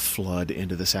kind of flood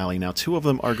into this alley. Now 2 of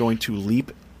them are going to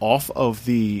leap off of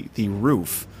the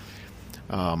roof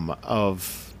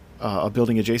of a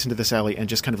building adjacent to this alley and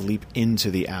just kind of leap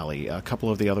into the alley. A couple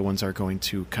of the other ones are going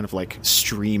to kind of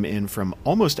stream in from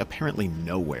almost apparently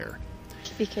nowhere.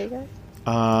 BK guys?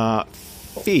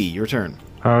 Fee, your turn.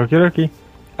 Okay.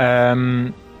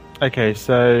 Okay,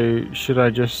 so should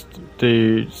I just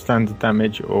do standard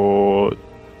damage, or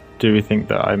do we think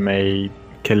that I may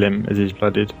kill him as he's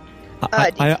blooded?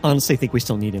 I honestly think we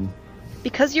still need him.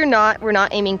 because we're not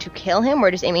aiming to kill him,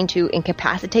 we're just aiming to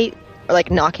incapacitate or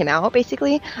like knock him out,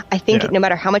 basically. I think no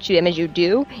matter how much damage you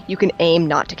do, you can aim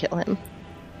not to kill him.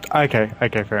 Okay,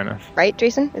 fair enough. Right,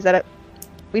 Jason? Is that it?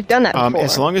 We've done that before.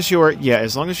 As long as you're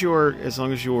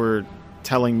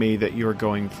telling me that you're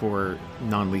going for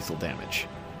non-lethal damage.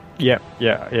 Yeah,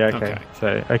 okay.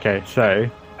 So,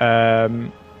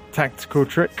 tactical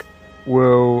trick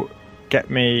will get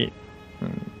me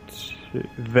to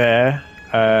there.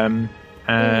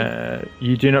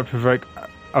 You do not provoke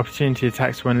opportunity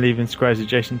attacks when leaving squares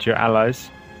adjacent to your allies.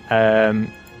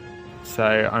 So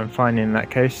I'm fine in that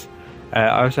case.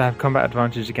 I also have combat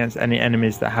advantage against any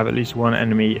enemies that have at least one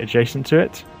enemy adjacent to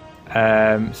it.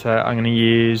 So I'm going to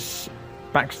use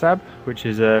Backstab, which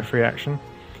is a free action,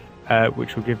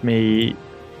 which will give me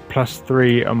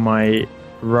 +3 on my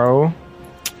roll.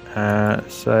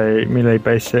 So melee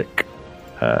basic,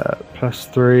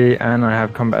 +3, and I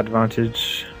have combat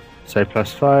advantage, so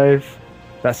 +5.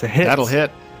 That's a hit. That'll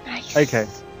hit. Nice. Okay,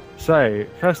 so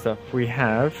first off we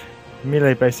have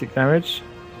melee basic damage,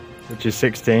 which is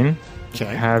 16. Okay.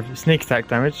 We have sneak attack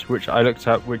damage, which I looked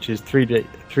up, which is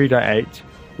 3d8,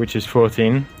 which is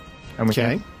 14. And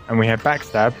we have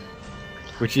backstab,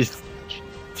 which is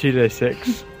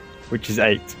 2d6, which is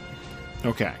 8.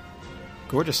 Okay.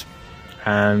 Gorgeous.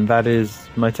 And that is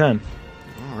my turn.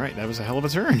 All right, that was a hell of a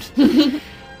turn.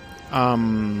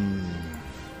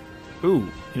 Ooh,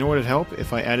 you know what would help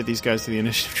if I added these guys to the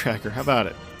initiative tracker? How about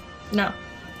it? No.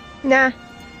 Nah.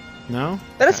 No?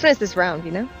 Let us finish this round,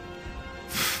 you know?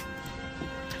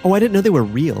 Oh, I didn't know they were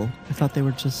real. I thought they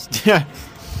were just... Yeah.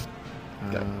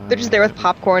 They're just there with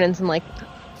popcorn and some, like,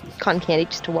 cotton candy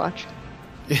just to watch.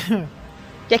 Yeah.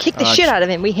 Yeah, kick the shit out of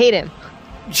him. We hate him.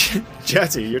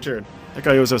 Jazzy, your turn. That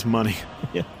guy owes us money.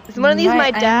 Is one of these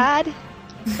my dad?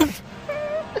 I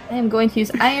am going to use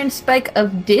Iron Spike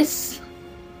of Dis.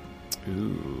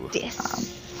 Ooh. Dis.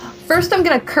 First, I'm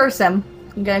gonna curse him.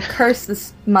 I'm gonna curse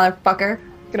this motherfucker.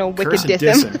 Gonna wicked Curse and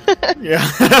diss him.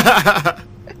 Yeah.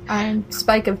 Iron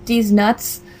Spike of D's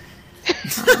nuts.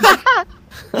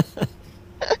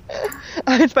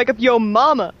 Iron Spike up your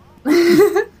mama.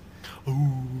 I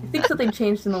think something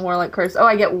changed in the Warlock curse. Oh,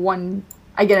 I get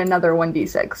another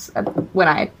 1d6 when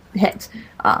I hit.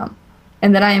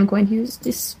 And then I am going to use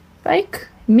this spike.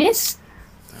 Miss.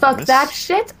 Fuck miss. that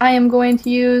shit. I am going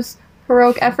to use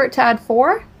Heroic Effort to add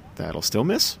 4. That'll still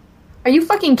miss. Are you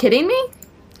fucking kidding me?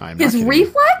 I'm His not kidding.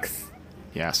 reflex?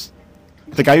 Yes.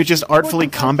 The guy who just artfully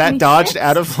combat dodged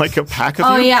out of like a pack of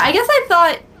Oh you? yeah, I guess I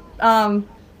thought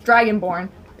Dragonborn.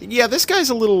 Yeah, this guy's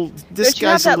a little... This Don't you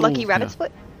have guy's a that little, lucky rabbit's yeah.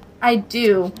 foot? I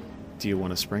do. Do you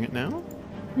want to spring it now?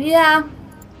 Yeah.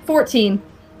 14.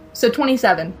 So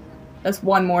 27. That's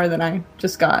one more than I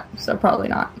just got, so probably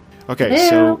not. Okay, Ew.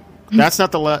 so that's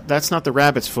not the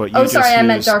rabbit's foot. You Oh, just sorry, I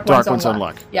meant used Dark One's on on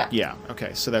luck. luck. Yeah. Yeah,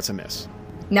 okay, so that's a miss.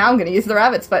 Now I'm gonna use the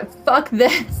rabbit's foot. Fuck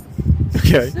this.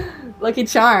 Okay. Lucky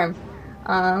charm.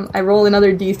 I roll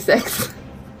another d6.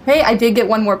 Hey, I did get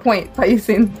one more point by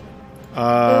using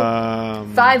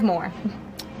 5 more.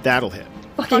 That'll hit.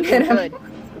 Fucking hit him. Good.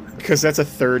 Because that's a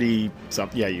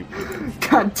 30-something. Yeah, you...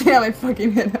 God damn, I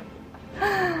fucking hit him.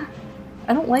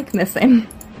 I don't like missing.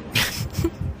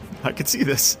 I could see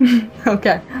this.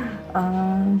 Okay.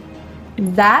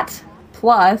 That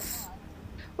plus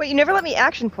Wait, you never let me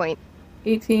action point.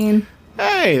 18.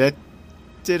 Hey, that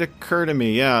did occur to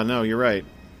me. Yeah, no, you're right.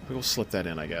 We'll slip that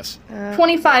in, I guess.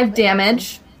 25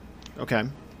 damage. Okay.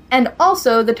 And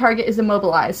also, the target is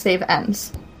immobilized. Save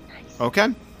ends. Okay.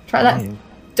 Try that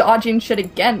dodging shit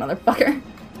again, motherfucker.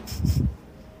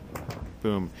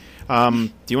 Boom. Do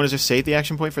you want to just save the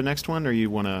action point for the next one, or you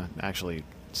want to actually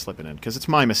slip it in? Because it's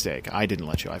my mistake. I didn't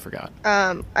let you. I forgot.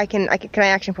 Can I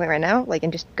action point right now? Like,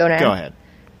 and just go now? Go ahead.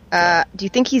 Do you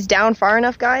think he's down far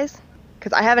enough, guys?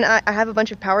 Because I have a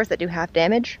bunch of powers that do half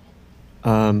damage.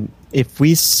 If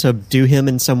we subdue him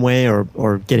in some way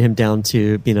or get him down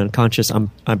to being unconscious,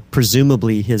 I'm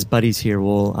presumably his buddies here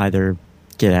will either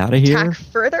get out of here. Attack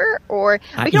further, or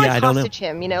we can I don't know. hostage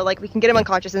him. You know, like we can get him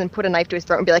unconscious and then put a knife to his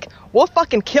throat and be like, "We'll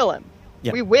fucking kill him.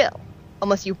 Yeah. We will,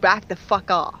 unless you back the fuck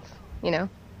off." You know.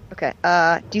 Okay.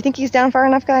 Do you think he's down far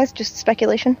enough, guys? Just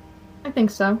speculation. I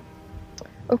think so.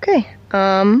 Okay.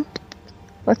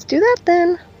 Let's do that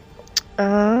then.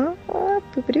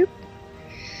 Boop-a-doop.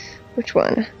 Which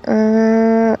one?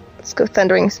 Let's go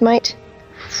Thundering Smite.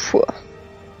 Phew.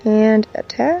 And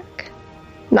attack.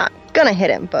 Not gonna hit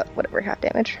him, but whatever, half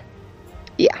damage.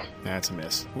 Yeah. That's a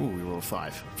miss. Ooh, we rolled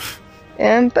 5.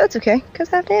 But that's okay, because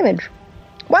half damage.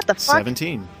 What the fuck?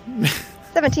 17.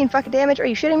 17 fucking damage? Are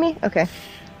you shitting me? Okay.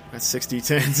 That's 60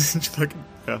 10s. Fucking...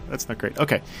 Oh, that's not great.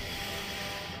 Okay.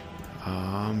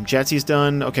 Jatsy's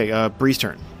done. Okay, Bree's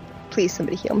turn. Please,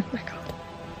 somebody heal me. Oh my god.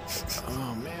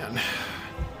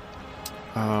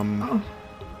 Oh, man.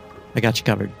 I got you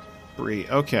covered. Bree,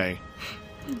 okay.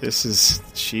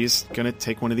 She's gonna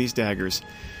take one of these daggers,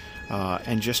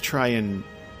 and just try and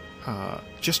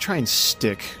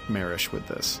stick Marish with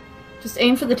this. Just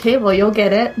aim for the table. You'll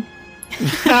get it.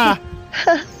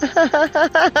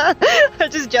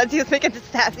 Just Judgy was making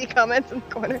sassy comments in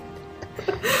the corner.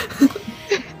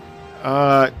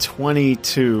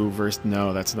 22 versus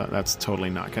no, that's totally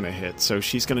not gonna hit. So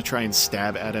she's gonna try and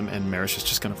stab at him, and Marish is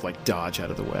just gonna dodge out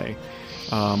of the way.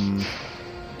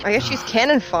 I guess she's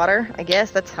cannon fodder. I guess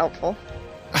that's helpful.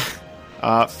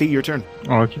 Fee, your turn.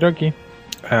 Okie dokie.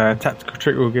 Tactical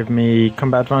trick will give me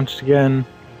combat advantage again,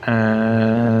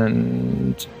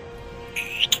 and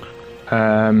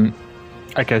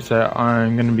okay, so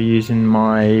I'm going to be using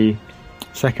my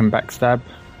second backstab,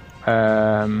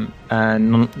 and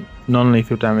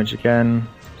non-lethal damage again.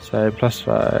 So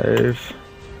 +5.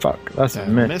 Fuck, that's a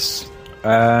miss.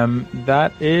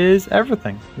 That is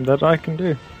everything that I can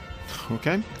do.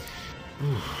 Okay.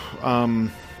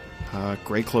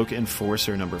 Grey Cloak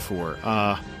Enforcer number 4.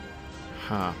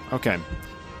 Okay.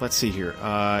 Let's see here.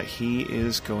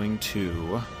 He's going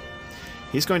to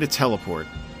teleport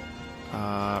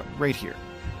right here.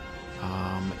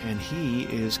 And he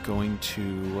is going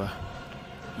to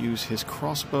use his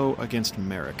crossbow against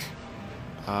Merrick.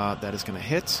 That is going to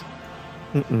hit.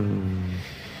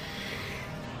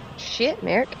 Shit,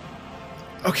 Merrick.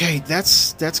 Okay,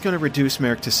 that's going to reduce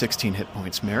Merrick to 16 hit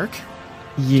points. Merrick,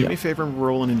 do me a favor and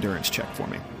roll an endurance check for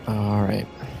me. All right.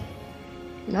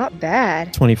 Not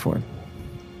bad. 24. You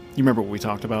remember what we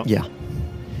talked about? Yeah.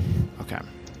 Okay.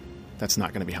 That's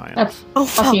not going to be high enough.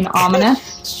 That's fucking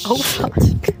ominous. Oh, fuck.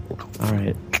 All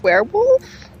right. Werewolf?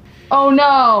 Oh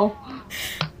no.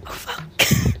 Oh, fuck.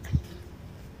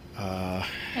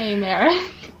 Hey,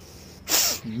 Merrick.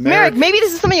 Merrick, maybe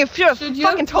this is something you should have Should you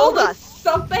fucking have told us.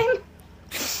 something?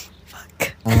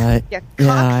 Fuck. You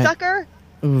cocksucker.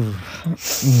 Ooh.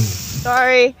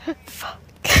 Sorry. Fuck.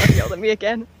 You yelled at me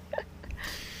again.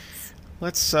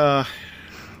 Let's do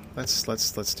this.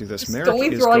 Just Merrick don't is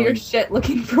leave through all your going... shit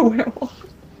looking for werewolf.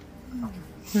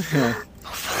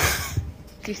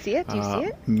 Do you see it? Do you see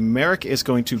it? Merrick is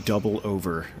going to double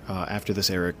over after this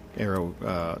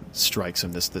arrow strikes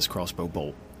him, this crossbow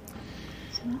bolt.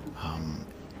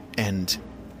 And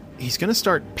he's going to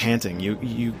start panting.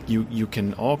 You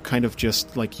can all kind of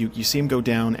just, like, you see him go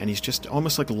down, and he's just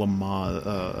almost like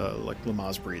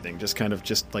Lamaze breathing, just kind of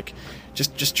just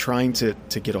trying to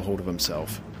get a hold of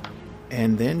himself.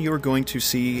 And then you're going to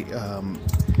see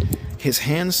his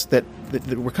hands that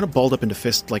were kind of balled up into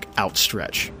fists, like,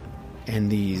 outstretch.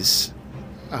 And these,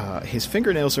 his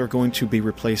fingernails are going to be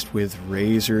replaced with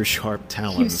razor-sharp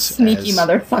talons. You sneaky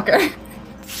motherfucker.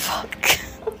 Fuck.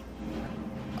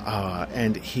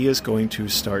 And he is going to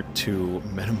start to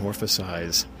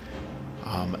metamorphosize.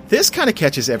 This kind of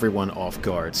catches everyone off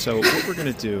guard. So what we're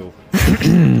going to do...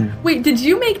 Wait, did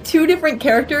you make 2 different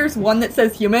characters? One that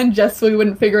says human, just so we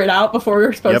wouldn't figure it out before we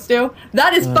were supposed to?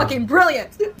 That is fucking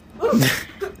brilliant!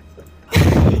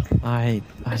 I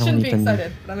shouldn't be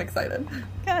excited, but I'm excited.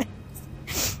 Guys,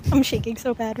 I'm shaking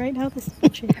so bad right now. This is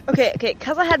bullshit. Okay,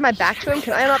 because I had my back to him,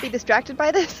 can I not be distracted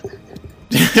by this?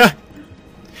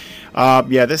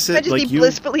 Yeah, this is Can I just like be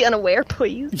blissfully unaware,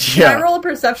 please? Can I roll a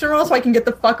perception roll so I can get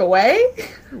the fuck away?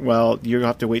 Well, you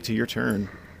have to wait till your turn.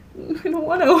 I don't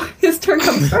want to. His turn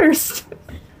comes first.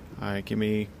 Alright, give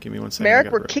me 1 second.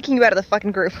 Merrick, we're kicking you out of the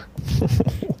fucking group.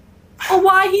 Oh,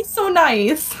 why? He's so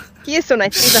nice. He is so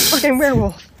nice. He's a fucking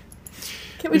werewolf.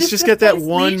 Can we just get that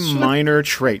one leash? minor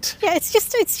trait. Yeah, it's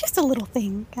just a little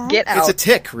thing, guys. Get out. It's a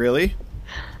tick, really.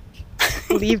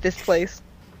 Leave this place.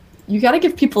 You gotta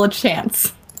give people a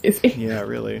chance. Yeah,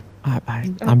 really. I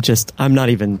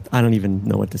don't even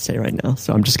know what to say right now,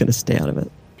 so I'm just going to stay out of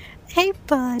it. Hey,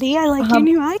 buddy, I like your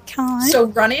new icon. So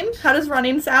running? How does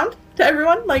running sound to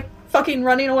everyone? Like fucking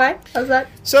running away? How's that?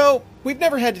 So, we've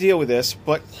never had to deal with this,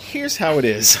 but here's how it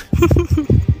is.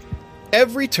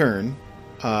 Every turn,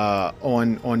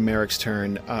 on Merrick's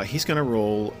turn, he's going to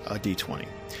roll a d20.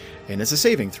 And it's a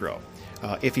saving throw.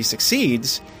 If he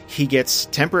succeeds, he gets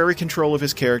temporary control of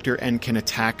his character and can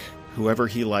attack whoever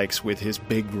he likes with his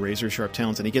big razor-sharp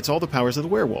talons, and he gets all the powers of the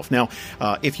werewolf. Now,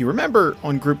 if you remember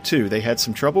on Group 2, they had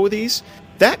some trouble with these.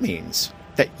 That means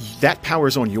that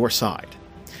power's on your side.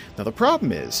 Now, the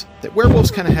problem is that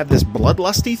werewolves kind of have this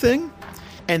bloodlusty thing,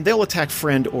 and they'll attack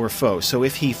friend or foe. So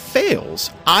if he fails,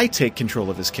 I take control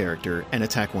of his character and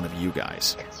attack one of you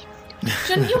guys.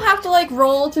 Shouldn't you have to like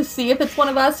roll to see if it's one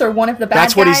of us or one of the bad guys?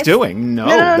 That's what he's doing. No,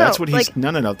 No. that's what he's. Like-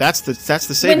 No. That's the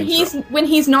saving throw. When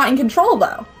he's not in control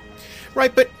though.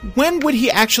 Right, but when would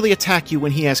he actually attack you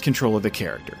when he has control of the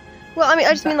character? Well, I mean,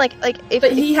 I just mean like if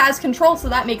But he has control, so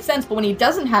that makes sense. But when he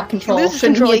doesn't have he control, loses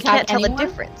shouldn't control, he you can't attack tell anyone? the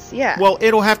difference. Yeah. Well,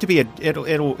 it'll have to be it'll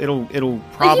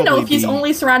But, probably you know, if he's be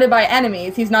only surrounded by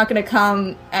enemies, he's not going to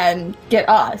come and get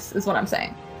us. Is what I'm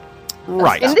saying.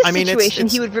 right. in this I mean, situation,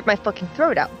 it's he would rip my fucking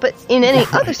throat out. But in any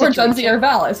other Or situation, Judzi or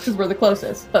Valis, because we're the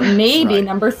closest. But maybe Right.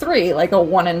 number 3, like a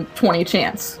 1 in 20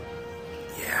 chance.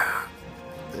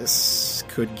 this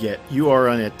could get. You are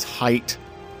on a tight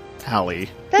alley.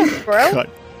 thanks, bro. Cut.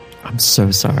 I'm so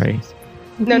sorry.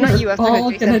 No, not you. I'm All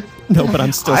talking to Jason. No, but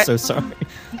I'm still I- so sorry.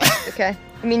 Okay.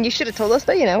 I mean, you should have told us,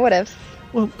 but you know, whatevs.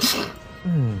 Well,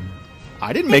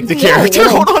 I didn't make the Yeah, character. we're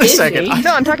Hold on a busy. second.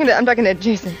 No, I'm talking to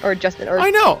Jason or Justin or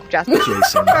I know. Jasper. Jason.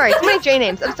 Sorry, too many J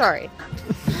names. I'm sorry.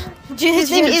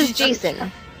 His name is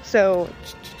Jason. So,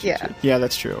 yeah. Yeah,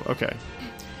 that's true. Okay.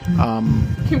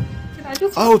 Can I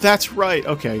just... Oh, that's right.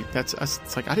 Okay, that's.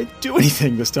 It's like I didn't do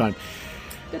anything this time.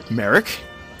 Merrick,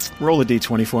 roll a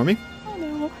d20 for me. Oh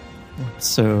no.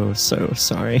 so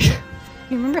sorry.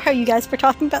 You remember how you guys were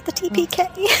talking about the TPK?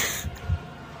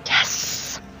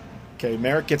 Yes. Okay,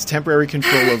 Merrick gets temporary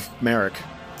control of Merrick.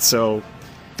 So.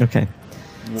 Okay.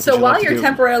 what would So you while like to you're do?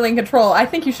 temporarily in control, I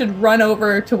think you should run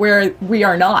over to where we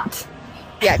are not.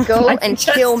 Yeah, go I and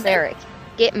just- kill Merrick.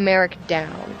 Get Merrick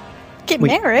down. Get Wait.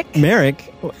 Merrick.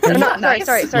 Merrick. No, Not nice.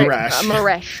 sorry. Morash.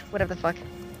 Morash. Whatever the fuck.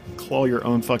 claw your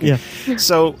own fucking. Yeah.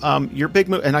 So your big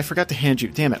move, and I forgot to hand you.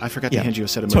 Damn it! I forgot to hand you a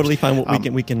set of moves. Totally fine.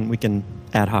 We Um, can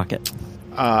ad hoc it.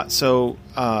 So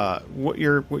what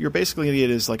you're basically it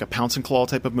is like a pounce and claw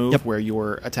type of move Yep. where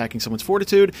you're attacking someone's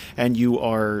fortitude and you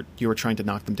are trying to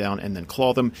knock them down and then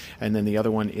claw them, and then the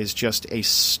other one is just a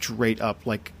straight up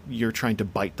like you're trying to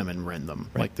bite them and rend them,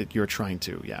 Right. like that you're trying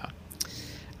to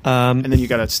and then you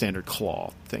got a standard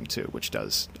claw thing too, which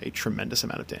does a tremendous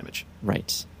amount of damage.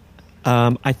 Right.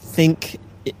 I think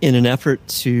in an effort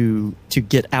to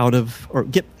get out of or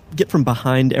get from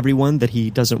behind everyone that he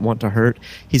doesn't want to hurt,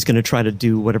 he's going to try to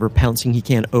do whatever pouncing he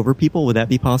can over people. Would that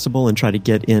be possible? And try to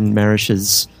get in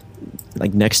Marish's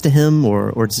like next to him,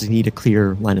 or does he need a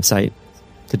clear line of sight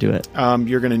to do it?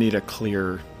 You're going to need a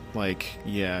clear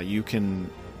you can.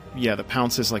 Yeah, the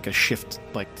pounce is like a shift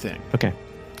like thing. Okay.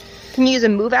 Can you use a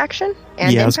move action?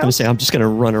 And Yeah, I then was going to pounce? say I'm just going to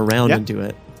run around Yeah. and do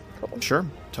it. Sure,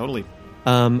 totally.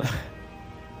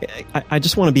 I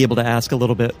just want to be able to ask a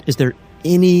little bit. Is there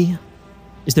any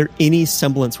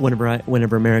semblance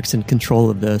whenever Merrick's in control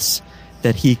of this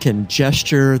that he can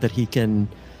gesture, that he can?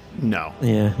 No.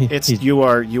 Yeah, You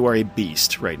are a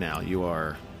beast right now. You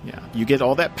are you get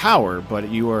all that power, but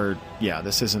you are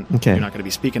this isn't Okay. you're not going to be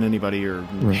speaking to anybody or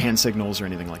Right. hand signals or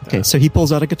anything like that. Okay, so he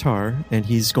pulls out a guitar and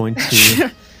he's going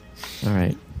to. All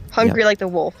right. Hungry Yeah. like the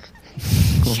wolf.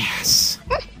 Yes.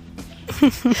 All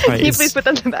right, Can you it's- please put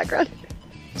that in the background?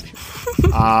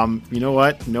 You know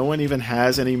what? No one even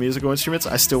has any musical instruments.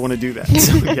 I still want to do that.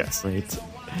 So, yes. Great.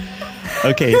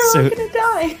 Okay, We're so all gonna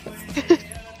die.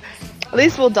 At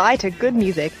least we'll die to good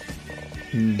music.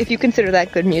 Hmm. If you consider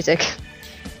that good music.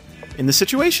 In the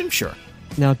situation, sure,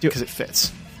 now because it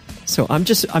fits. so I'm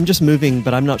just moving,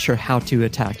 but I'm not sure how to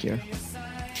attack you.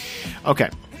 Okay.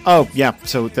 Oh, yeah.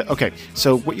 So,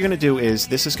 So what you're going to do is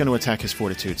this is going to attack his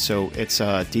fortitude. So it's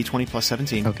D20 plus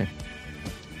 17. Okay.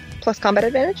 Plus combat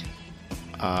advantage?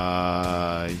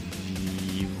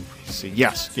 You see.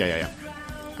 Yes. Yeah.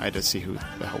 I had to see who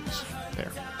the hell was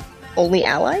there. Only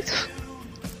allies?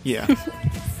 Yeah.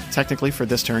 Technically, for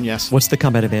this turn, yes. What's the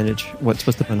combat advantage? What's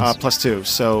the bonus? Plus 2.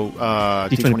 So D20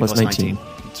 D20 plus plus 19.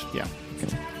 19. Yeah.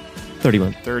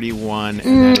 31. 31.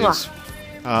 And that is,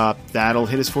 that'll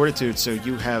hit his fortitude. So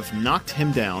you have knocked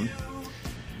him down.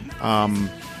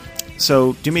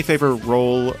 So do me a favor,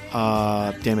 roll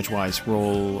damage-wise.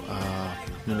 Roll.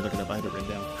 Let me look it up. I have it written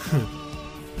down.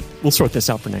 We'll sort this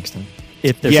out for next time,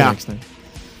 if there's Yeah. a next time.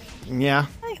 Yeah.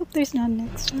 I hope there's not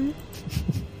next time.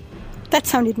 That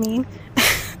sounded mean.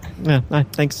 Yeah.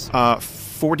 Thanks.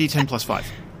 4d10 plus 5.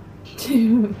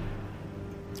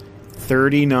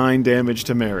 39 damage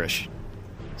to Marish.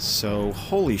 So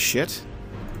holy shit.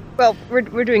 Well,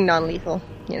 we're doing non-lethal,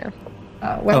 you know.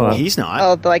 Werewolf. He's not.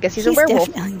 Although I guess he's a werewolf.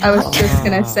 definitely not. I was just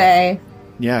gonna say.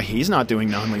 Yeah, he's not doing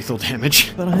non-lethal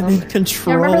damage. But I'm in Yeah,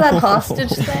 control. remember that hostage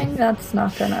thing? That's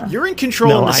not gonna. You're in control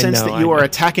No, in the I sense know, that I you are know.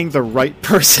 attacking the right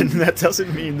person. That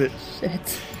doesn't mean that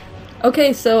Shit.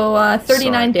 Okay, so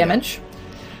 39 Sorry. damage.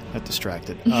 that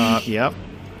distracted. Yep.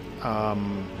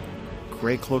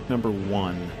 Gray Cloak number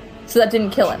 1. So that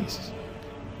didn't kill him.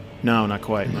 No, not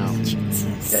quite. No, it's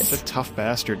Good. a tough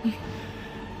bastard.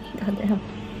 Goddamn.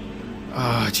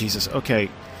 Ah, Jesus. Okay.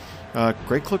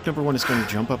 Great Cloak number 1 is going to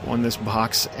jump up on this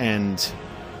box, and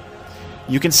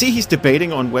you can see he's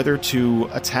debating on whether to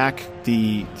attack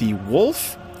the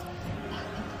wolf.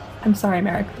 I'm sorry,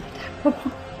 Merrick.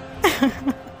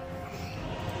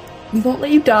 We won't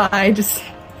let you die. Just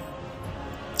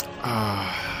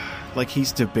Like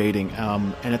he's debating.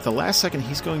 And at the last second,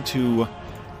 he's going to...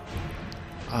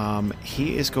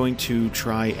 he is going to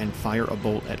try and fire a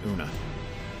bolt at Una.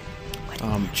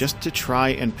 Just to try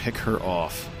and pick her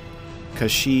off.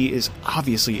 Because she is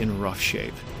obviously in rough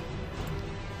shape.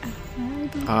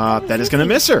 That is going to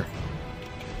miss her.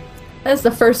 that's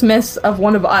the first miss of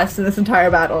one of us in this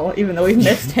entire battle, even though we've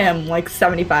missed him like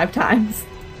 75 times.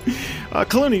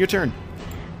 Kaluna, your turn.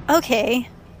 Okay.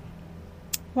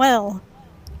 Well,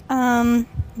 I'm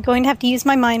going to have to use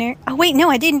my minor. Oh, wait, no,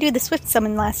 I didn't do the Swift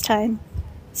Summon last time.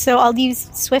 So I'll use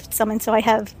Swift Summon so I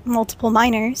have multiple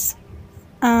minors.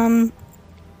 Jadzia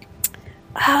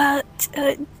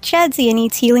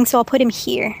needs healing, so I'll put him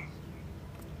here.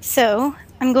 So,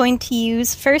 I'm going to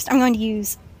use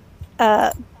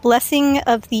Blessing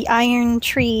of the Iron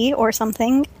Tree or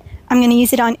something. I'm going to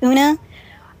use it on Una.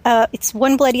 It's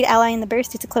one bloodied ally in the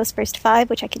burst. It's a close burst 5,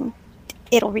 which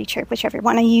it'll reach her, whichever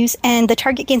one I use. And the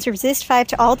target gains resist 5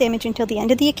 to all damage until the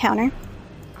end of the encounter.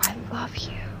 I love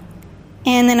you.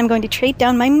 And then I'm going to trade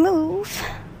down my move.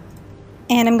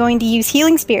 And I'm going to use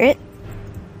Healing Spirit.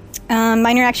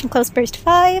 Minor action close burst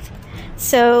 5.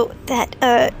 So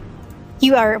that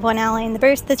you are one ally in the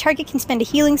burst. The target can spend a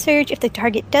healing surge. If the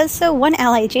target does so, one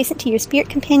ally adjacent to your spirit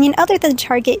companion other than the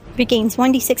target regains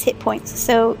 1d6 hit points.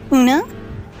 So, Una,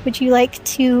 would you like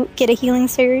to get a healing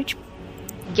surge?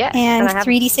 Yes. And I have,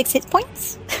 3d6 hit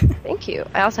points? thank you.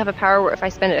 I also have a power where if I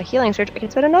spend a healing surge, I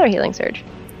can spend another healing surge.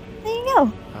 There you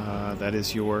go. That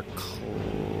is your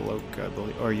cloak, I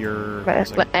believe, or your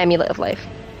Amulet of Life.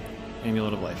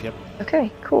 Amulet of Life. Yep.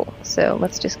 Okay, cool. So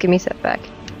let's just give me setback.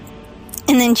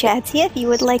 And then Jadzia, if you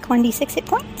would like 1d6 hit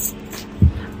points.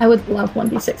 I would love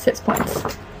 1d6 hit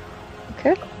points.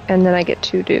 Okay. And then I get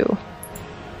to do...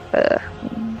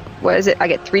 what is it? I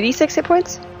get 3d6 hit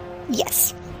points?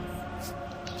 Yes.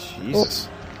 Jesus.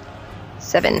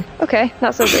 7. Okay,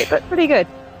 not so great, but pretty good.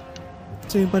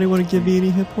 Does anybody want to give me any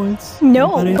hit points?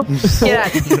 No. Anybody? Yeah.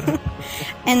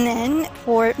 And then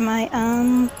for my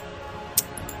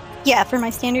for my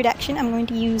standard action, I'm going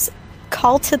to use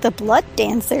Call to the Blood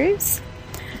Dancers.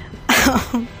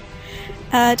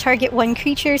 Target one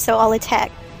creature, so I'll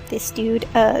attack this dude,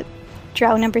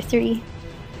 drow number 3.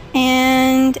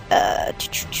 And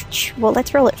well,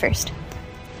 let's roll it first.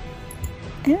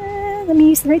 Let me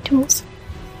use the right tools.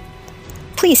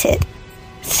 Please hit.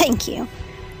 Thank you.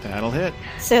 That'll hit.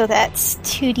 So that's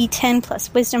 2d10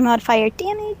 plus wisdom modifier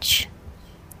damage.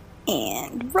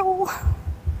 And roll.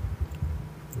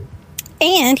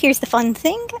 And here's the fun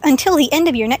thing. Until the end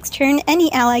of your next turn,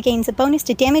 any ally gains a bonus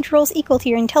to damage rolls equal to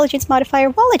your intelligence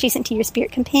modifier while adjacent to your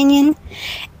spirit companion.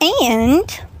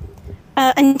 And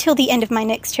until the end of my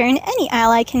next turn, any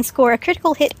ally can score a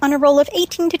critical hit on a roll of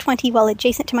 18 to 20 while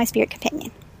adjacent to my spirit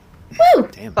companion. Woo!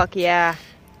 Damn. Fuck yeah.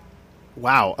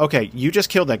 Wow. Okay, you just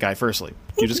killed that guy, firstly.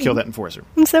 You just killed that enforcer.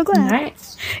 I'm so glad.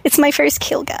 Nice. It's my first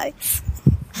kill, guys.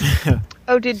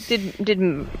 Oh,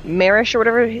 did Marish or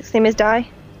whatever his name is die?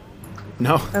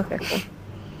 No. Okay, cool.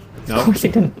 Of No. course he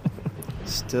didn't.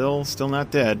 Still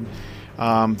not dead.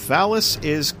 Valis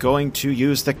is going to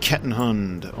use the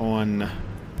Kettenhund on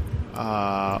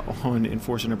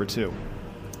Enforcer number 2.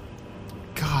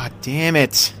 God damn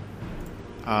it!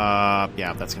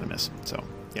 Yeah, that's gonna miss. So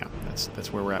yeah,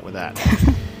 that's where we're at with that.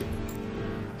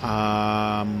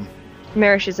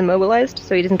 Marish is immobilized,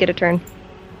 so he doesn't get a turn.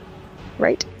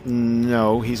 Right?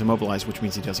 No, he's immobilized, which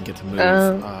means he doesn't get to move.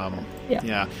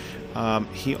 Yeah.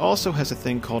 He also has a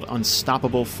thing called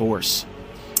Unstoppable Force.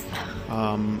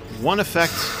 One effect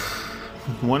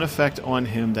on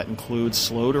him that includes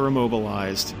slowed or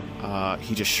immobilized.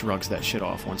 He just shrugs that shit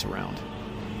off once around.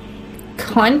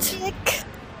 Cunt. Dick.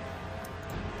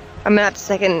 I'm gonna have to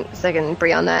second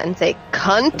Bree on that and say,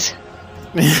 cunt!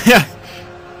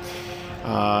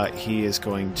 He is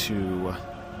going to...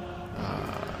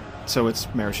 so it's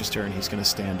Marish's turn. He's going to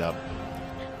stand up.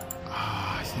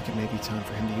 I think it may be time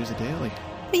for him to use a daily.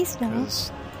 Please don't.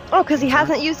 'Cause- Oh, because he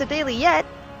hasn't used a daily yet.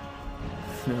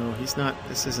 No, he's not.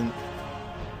 This isn't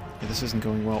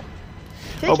going well.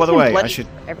 I feel like by the he's been way, I bloody should...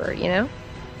 forever, you know?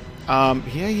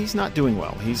 Yeah, he's not doing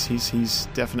well. He's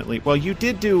definitely... Well, you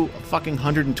did do fucking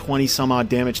 120 some odd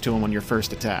damage to him on your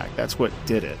first attack. That's what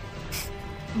did it.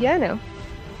 Yeah, I know.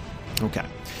 Okay.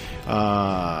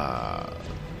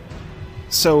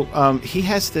 So he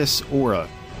has this aura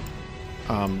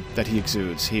that he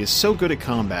exudes. He is so good at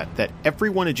combat that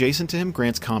everyone adjacent to him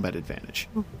grants combat advantage.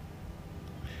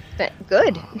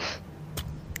 Good.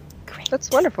 Great. That's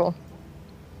wonderful.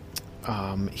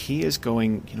 He is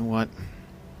going... You know what?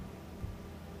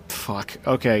 Fuck.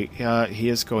 Okay, he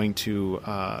is going to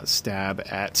stab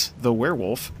at the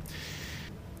werewolf.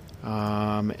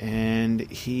 And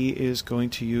he is going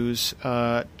to use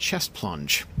chest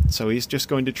plunge. So he's just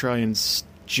going to try and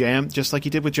jam, just like he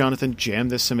did with Jonathan, jam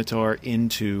this scimitar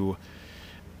into...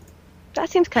 That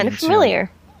seems kind of familiar.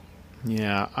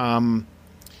 Yeah.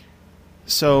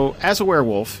 So, as a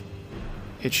werewolf,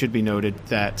 it should be noted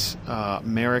that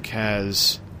Merrick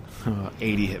has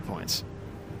 80 hit points.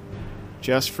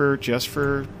 Just for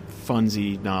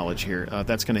funsy knowledge here,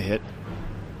 that's going to hit.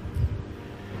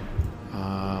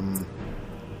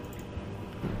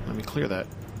 Let me clear that.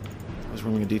 I was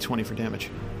rolling a d20 for damage.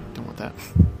 Don't want that.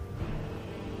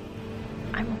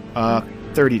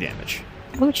 30 damage.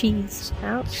 Oh, jeez.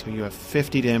 Ouch. So you have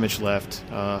 50 damage left.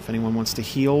 If anyone wants to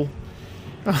heal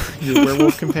your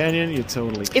werewolf companion, you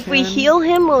totally can. If we heal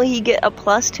him, will he get a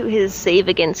plus to his save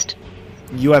against...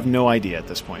 You have no idea at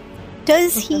this point.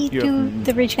 Does he Yeah. do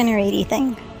the regenerate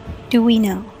thing? Do we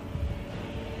know?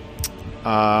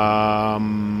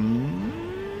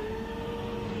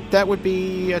 That would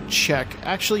be a check.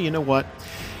 Actually, you know what?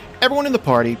 Everyone in the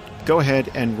party, go ahead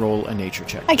and roll a nature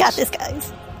check. I got please. this,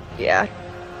 guys. Yeah.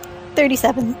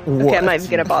 37. Okay, I'm not even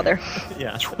gonna bother.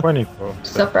 Yeah. 24.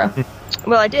 Stuff, bro.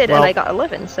 Well, I did, Well- and I got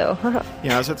 11, so...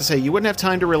 Yeah, I was about to say, you wouldn't have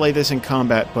time to relay this in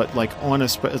combat, but like on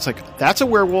it's like, that's a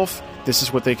werewolf, this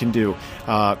is what they can do.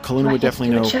 Kaluna would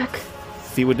definitely know. Check.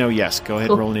 Fee would know, yes. Go ahead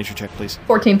Cool. and roll a nature check, please.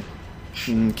 14.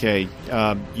 Okay.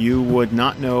 You would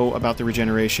not know about the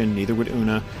regeneration, neither would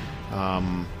Una.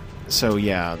 So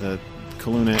yeah, the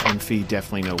Kaluna and Fee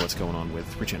definitely know what's going on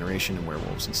with regeneration and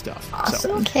werewolves and stuff. So,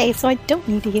 Awesome. Okay, so I don't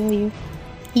need to heal you.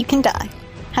 You can die.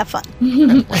 Have fun.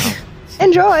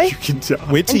 Enjoy! you can tell.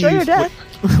 Wait till Enjoy you your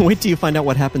death. wait till you find out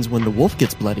what happens when the wolf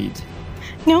gets bloodied.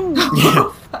 No.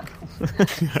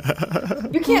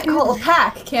 You can't call a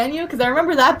pack, can you? Because I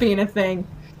remember that being a thing.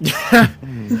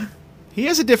 He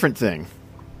has a different thing.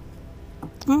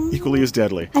 Mm, Equally as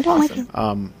deadly. I don't like it.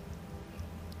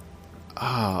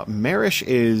 Marish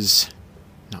is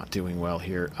not doing well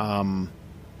here.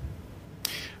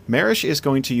 Marish is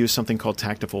going to use something called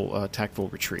tactful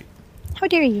retreat. How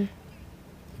dare you?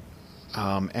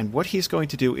 And what he's going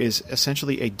to do is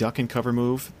essentially a duck and cover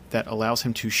move that allows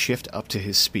him to shift up to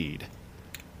his speed.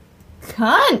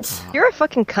 Cunt! You're a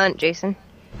fucking cunt, Jason.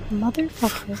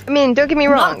 Motherfucker. I mean, don't get me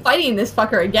I'm wrong. not fighting this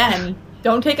fucker again.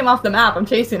 Don't take him off the map. I'm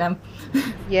chasing him.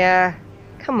 Yeah.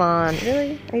 Come on.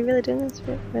 Really? Are you really doing this?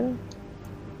 Really?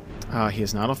 He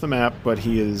is not off the map, but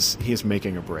he is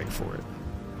making a break for it.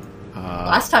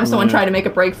 Last time someone tried to make a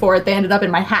break for it, they ended up in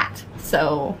my hat.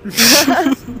 So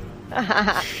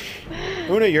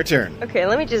Una, your turn. Okay,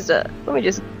 let me just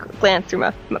glance through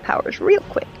my powers real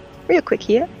quick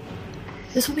here.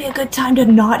 this would be a good time to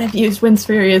not have used Wind's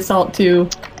Fury Assault too.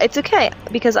 It's okay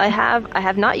because I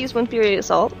have not used Wind Fury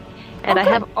Assault, and I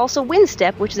have also Wind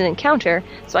Step, which is an encounter,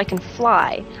 so I can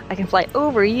fly. I can fly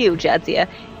over you, Jadzia,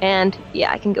 and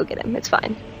yeah, I can go get him. It's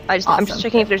fine. I'm just Awesome.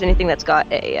 checking if there's anything that's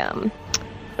got a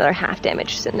another half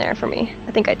damage sitting there for me.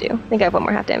 I think I do. I think I have one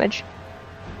more half damage.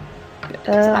 I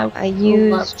would love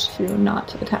used to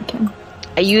not attack him.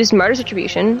 Martyr's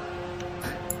Retribution.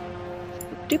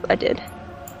 Doop, I did.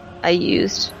 I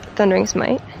used Thundering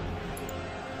Smite.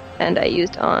 And I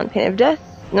used on Pain of Death.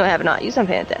 No, I have not used on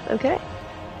Pain of Death. Okay.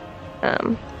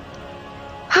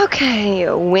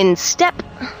 Okay, Wind Step.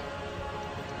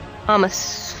 I'ma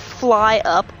fly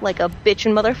up like a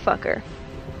bitchin' motherfucker.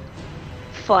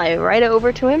 Fly right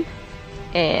over to him.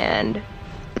 And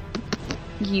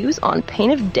use on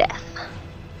Pain of Death.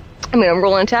 I'm gonna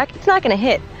roll an attack. It's not gonna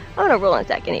hit. I'm gonna roll an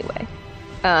attack anyway.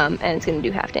 And it's gonna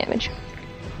do half damage.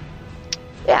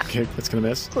 Yeah. Okay, that's gonna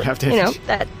miss. Half damage. You know,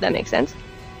 that makes sense.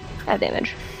 Half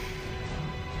damage.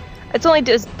 It's only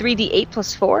does 3d8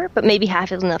 plus 4, but maybe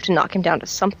half is enough to knock him down to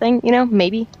something, you know?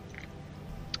 Maybe.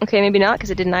 Okay, maybe not,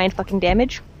 because it did 9 fucking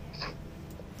damage.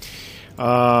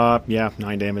 Yeah,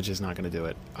 9 damage is not gonna do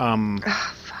it. Oh,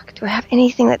 fuck. Do I have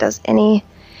anything that does any...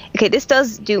 Okay, this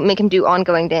does make him do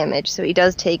ongoing damage, so he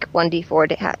does take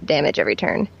 1d4 damage every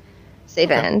turn.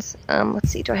 Save ends. Let's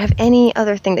see, do I have any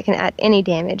other thing that can add any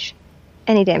damage?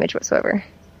 Any damage whatsoever?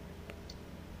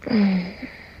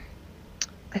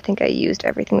 I think I used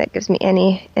everything that gives me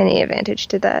any advantage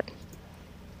to that.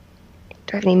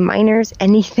 Do I have any minors?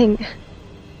 Anything?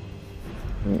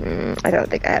 I don't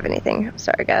think I have anything.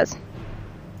 Sorry, guys.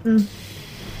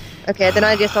 Okay, then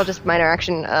I guess I'll just minor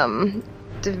action,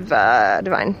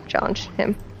 divine challenge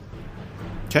him.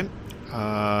 Okay.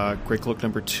 Great Cloak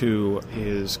number 2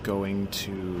 is going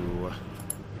to...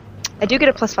 I do get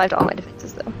a +5 to all my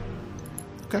defenses, though.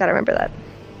 Okay. Gotta remember that.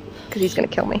 Because he's gonna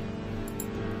kill me.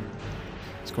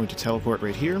 It's going to teleport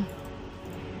right here.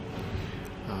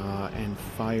 And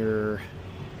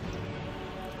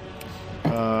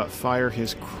fire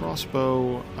his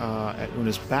crossbow at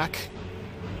Una's back.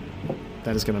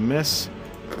 That is going to miss.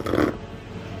 Yeah,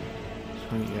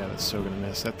 that's so going to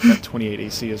miss. That 28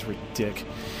 AC is ridiculous.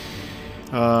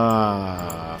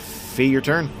 Fee, your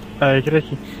turn. Okay.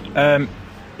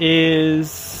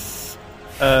 Is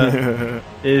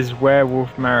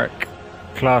Werewolf Merrick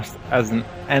classed as an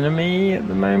enemy at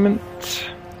the moment?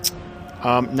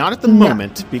 Not at the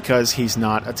moment, because he's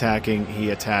not attacking.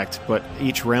 He attacked, but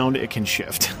each round it can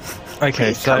shift. Okay,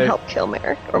 Please so come help kill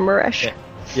Merrick or Maresh.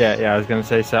 yeah. I was going to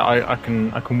say, so I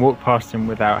can walk past him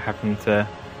without having to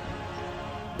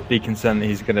be concerned that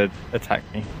he's going to attack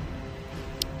me.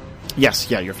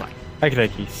 Yes, yeah, you're fine. Okay.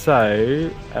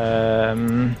 So,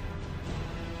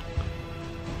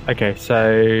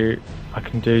 so I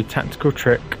can do tactical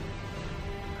trick.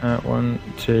 1,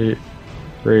 2,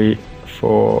 3,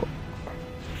 4,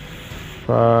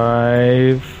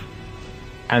 5,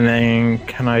 and then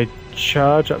can I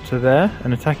charge up to there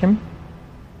and attack him?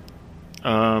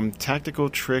 Tactical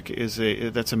trick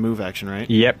that's a move action, right?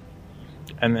 Yep.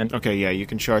 And then Okay, yeah, you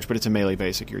can charge, but it's a melee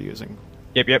basic you're using.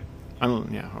 Yep. Yeah,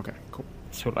 okay, cool.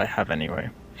 That's what I have anyway.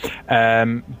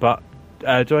 But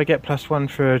do I get +1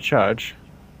 for a charge?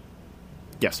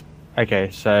 Yes. Okay,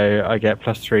 so I get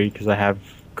 +3 because I have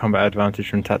combat advantage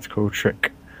from tactical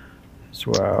trick as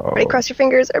well. Everybody cross your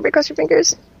fingers. Everybody cross your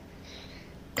fingers.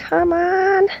 Come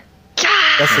on.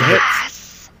 That's a hit.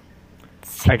 Yes!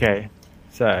 Okay,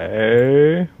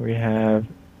 so we have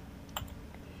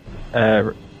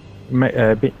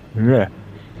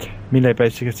melee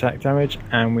basic attack damage,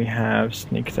 and we have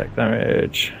sneak attack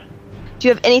damage. Do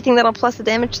you have anything that'll plus the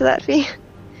damage to that, Fee?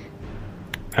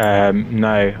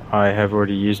 No, I have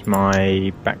already used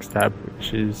my backstab,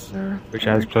 which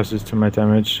has pluses to my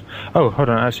damage. Oh, hold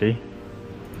on, actually.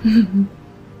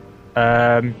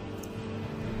 I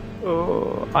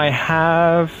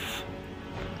have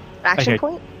Action Okay.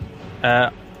 point?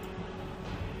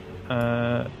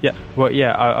 yeah. Well,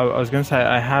 yeah. I was going to say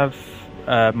I have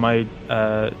my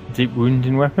deep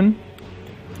wounding weapon,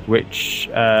 which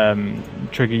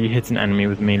trigger you hit an enemy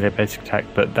with melee basic attack,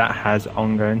 but that has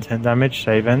ongoing 10 damage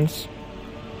save ends.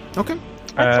 Okay.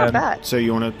 That's not bad. So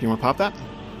you want to pop that?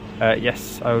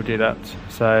 Yes, I will do that.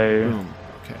 So Boom.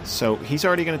 Okay. So he's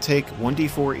already going to take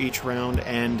 1d4 each round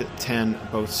and 10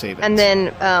 both save ends. And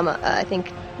then I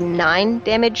think 9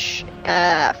 damage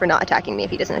for not attacking me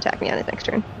if he doesn't attack me on his next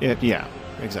turn. Yeah,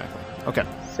 exactly. Okay.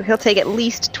 So he'll take at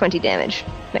least 20 damage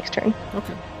next turn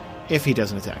Okay. If he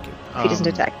doesn't attack you. if he doesn't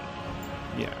attack.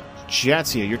 Yeah.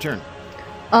 Jatsia, your turn.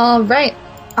 Right.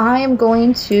 I am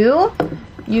going to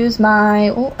use my...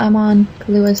 Oh, I'm on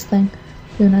Kalua's thing.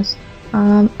 Luna's.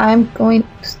 I'm going to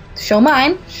show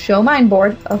mine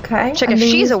board. Okay. Check I'm if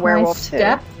gonna she's use a my werewolf, too.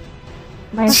 step.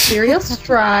 My Imperial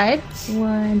Stride.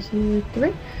 1, 2,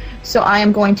 3. So I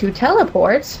am going to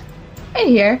teleport right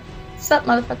here. Sup,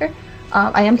 motherfucker.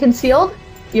 I am concealed,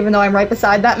 even though I'm right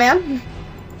beside that man.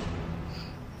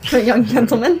 The young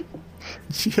gentleman.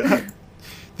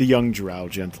 The young drow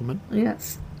gentleman.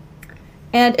 Yes.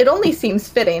 And it only seems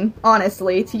fitting,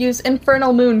 honestly, to use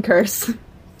Infernal Moon Curse. See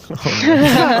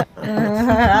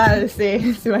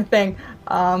my thing.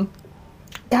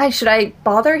 Guys, should I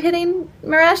bother hitting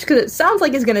Maresh? Because it sounds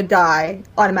like he's going to die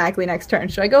automatically next turn.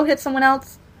 Should I go hit someone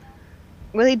else?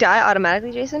 Will he die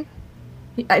automatically, Jason?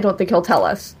 I don't think he'll tell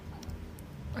us.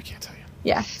 I can't tell you.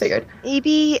 Yeah, figured.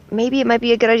 Maybe it might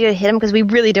be a good idea to hit him because we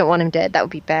really don't want him dead. That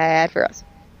would be bad for us.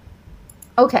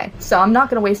 Okay, so I'm not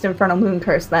going to waste Infernal Moon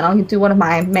Curse then. I'll do one of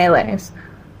my melees.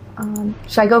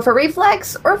 Should I go for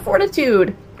Reflex or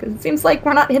Fortitude? Because it seems like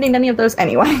we're not hitting any of those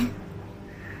anyway.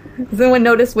 Does anyone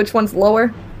notice which one's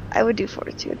lower? I would do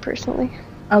Fortitude, personally.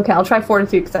 Okay, I'll try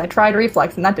Fortitude because I tried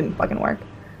Reflex and that didn't fucking work.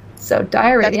 So,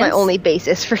 Dire Radiance. That's my only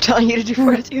basis for telling you to do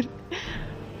Fortitude.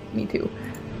 Me too.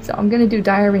 So I'm going to do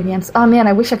Dire Radiance. Oh man,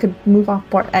 I wish I could move off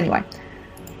board. Anyway.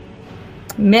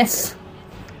 Miss.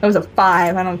 That was a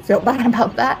 5. I don't feel bad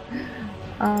about that.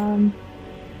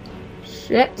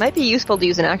 Shit. Might be useful to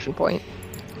use an action point.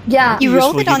 Yeah. You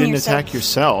rolled it you on didn't yourself. attack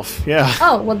yourself. Yeah.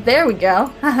 Oh, well, there we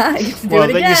go. I get to do Well, it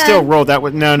then again. you still rolled that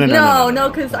with no,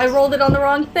 because I rolled it on the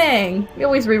wrong thing. We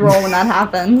always re-roll when that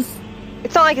happens.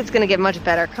 It's not like it's going to get much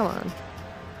better. Come on.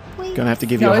 Gonna have to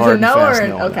give you No, a is hard it no and fast or-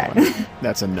 no on that okay. one.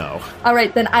 That's a no. All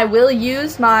right, then I will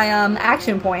use my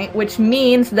action point, which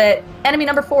means that enemy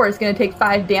number 4 is going to take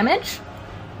 5 damage.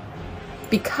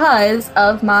 because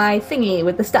of my thingy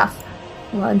with the stuff.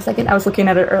 1 second, I was looking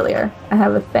at it earlier. I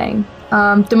have a thing.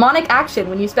 Demonic action.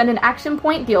 When you spend an action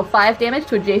point, deal 5 damage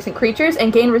to adjacent creatures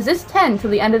and gain resist 10 till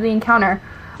the end of the encounter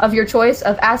of your choice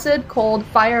of acid, cold,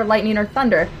 fire, lightning, or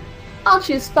thunder. I'll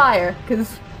choose fire,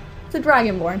 because it's a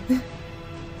dragonborn.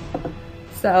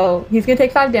 So, he's going to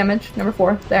take 5 damage. Number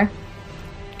 4, there.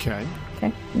 Okay.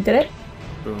 Okay, you did it.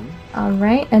 Boom.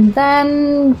 Alright, and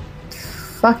then...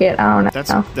 Fuck it, I don't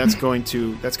know. That's going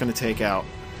to take out.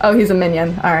 Oh, he's a minion.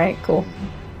 Alright, cool.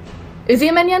 Is he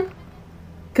a minion?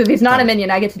 Because if he's not a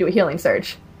minion, I get to do a healing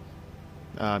surge.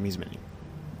 He's a minion.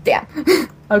 Damn.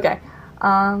 Okay.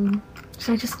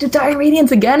 Should I just do Dire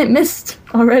Radiance again? It missed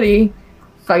already.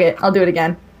 Fuck it, I'll do it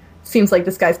again. Seems like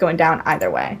this guy's going down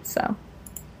either way, so.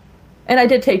 And I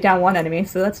did take down 1 enemy,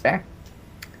 so that's fair.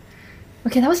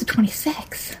 Okay, that was a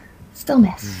 26. Still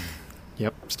miss.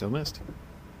 Yep, still missed.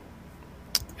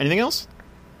 Anything else?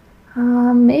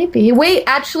 Maybe. Wait,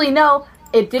 actually, no.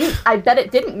 It didn't. I bet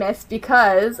it didn't miss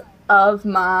because of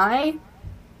my...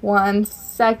 1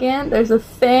 second. There's a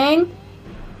thing.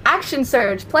 Action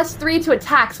surge. +3 to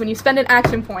attacks when you spend an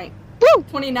action point. Woo!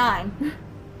 29.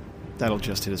 That'll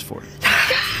just hit his 4.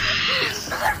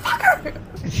 Motherfucker!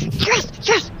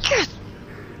 Yes!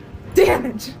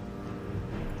 Damage.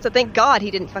 So thank God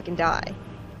he didn't fucking die.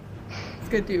 It's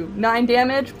gonna do 9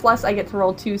 damage, plus I get to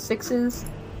roll 2 6s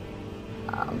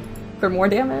for more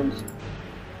damage.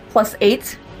 +8.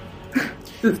 So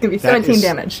it's gonna be 17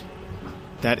 damage.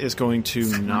 That is going to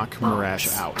knock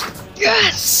Marash out.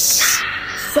 Yes!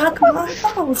 Suck my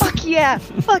balls. Fuck yeah!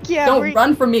 Don't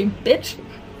run from me, bitch.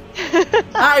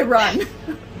 I run.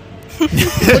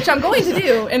 Which I'm going to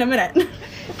do in a minute.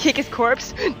 Kick his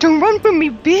corpse. Don't run from me,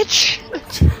 bitch!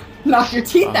 Knock your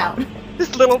teeth out.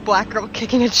 This little black girl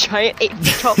kicking a giant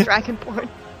 8-foot tall dragonborn.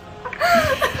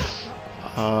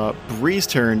 Bree's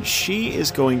turn. She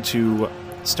is going to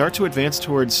start to advance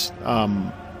towards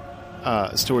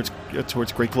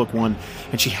Great Cloak 1,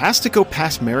 and she has to go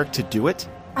past Merrick to do it.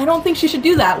 I don't think she should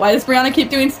do that. Why does Brianna keep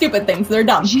doing stupid things? They're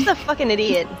dumb. She's a fucking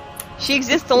idiot. She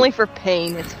exists only for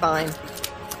pain. It's fine.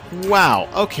 Wow.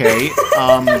 Okay.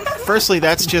 Firstly,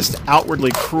 that's just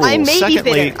outwardly cruel. I may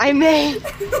Secondly, be bitter. I may.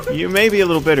 You may be a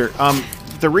little bitter.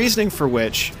 The reasoning for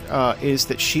which is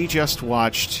that she just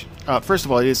watched... first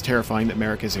of all, it is terrifying that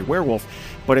Merrick is a werewolf,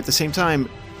 but at the same time,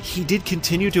 he did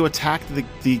continue to attack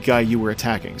the guy you were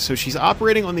attacking. So she's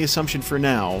operating on the assumption for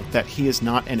now that he is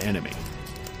not an enemy.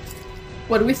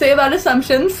 What do we say about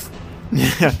assumptions?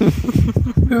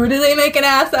 Who do they make an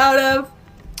ass out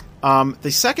of?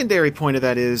 The secondary point of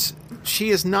that is she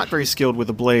is not very skilled with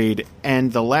a blade,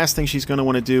 and the last thing she's going to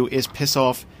want to do is piss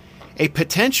off a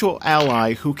potential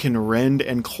ally who can rend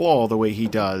and claw the way he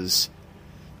does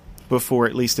before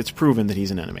at least it's proven that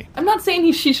he's an enemy. I'm not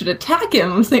saying she should attack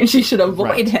him. I'm saying she should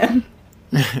avoid him.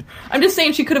 I'm just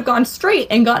saying she could have gone straight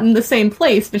and gotten the same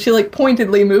place, but she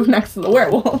pointedly moved next to the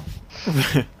werewolf.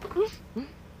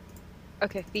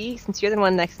 Okay, Fee, since you're the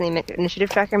one next to the initiative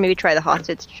tracker, maybe try the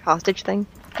hostage thing,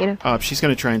 you know? She's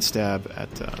going to try and stab at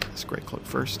this Great Cloak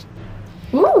first.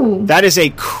 Ooh. That is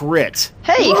a crit!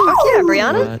 Hey, Ooh. fuck yeah,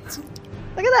 Brianna! What?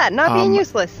 Look at that, not being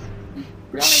useless.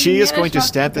 She is going to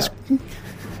stab this...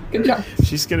 Good job.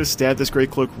 She's going to stab this Great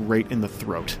Cloak right in the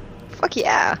throat. Fuck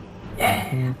yeah.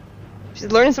 Yeah.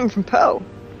 She's learning something from Poe.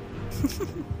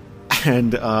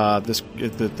 And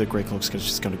the Great Cloak's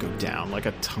just going to go down like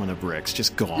a ton of bricks,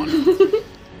 just gone.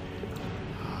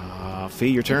 Fee,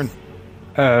 your turn.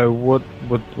 What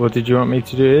did you want me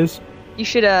to do? Is You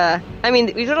should, I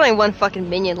mean, we've only one fucking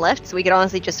minion left, so we could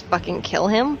honestly just fucking kill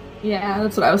him. Yeah,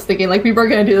 that's what I was thinking. We were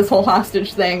gonna do this whole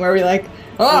hostage thing where we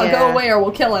go away or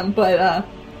we'll kill him, but,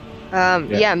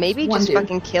 yeah, maybe One just dude.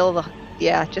 fucking kill the...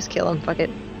 Yeah, just kill him, fuck it.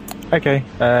 okay.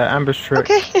 Ambush trick.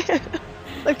 Okay.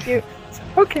 Look cute.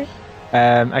 Okay.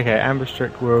 Okay. Ambush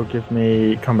trick will give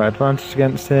me combat advantage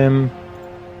against him.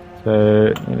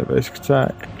 So basic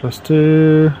attack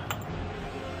 +2.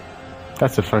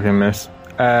 That's a fucking miss.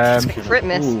 Crit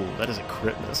miss. Ooh, that is a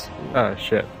crit miss. Oh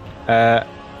shit.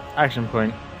 Action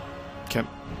point. Okay.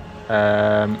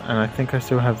 And I think I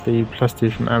still have the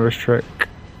 +2 from ambush trick.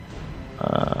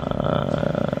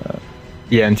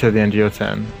 Yeah, until the end of your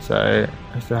turn. So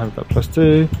I still have that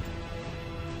 +2.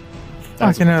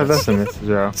 Fucking hell, that's a miss as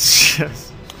well.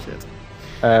 Yes. Shit.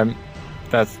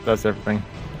 That's everything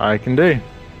I can do.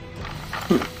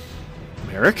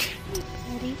 Merrick?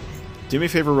 Do me a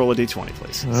favor, roll a d20,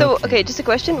 please. So, okay, just a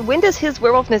question. When does his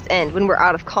werewolfness end? When we're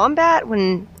out of combat?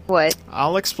 When... What?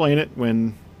 I'll explain it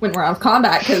when when we're out of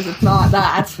combat, because it's not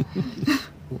that.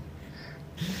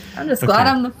 I'm just glad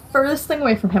I'm the furthest thing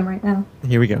away from him right now.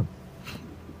 Here we go.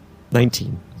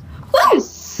 19. Woo!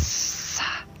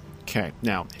 Okay,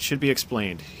 now, it should be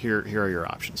explained. Here are your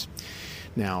options.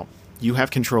 Now, you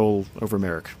have control over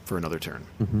Merrick for another turn.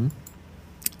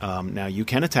 Mm-hmm. Now, you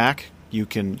can attack. You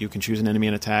can choose an enemy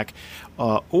and attack.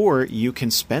 Or you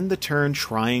can spend the turn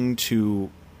trying to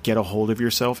get a hold of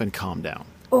yourself and calm down.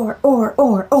 Or.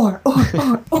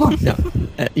 No,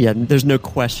 yeah, there's no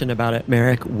question about it.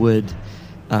 Merrick would,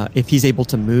 if he's able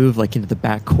to move like into the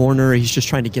back corner, he's just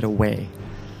trying to get away.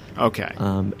 Okay.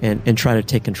 And try to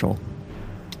take control.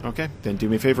 Okay, then do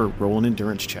me a favor. Roll an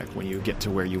endurance check when you get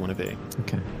to where you want to be.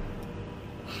 Okay.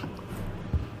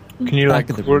 Can you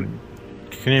Back of the room.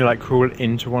 crawl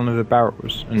into one of the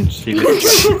barrels and see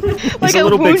the Like a a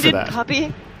little big for wounded that.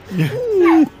 puppy.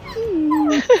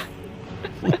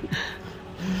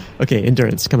 Okay,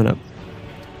 endurance coming up.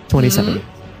 27.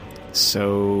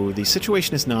 So the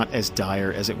situation is not as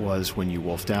dire as it was when you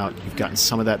wolfed out. You've gotten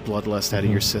some of that bloodlust out of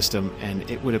your system,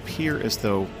 and it would appear as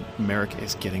though Merrick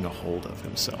is getting a hold of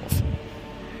himself.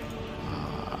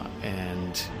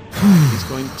 And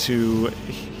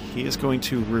he is going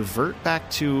to revert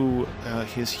back to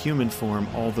his human form,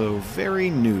 although very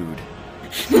nude.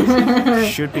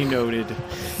 Should be noted,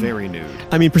 very nude.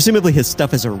 I mean, presumably his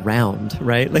stuff is around,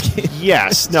 right? Like,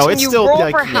 Yes, no, Can it's you still roll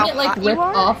like, for how Can it like hot you rip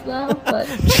are? off though? But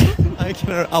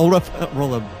I'll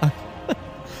roll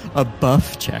a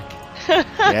buff check.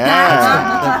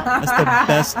 yeah.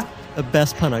 That's the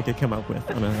best pun I could come up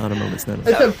with on a moment's notice.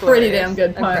 it's a That's pretty hilarious. damn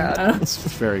good I'm pun. proud. It's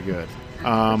very good.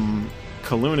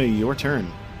 Kaluna, your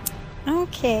turn.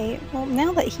 Okay, well,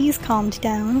 now that he's calmed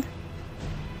down,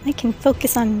 I can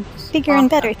focus on bigger and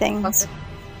better things.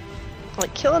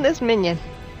 Like killing this minion.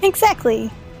 Exactly.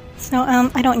 So,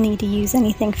 I don't need to use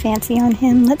anything fancy on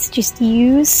him. Let's just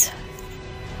use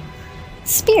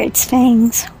Spirit's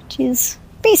Fangs, which is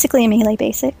basically a melee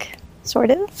basic. Sort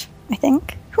of, I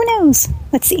think. Who knows?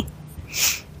 Let's see.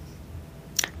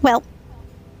 Well,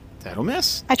 That'll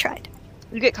miss. I tried.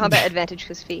 You get combat advantage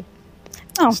because fee.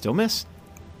 Oh, Still miss.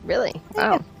 Really?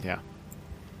 Wow. Yeah.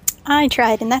 I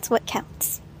tried, and that's what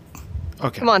counts.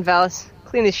 Okay. Come on, Valis.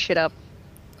 Clean this shit up.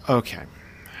 Okay.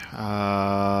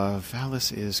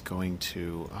 Valis is going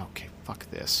to... Okay, fuck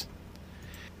this.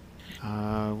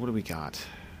 What do we got?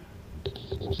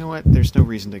 You know what? There's no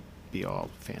reason to be all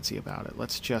fancy about it.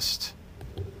 Let's just...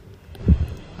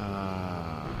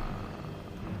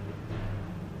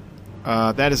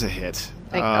 that is a hit.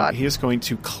 Thank God. He is going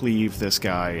to cleave this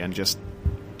guy and just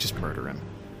murder him.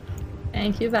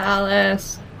 Thank you,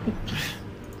 Valis.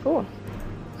 Cool.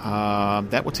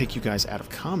 That will take you guys out of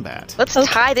combat. Let's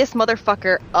tie this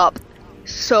motherfucker up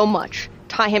so much.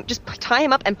 Just tie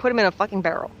him up and put him in a fucking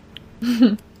barrel.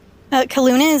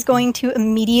 Kaluna is going to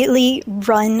immediately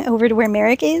run over to where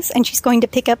Merrick is, and she's going to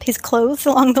pick up his clothes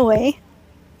along the way.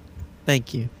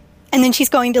 Thank you. And then she's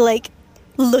going to, like,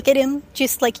 look at him,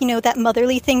 just like, you know, that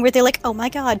motherly thing where they're like, oh my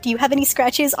god, do you have any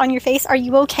scratches on your face? Are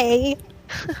you okay?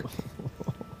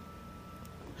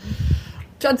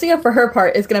 Jadzia, for her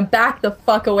part, is gonna back the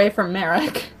fuck away from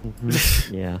Merrick.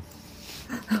 Yeah.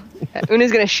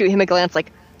 Una's gonna shoot him a glance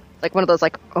like one of those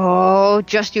like, oh,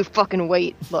 just you fucking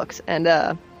wait looks,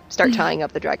 and start tying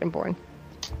up the Dragonborn.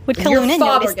 Would When your Kaluna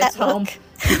father notice gets that home.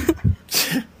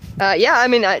 look? Yeah, I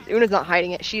mean, Una's not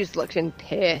hiding it. She's looking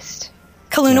pissed.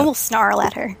 Kaluna Yeah. will snarl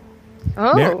at her.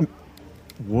 Oh,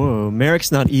 Whoa,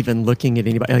 Merrick's not even looking at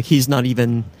anybody. Like, he's not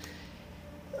even...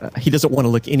 he doesn't want to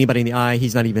look anybody in the eye.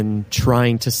 He's not even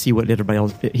trying to see what everybody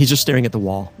else... He's just staring at the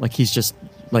wall. Like, he's just,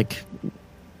 like,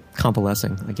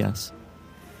 convalescing, I guess.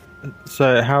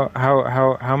 So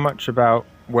how much about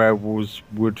werewolves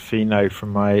would Fee know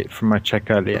from my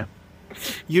check earlier?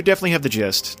 You definitely have the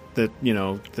gist that, you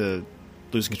know, the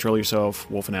losing control of yourself,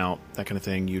 wolfing out, that kind of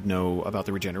thing. You'd know about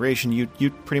the regeneration.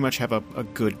 You'd pretty much have a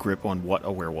good grip on what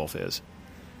a werewolf is.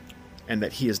 And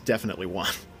that he is definitely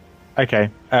one. Okay.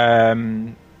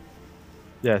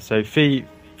 Yeah, so Fee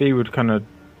would kind of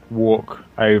walk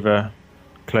over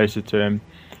closer to him.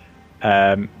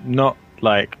 Not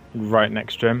like right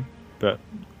next to him, but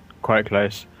quite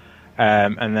close.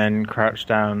 And then crouch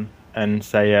down and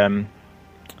say,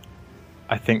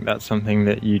 I think that's something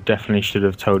that you definitely should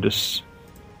have told us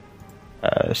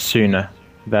sooner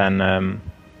than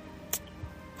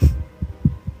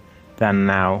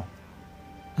now.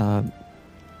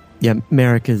 Yeah,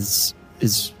 Merrick is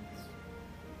he's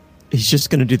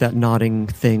just going to do that nodding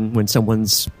thing when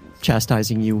someone's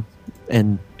chastising you,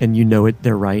 and you know it,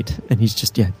 they're right, and he's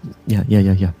just yeah.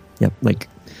 Like,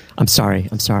 I'm sorry.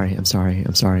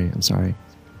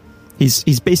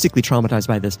 He's basically traumatized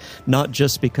by this, not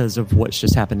just because of what's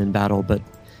just happened in battle, but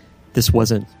this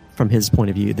wasn't, from his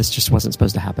point of view, this just wasn't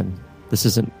supposed to happen. This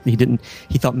isn't.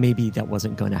 He thought maybe that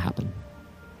wasn't going to happen.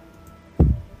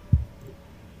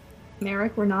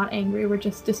 Merrick, we're not angry. We're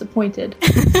just disappointed.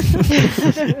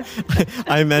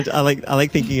 I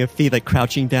like thinking of Fee like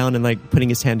crouching down and like putting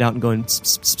his hand out and going,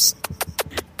 "Psst, psst,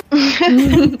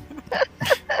 psst."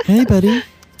 Hey, buddy.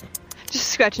 Just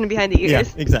scratching him behind the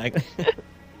ears. Yeah, exactly.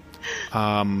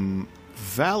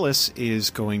 Valis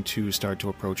is going to start to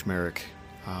approach Merrick.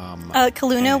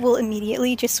 Kaluna will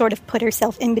immediately just sort of put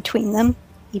herself in between them,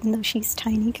 even though she's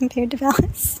tiny compared to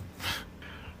Valis.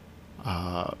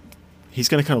 He's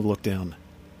going to kind of look down.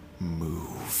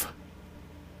 Move.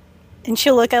 And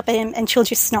she'll look up at him and she'll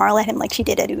just snarl at him like she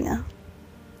did at Una.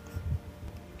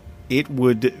 It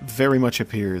would very much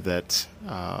appear that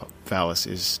Valis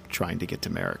is trying to get to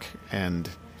Merrick, and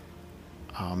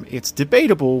it's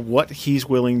debatable what he's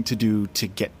willing to do to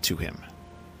get to him.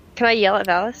 Can I yell at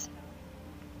Valis?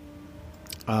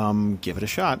 Give it a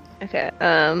shot. Okay.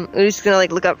 I'm just gonna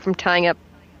look up from tying up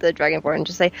the Dragonborn and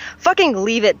just say, "Fucking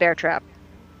leave it, Bear Trap.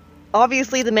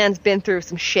 Obviously, the man's been through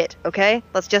some shit. Okay,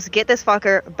 let's just get this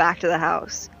fucker back to the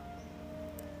house."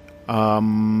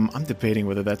 I'm debating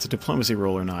whether that's a diplomacy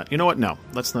roll or not. You know what? No,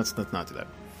 let's not do that.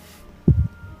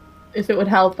 If it would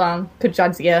help, could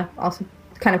Jadzia also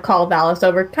kind of call Valis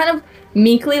over, kind of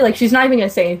meekly, like she's not even gonna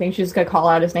say anything. She's just gonna call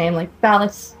out his name, like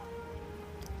Valis.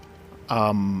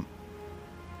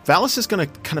 Valis is going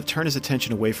to kind of turn his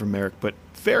attention away from Merrick, but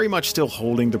very much still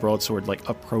holding the broadsword, like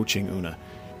approaching Una.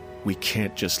 We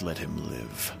can't just let him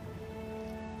live.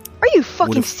 Are you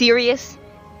fucking serious?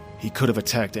 He could have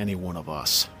attacked any one of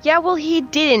us. Yeah, well, he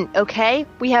didn't, okay?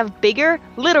 We have bigger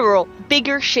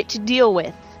shit to deal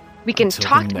with. We can Until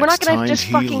talk. the We're not next gonna time just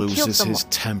he fucking kill loses someone. his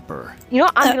temper. You know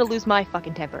what? I'm gonna lose my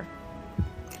fucking temper.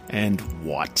 And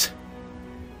what?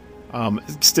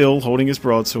 Still holding his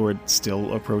broadsword,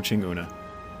 still approaching Una.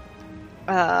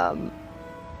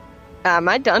 Am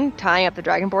I done tying up the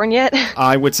Dragonborn yet?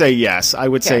 I would say yes. I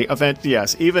would say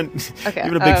yes. Even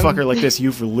even a big fucker like this,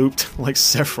 you've looped like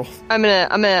several. I'm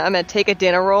gonna take a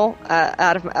dinner roll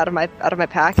out of my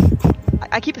pack.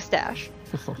 I keep a stash.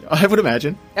 I would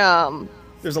imagine.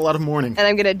 There's a lot of mourning. And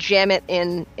I'm gonna jam it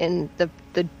in the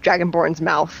Dragonborn's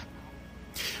mouth.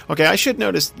 Okay, I should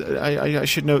note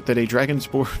that a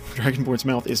Dragonborn's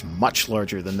mouth is much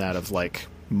larger than that of like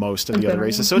most of the other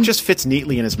races, so it just fits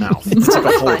neatly in his mouth. It's like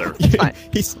a holder. It's fine.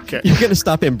 Okay. You're going to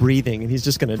stop him breathing, and he's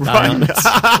just going to die on it.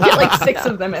 Get like 6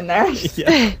 of them in there.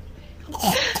 Yeah.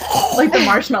 Like the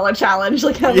marshmallow challenge.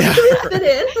 Like how Yeah. do we fit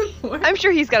in? I'm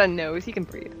sure he's got a nose. He can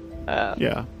breathe.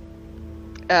 Yeah.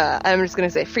 I'm just gonna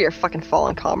say, for your fucking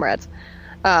fallen comrades.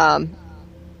 And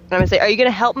I'm gonna say, are you gonna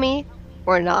help me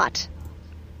or not?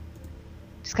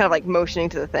 Just kind of like motioning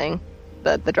to the thing.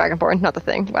 The Dragonborn, not the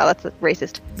thing. Wow, that's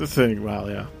racist. The thing, wow,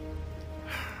 yeah.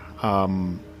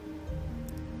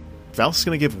 Valis is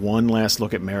going to give one last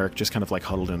look at Merrick, just kind of like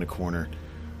huddled in a corner.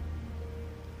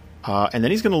 And then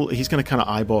he's gonna kind of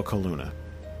eyeball Kaluna.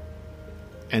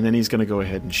 And then he's going to go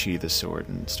ahead and sheathe his sword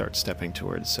and start stepping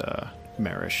towards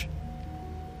Marish.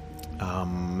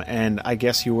 And I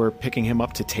guess you were picking him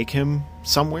up to take him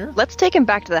somewhere? Let's take him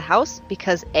back to the house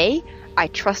because A, I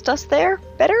trust us there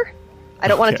better. I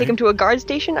don't want to take him to a guard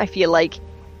station. I feel like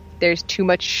there's too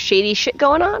much shady shit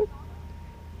going on.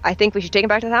 I think we should take him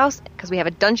back to the house because we have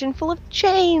a dungeon full of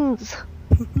chains.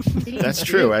 That's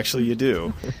true, actually you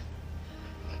do.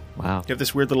 Wow. You have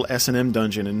this weird little S&M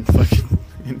dungeon in fucking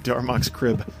in Darmok's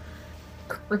crib.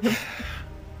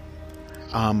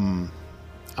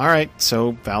 Alright,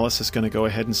 so Valis is going to go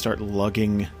ahead and start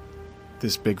lugging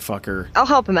this big fucker. I'll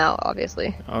help him out,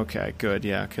 obviously. Okay, good,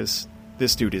 yeah, because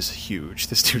this dude is huge.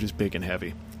 This dude is big and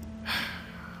heavy.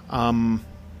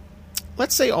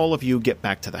 Let's say all of you get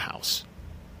back to the house.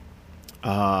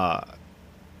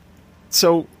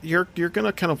 So you're going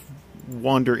to kind of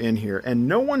wander in here, and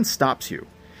no one stops you.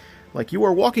 Like, you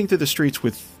are walking through the streets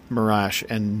with Marash,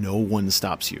 and no one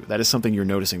stops you. That is something you're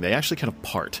noticing. They actually kind of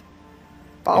part.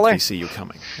 Baller. If they see you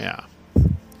coming. Yeah.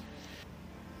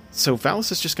 So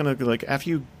Valis is just going to, like, after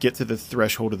you get to the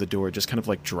threshold of the door, just kind of,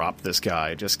 like, drop this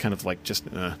guy. Just kind of, like, just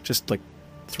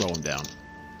throw him down.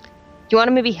 You want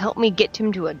to maybe help me get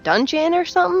him to a dungeon or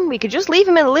something? We could just leave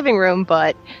him in the living room,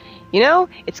 but, you know,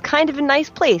 it's kind of a nice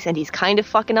place, and he's kind of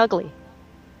fucking ugly.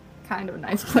 Kind of a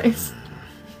nice place.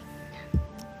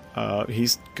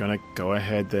 He's gonna go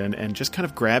ahead then and just kind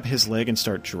of grab his leg and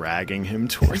start dragging him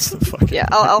towards the fucking... Yeah,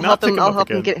 I'll help him. I'll help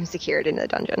him again. get him secured in the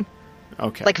dungeon.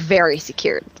 Okay. Like, very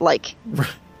secured. Like,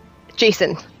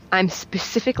 Jason, I'm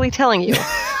specifically telling you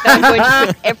that I'm going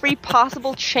to put every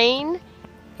possible chain,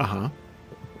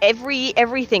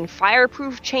 everything,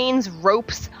 fireproof chains,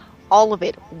 ropes, all of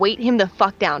it, weight him the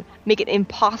fuck down. Make it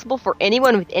impossible for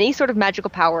anyone with any sort of magical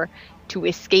power to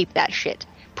escape that shit.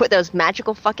 put those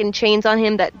magical fucking chains on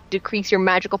him that decrease your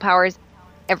magical powers.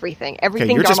 Everything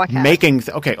Okay, you're Darmok just has. making...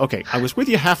 okay. I was with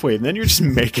you halfway, and then you're just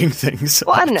making things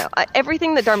Well, I up. don't know.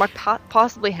 Everything that Darmok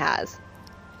possibly has.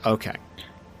 Okay.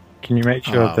 Can you make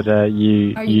sure that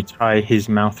you tie his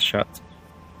mouth shut?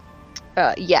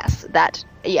 Yes, that.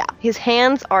 Yeah, his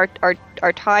hands are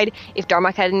tied. If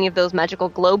Darmok had any of those magical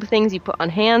globe things you put on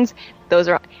hands, those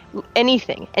are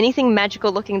anything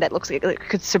magical looking that looks like it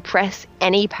could suppress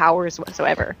any powers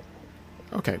whatsoever.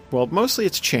 Okay. Well, mostly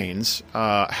it's chains.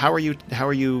 How are you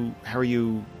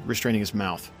restraining his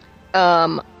mouth?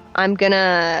 I'm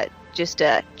gonna just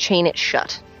chain it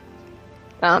shut.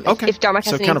 Okay. If Darmok has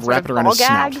So any kind of sort wrap of it around ball his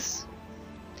snout. gags,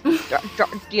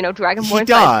 Dragonborn He sized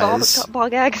does. ball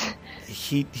gags.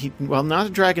 He well, not a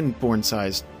dragonborn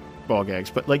sized ball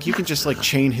gags, but like you can just like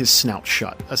chain his snout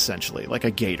shut, essentially, like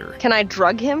a gator. Can I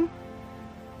drug him?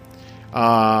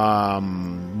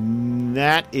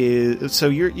 That is so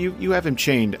you have him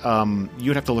chained.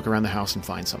 You'd have to look around the house and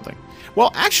find something.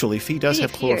 Well, actually, Fee does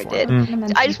have Here, chloroform.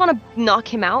 dude. I just want to knock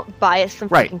him out, buy us some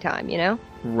Right. fucking time, you know?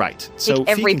 Right. So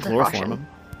Fee every can chloroform precaution. him.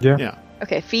 Yeah. Yeah.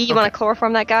 Okay, Fee, you want to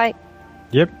chloroform that guy?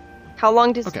 Yep. How long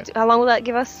Okay. will that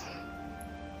give us?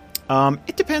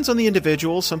 It depends on the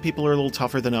individual. Some people are a little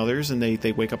tougher than others, and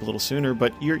they wake up a little sooner.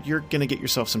 But you're gonna get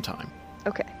yourself some time.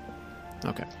 Okay.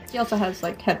 Okay. He also has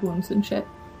like head wounds and shit.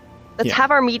 Let's Yeah.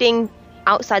 have our meeting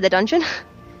outside the dungeon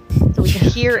so we can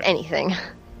hear anything.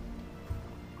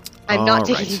 I'm not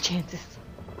taking Alright. any chances.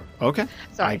 Okay.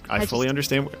 Sorry, I fully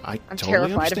understand. I I'm totally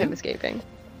terrified understand. of him escaping.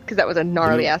 Because that was a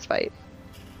gnarly ass fight.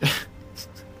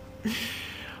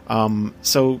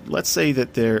 So let's say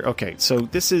that they're okay. So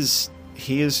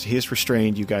he is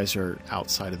restrained. You guys are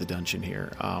outside of the dungeon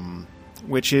here,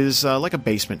 which is like a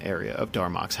basement area of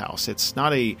Darmok's house. It's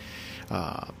not a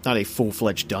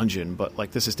full-fledged dungeon, but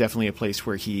like this is definitely a place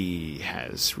where he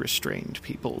has restrained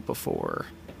people before.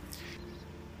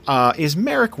 Is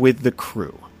Merrick with the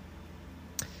crew?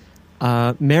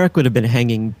 Merrick would have been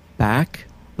hanging back,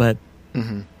 but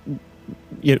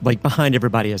like behind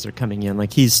everybody as they're coming in.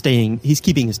 Like he's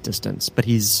keeping his distance, but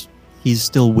he's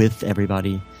still with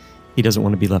everybody. He doesn't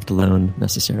want to be left alone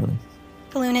necessarily.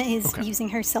 Kaluna is Okay. using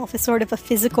herself as sort of a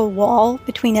physical wall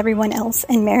between everyone else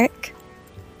and Merrick.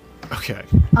 Okay.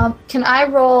 Can I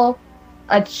roll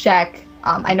a check?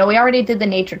 I know we already did the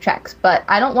nature checks, but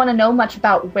I don't want to know much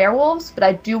about werewolves, but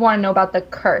I do want to know about the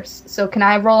curse. So can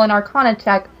I roll an Arcana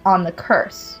check on the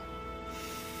curse?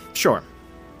 Sure.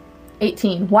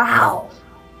 18. Wow.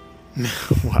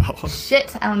 Wow.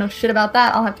 Shit. I don't know shit about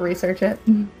that. I'll have to research it.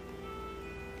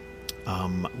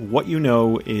 What you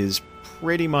know is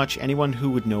pretty much anyone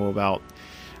who would know about,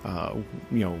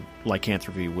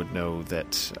 lycanthropy would know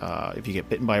that if you get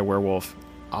bitten by a werewolf,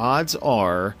 odds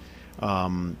are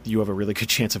you have a really good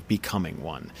chance of becoming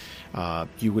one.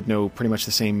 You would know pretty much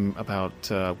the same about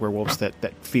werewolves that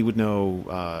Fee would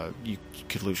know. You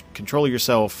could lose control of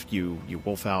yourself. You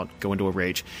wolf out, go into a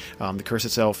rage. The curse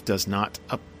itself does not.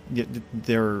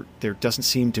 There doesn't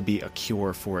seem to be a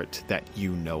cure for it that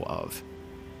you know of.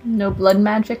 No blood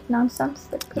magic nonsense?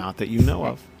 Not that you know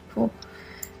of. Cool.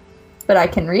 But I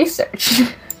can research.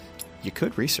 You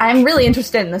could research. I'm really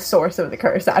interested in the source of the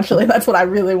curse, actually. That's what I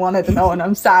really wanted to know, and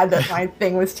I'm sad that my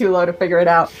thing was too low to figure it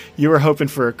out. You were hoping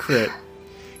for a crit.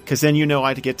 Because then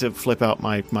I'd get to flip out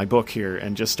my book here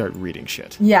and just start reading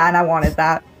shit. Yeah, and I wanted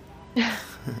that.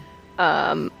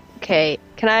 Okay.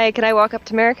 Can I walk up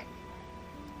to Merrick?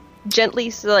 Gently,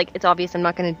 so like it's obvious I'm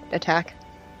not going to attack.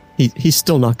 He's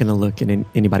still not going to look in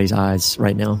anybody's eyes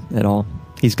right now at all.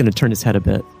 He's going to turn his head a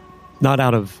bit. Not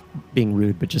out of being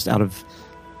rude, but just out of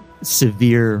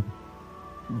severe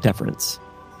deference.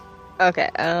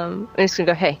 Okay, I'm just gonna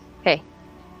go, hey,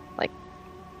 like,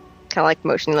 kind of like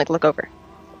motioning, like, look over.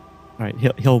 All right,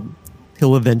 he'll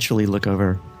eventually look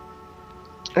over.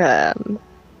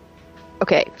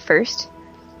 Okay, first,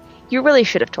 you really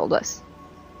should have told us.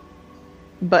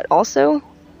 But also,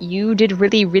 you did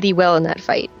really, really well in that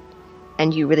fight,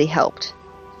 and you really helped.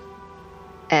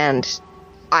 And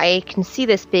I can see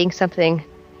this being something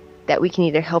that we can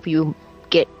either help you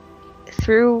get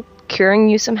through curing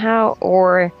you somehow,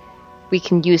 or we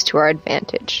can use to our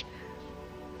advantage.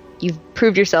 You've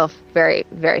proved yourself very,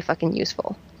 very fucking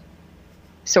useful.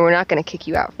 So we're not going to kick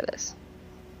you out for this.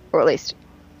 Or at least,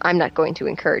 I'm not going to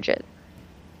encourage it.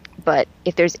 But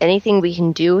if there's anything we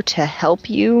can do to help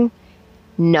you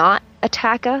not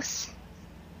attack us,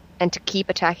 and to keep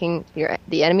attacking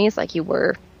the enemies like you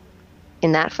were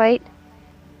in that fight,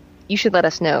 you should let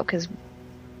us know, because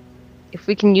if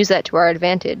we can use that to our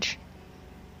advantage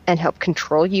and help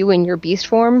control you in your beast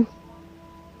form,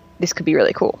 this could be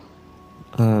really cool.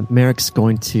 Merrick's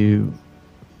going to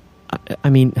I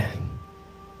mean,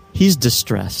 he's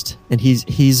distressed, and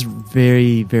he's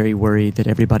very, very worried that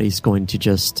everybody's going to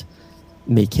just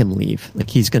make him leave. Like,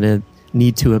 he's going to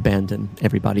need to abandon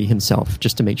everybody himself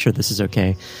just to make sure this is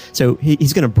okay. So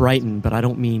he's going to brighten, but I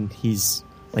don't mean he's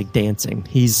like dancing.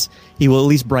 He will at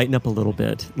least brighten up a little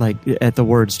bit, like at the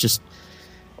words, just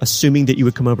assuming that you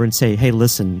would come over and say, hey,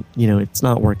 listen, it's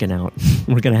not working out.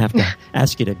 We're going to have to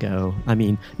ask you to go. I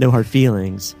mean, no hard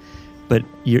feelings, but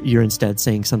you're instead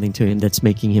saying something to him that's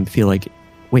making him feel like,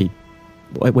 wait,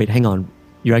 hang on.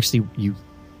 You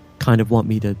kind of want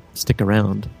me to stick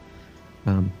around.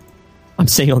 I'm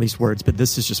saying all these words, but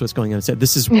this is just what's going on. So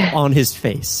this is on his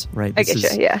face, right? I get you,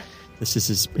 yeah. This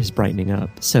is his brightening up.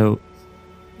 So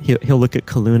he'll look at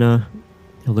Kaluna.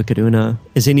 He'll look at Una.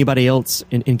 Is anybody else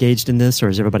engaged in this, or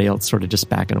is everybody else sort of just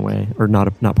backing away, or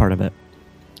not part of it?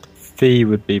 Fee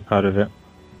would be part of it.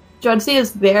 Judsie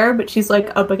is there, but she's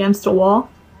like up against a wall.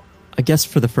 I guess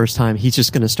for the first time, he's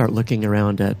just going to start looking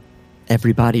around at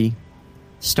everybody,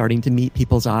 starting to meet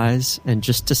people's eyes, and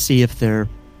just to see if there's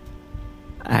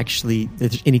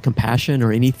any compassion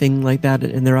or anything like that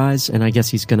in their eyes. And I guess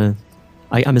he's gonna.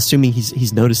 I'm assuming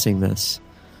he's noticing this,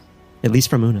 at least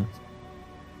from Una.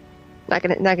 Not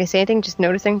gonna say anything. Just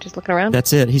noticing. Just looking around.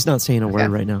 That's it. He's not saying a word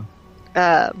right now.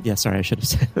 Yeah, sorry, I should have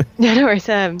said. No, no worries.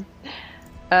 Una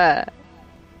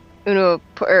will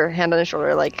put her hand on his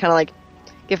shoulder, like kind of like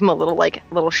give him a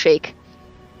little shake.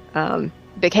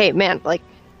 Big, hey man, like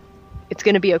it's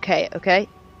gonna be okay. Okay.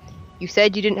 You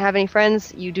said you didn't have any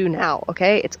friends. You do now,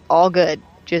 okay? It's all good.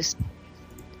 Just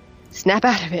snap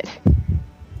out of it.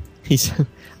 He's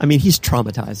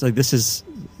traumatized. Like this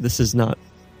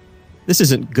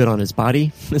isn't good on his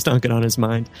body. It's not good on his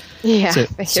mind. Yeah.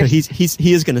 So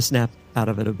he is going to snap out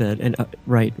of it a bit, and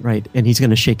right, and he's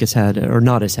going to shake his head or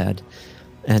nod his head,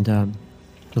 and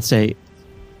he'll say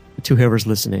to whoever's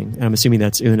listening. And I'm assuming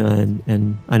that's Una,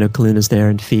 and I know Kaluna's there,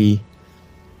 and Fee.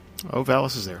 Oh,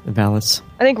 Valis is there. Valis.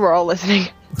 I think we're all listening.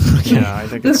 Yeah, I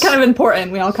think this is kind of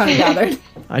important. We all kind of gathered.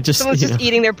 Someone's just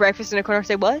eating their breakfast in a corner.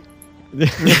 Say what?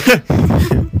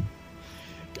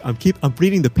 I'm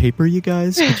reading the paper, you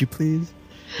guys. Could you please?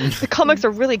 The comics are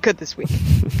really good this week.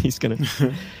 He's gonna.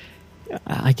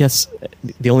 I guess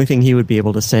the only thing he would be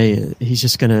able to say, he's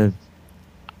just gonna.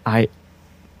 I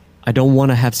don't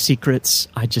want to have secrets.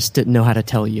 I just didn't know how to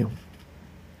tell you.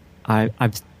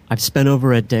 I've spent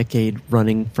over a decade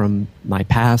running from my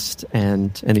past,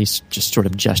 and he just sort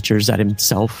of gestures at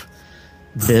himself.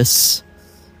 This,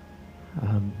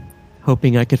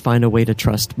 hoping I could find a way to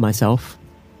trust myself.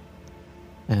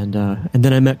 And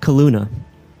then I met Kaluna,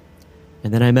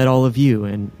 and then I met all of you,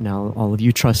 and now all of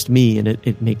you trust me, and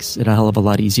it makes it a hell of a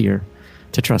lot easier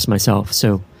to trust myself.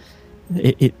 So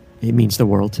it means the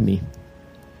world to me.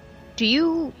 Do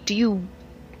you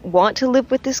want to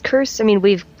live with this curse? I mean,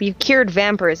 we've cured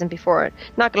vampirism before.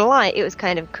 Not gonna lie, it was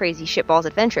kind of crazy shitballs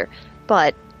adventure,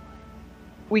 but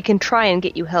we can try and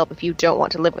get you help if you don't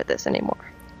want to live with this anymore.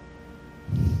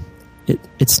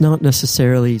 It's not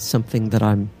necessarily something that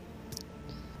I'm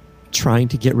trying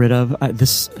to get rid of.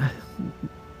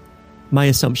 My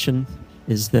assumption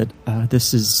is that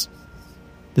this is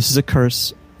a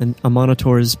curse, and a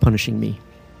Monitor is punishing me.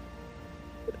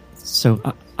 So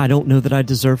I don't know that I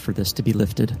deserve for this to be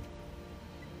lifted.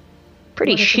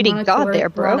 Pretty shitty god there,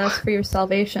 bro. Us for your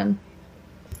salvation.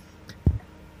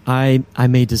 I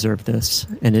may deserve this,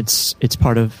 and it's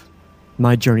part of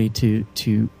my journey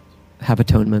to have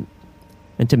atonement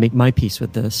and to make my peace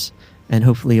with this, and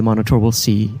hopefully a Monitor will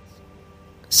see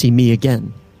me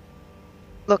again.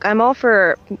 Look, I'm all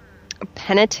for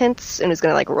penitence, and is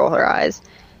gonna roll her eyes,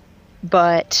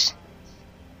 but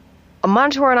a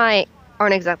Monitor and I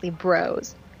aren't exactly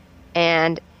bros,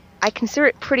 and I consider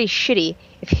it pretty shitty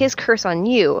if his curse on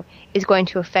you is going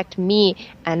to affect me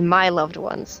and my loved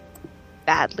ones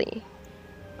badly.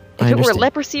 If it were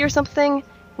leprosy or something,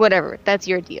 whatever, that's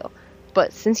your deal.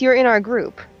 But since you're in our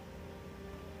group,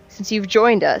 since you've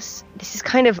joined us, this is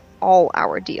kind of all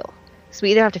our deal. So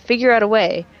we either have to figure out a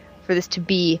way for this to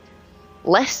be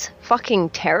less fucking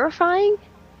terrifying,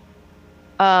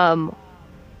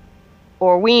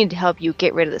 or we need to help you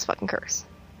get rid of this fucking curse.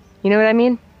 You know what I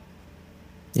mean?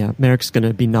 Yeah, Merrick's going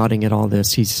to be nodding at all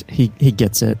this. He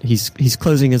gets it. He's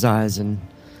closing his eyes and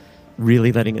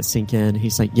really letting it sink in.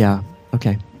 He's like, yeah,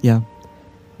 okay, yeah.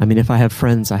 I mean, if I have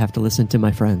friends, I have to listen to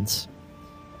my friends.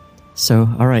 So,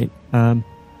 all right.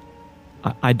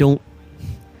 I don't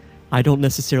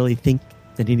necessarily think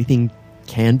that anything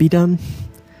can be done,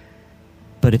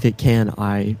 but if it can,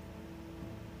 I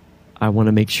want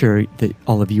to make sure that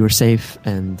all of you are safe,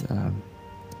 and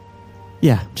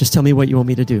yeah, just tell me what you want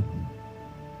me to do.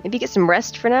 Maybe get some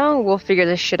rest for now. We'll figure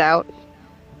this shit out.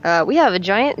 We have a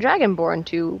giant dragonborn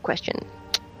to question.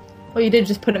 Well, you did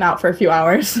just put him out for a few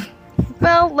hours.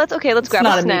 Well, let's grab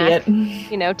not a snack.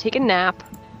 immediate. Take a nap.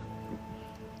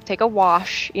 Take a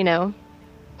wash,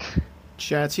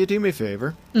 Jadzia, do me a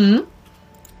favor.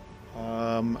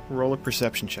 Mm-hmm. Roll a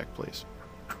perception check, please.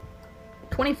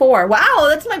 24. Wow,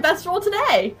 that's my best roll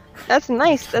today. That's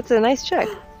nice. That's a nice check.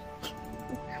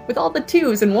 With all the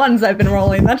 2s and 1s I've been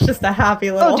rolling, that's just a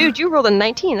happy little... Oh, dude, you rolled a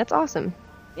 19. That's awesome.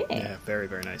 Yeah, very,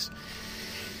 very nice.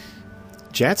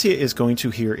 Jadzia is going to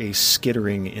hear a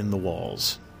skittering in the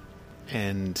walls,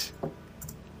 and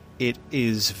it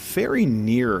is very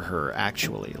near her,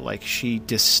 actually. Like, she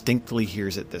distinctly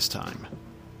hears it this time.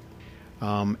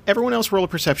 Everyone else roll a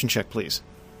perception check, please.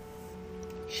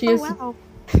 She is...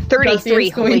 33.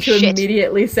 Is going Holy to shit.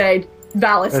 immediately say,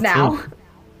 Valis That's now. it.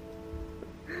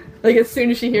 Like, as soon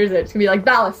as she hears it, it's going to be like,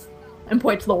 Valis, and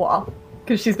point to the wall.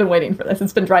 Because she's been waiting for this.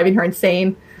 It's been driving her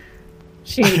insane.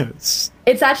 It's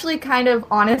actually kind of,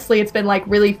 honestly, it's been, like,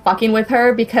 really fucking with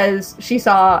her because she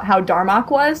saw how Darmok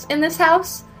was in this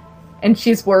house, and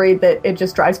she's worried that it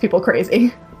just drives people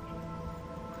crazy.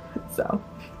 So,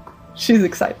 she's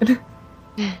excited.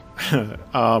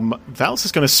 Valis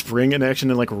is going to spring in action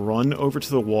and, like, run over to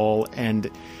the wall and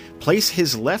place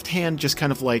his left hand just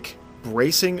kind of, like,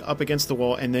 bracing up against the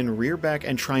wall and then rear back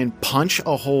and try and punch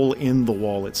a hole in the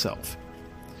wall itself.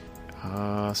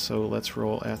 So let's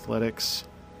roll athletics.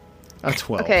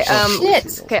 12. Okay,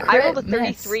 Shit. okay, I rolled a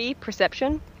Nice. 33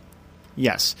 perception.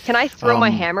 Yes. Can I throw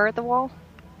my hammer at the wall?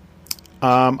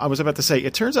 I was about to say,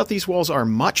 it turns out these walls are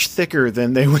much thicker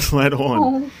than they would let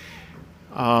on.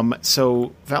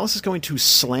 So Valis is going to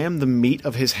slam the meat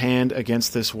of his hand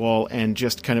against this wall and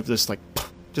just kind of this, like,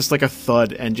 just like a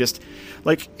thud, and just,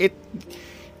 like, it...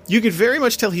 You could very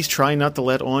much tell he's trying not to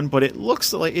let on, but it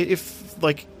looks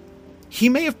like he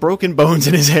may have broken bones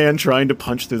in his hand trying to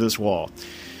punch through this wall.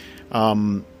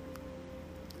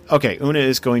 Okay, Una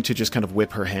is going to just kind of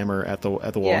whip her hammer at the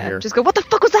wall here. Just go, what the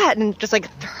fuck was that? And just, like,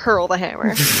 hurl the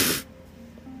hammer.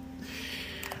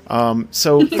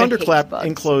 So thunderclap bugs.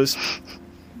 enclosed...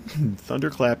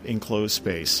 Thunderclap enclosed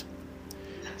space.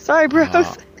 Sorry,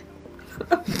 bros.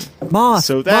 Moth.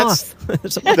 So that's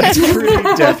moth. that's pretty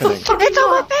deafening. It's on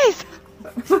my face!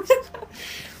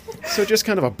 So just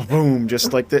kind of a boom,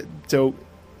 just like that. So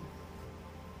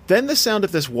then the sound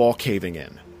of this wall caving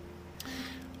in.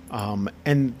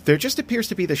 And there just appears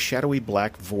to be the shadowy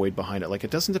black void behind it. Like,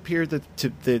 it doesn't appear that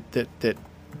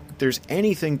there's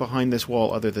anything behind this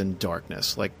wall other than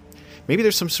darkness. Like, maybe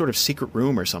there's some sort of secret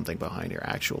room or something behind here,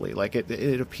 actually. Like,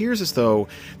 it appears as though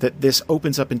that this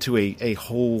opens up into a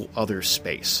whole other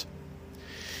space.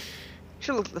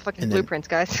 Should look at the fucking And then- blueprints,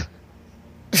 guys.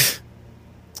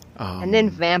 And then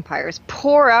vampires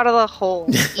pour out of the hole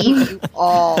and eat you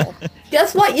all.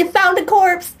 Guess what? You found a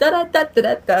corpse!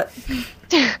 Da-da-da-da-da-da.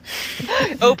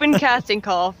 Open casting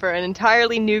call for an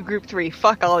entirely new Group 3.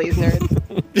 Fuck all these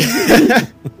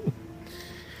nerds.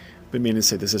 Been meaning to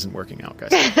say this isn't working out, guys.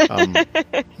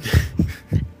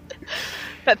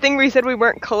 That thing where we said we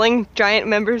weren't culling giant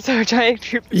members or giant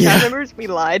group of cast members, we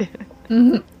lied.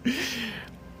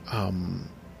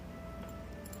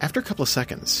 After a couple of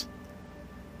seconds,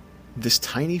 this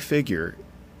tiny figure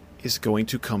is going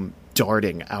to come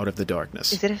darting out of the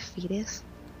darkness. Is it a fetus?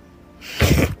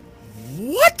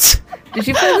 What? Did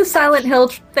you play the Silent Hill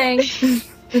thing?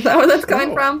 Is that where that's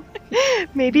coming from?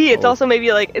 Maybe it's also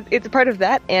maybe like it's a part of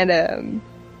that, and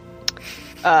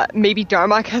maybe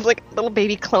Darmok has like little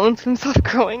baby clones of himself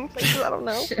growing. Like, I don't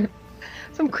know,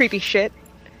 some creepy shit.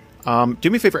 Do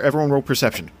me a favor, everyone roll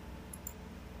perception.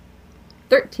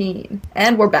 13.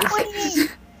 And we're back.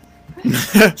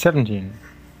 17.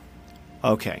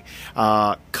 Okay.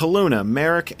 Kaluna,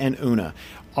 Merrick, and Una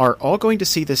are all going to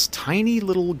see this tiny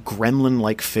little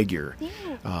gremlin-like figure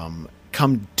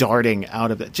come darting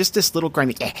out of it. Just this little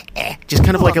grimy, just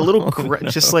kind of like a little,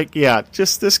 just like,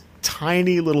 just this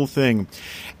tiny little thing.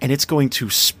 And it's going to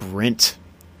sprint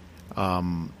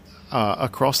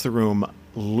across the room,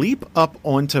 leap up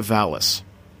onto Valis,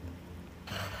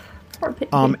 Poor pig.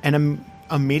 and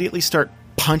immediately start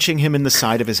punching him in the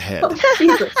side of his head.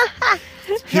 Jesus.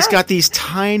 He's got these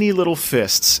tiny little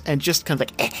fists and just kind of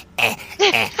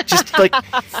like,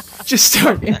 just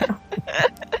start.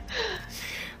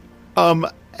 And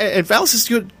Valis is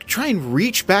going to try and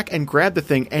reach back and grab the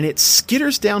thing, and it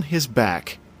skitters down his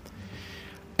back,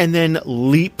 and then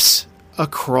leaps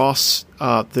across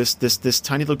this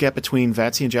tiny little gap between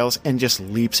Vatsy and Jalis, and just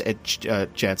leaps at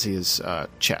Jadzia's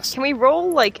chest. Can we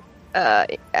roll like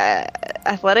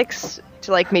athletics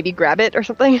to like maybe grab it or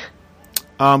something?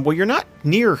 Well, you're not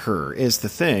near her, is the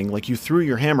thing. Like, you threw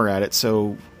your hammer at it,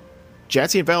 so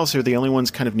Jadzia and Valis are the only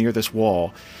ones kind of near this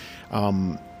wall.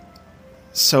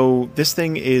 So this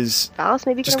thing is Valis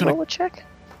maybe just can gonna roll a check?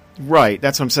 Right,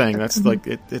 that's what I'm saying. That's like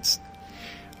it's.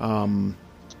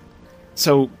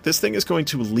 So this thing is going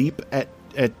to leap at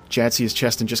Jadzia's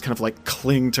chest and just kind of like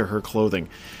cling to her clothing.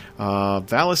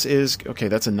 Valis is okay.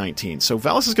 That's a 19. So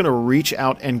Valis is going to reach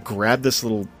out and grab this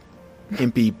little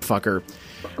impy fucker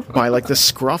by like the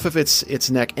scruff of its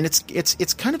neck, and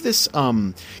it's kind of this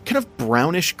kind of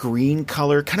brownish green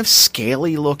color, kind of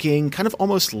scaly looking, kind of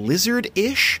almost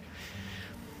lizard-ish.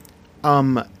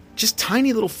 Just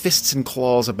tiny little fists and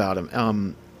claws about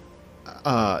him.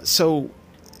 So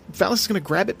Valis is going to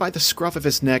grab it by the scruff of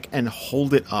his neck and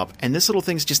hold it up, and this little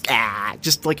thing's just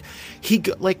like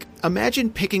imagine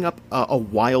picking up a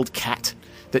wild cat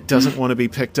that doesn't want to be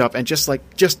picked up, and just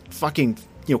fucking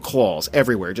claws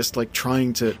everywhere, just like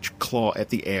trying to claw at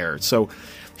the air. So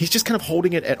he's just kind of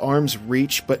holding it at arm's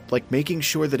reach, but like making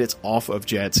sure that it's off of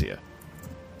Jadzia.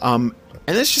 And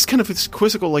it's just kind of this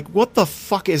quizzical, like, what the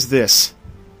fuck is this?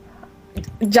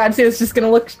 Jadzia's just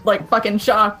gonna look like fucking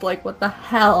shocked, like, what the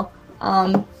hell?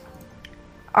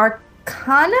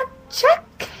 Arcana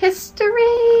check?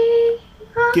 History?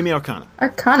 Give me Arcana.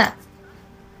 Arcana.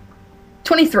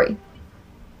 23.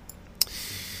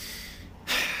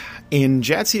 In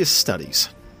Jadzia's studies,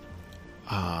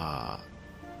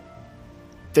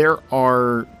 there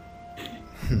are...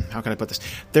 how can I put this?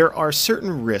 There are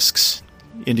certain risks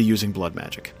into using blood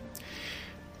magic.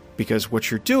 Because what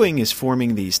you're doing is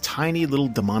forming these tiny little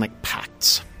demonic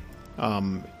pacts.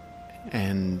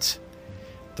 And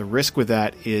the risk with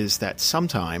that is that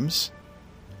sometimes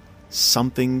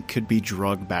something could be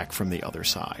drugged back from the other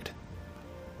side.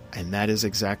 And that is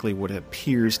exactly what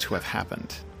appears to have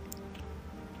happened.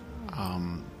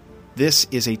 This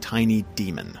is a tiny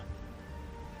demon.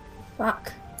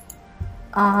 Fuck.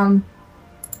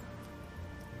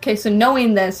 Okay, so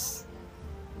knowing this,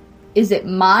 is it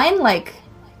mine? Like...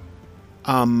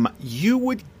 You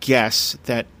would guess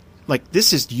that, like,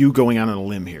 this is you going out on a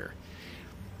limb here.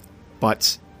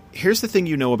 But here's the thing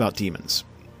you know about demons.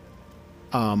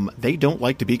 They don't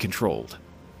like to be controlled.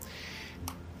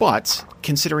 But,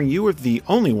 considering you were the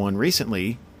only one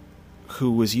recently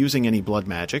who was using any blood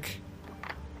magic,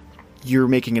 you're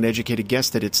making an educated guess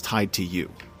that it's tied to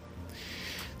you.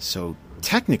 So,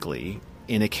 technically,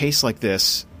 in a case like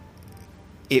this,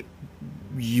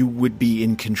 you would be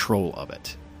in control of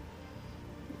it.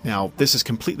 Now, this is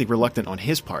completely reluctant on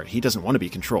his part. He doesn't want to be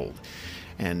controlled.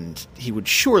 And he would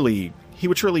surely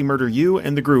murder you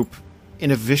and the group in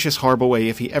a vicious, horrible way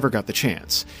if he ever got the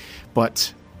chance.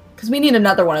 But... because we need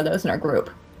another one of those in our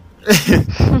group.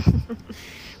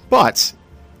 But...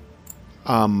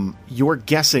 you're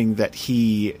guessing that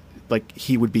he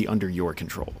would be under your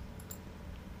control.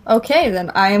 Okay,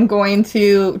 then I am going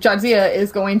to... Jadzia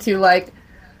is going to, like,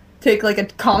 take, like, a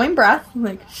calming breath.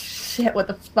 Like, shit, what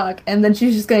the fuck? And then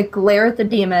she's just going to glare at the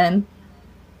demon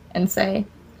and say,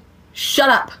 shut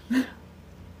up!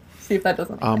 See if that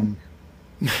doesn't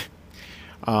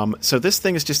so this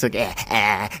thing is just like,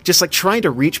 just like trying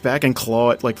to reach back and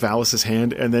claw at, like, Valis's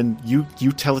hand, and then you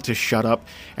tell it to shut up,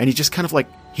 and he just kind of, like,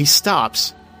 he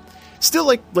stops, still,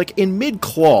 like in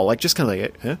mid-claw, like, just kind of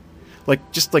like, eh?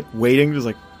 Like, just, like, waiting, just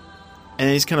like, and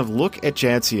he's kind of look at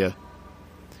Jadzia,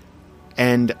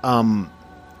 and,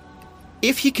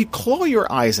 if he could claw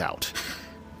your eyes out,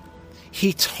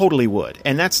 he totally would,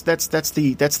 and that's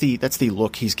the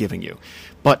look he's giving you,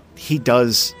 but he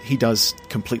does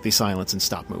completely silence and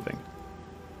stop moving.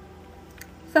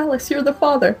 Valis, you're the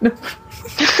father.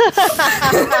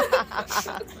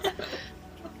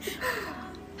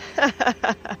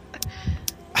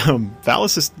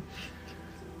 Valis is...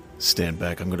 stand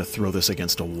back, I'm going to throw this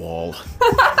against a wall.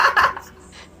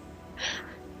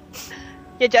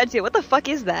 Yeah, Jadzia, what the fuck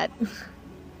is that?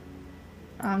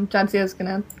 Jadzia's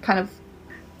gonna kind of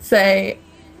say,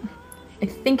 I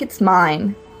think it's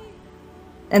mine.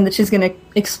 And that she's gonna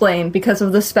explain, because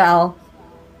of the spell,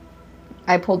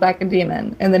 I pulled back a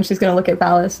demon. And then she's gonna look at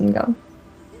Valis and go,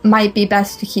 might be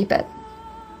best to keep it.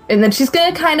 And then she's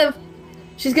gonna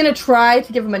try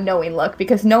to give him a knowing look,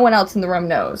 because no one else in the room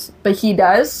knows. But he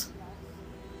does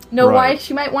know why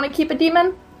she might want to keep a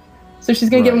demon. So she's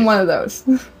gonna give him one of those.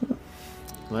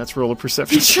 Let's roll a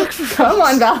perception check. Come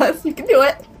on, Valis, you can do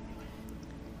it.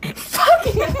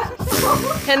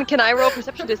 Can I roll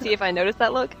perception to see if I notice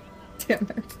that look? Damn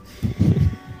it.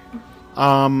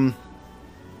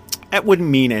 That wouldn't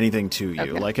mean anything to you.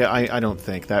 Okay. Like, I don't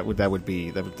think that would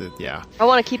yeah. I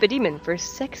want to keep a demon for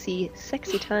sexy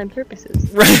time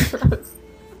purposes.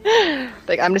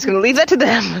 Like, I'm just gonna leave that to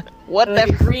them.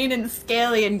 Whatever. Like green and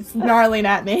scaly and snarling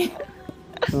at me.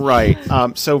 Right.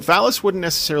 So Valis wouldn't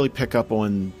necessarily pick up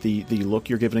on the look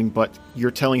you're giving, but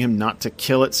you're telling him not to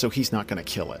kill it, so he's not going to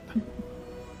kill it.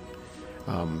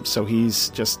 So he's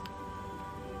just...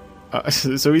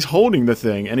 so he's holding the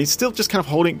thing, and he's still just kind of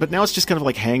holding, but now it's just kind of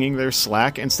like hanging there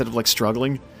slack instead of like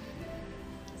struggling.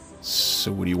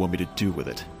 So what do you want me to do with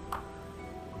it?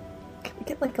 Can we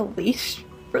get like a leash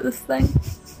for this thing?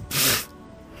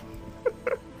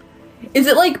 Is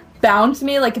it like bound to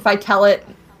me? Like if I tell it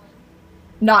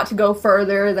not to go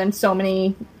further than so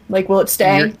many, like will it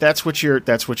stay? That's what you're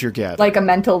gathering. Like a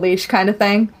mental leash kind of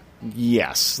thing?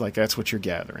 Yes, like that's what you're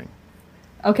gathering.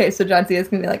 Okay, so Jadzia is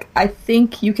going to be like, I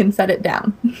think you can set it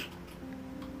down.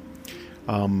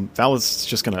 Val is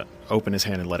just going to open his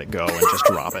hand and let it go and just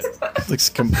drop it.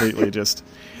 Like, completely just...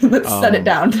 Let's set it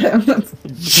down, Tim.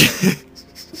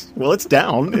 Well, it's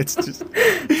down. It's just...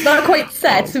 It's not quite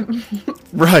set.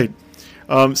 Right.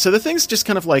 So the thing's just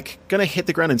kind of like going to hit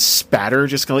the ground and spatter,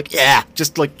 just kind of like, yeah!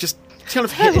 Just kind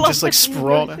of hit and just like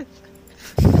sprawl down.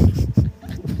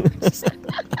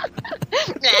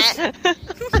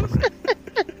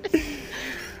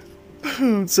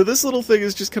 So this little thing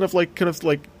is just kind of like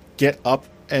get up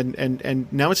and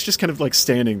now it's just kind of like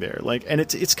standing there, like, and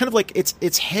it's kind of like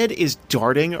its head is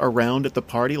darting around at the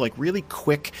party, like really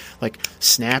quick, like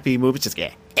snappy movements, just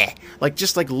like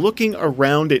just like looking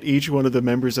around at each one of the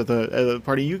members of the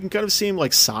party. You can kind of see him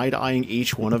like side eyeing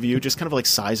each one of you, just kind of like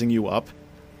sizing you up.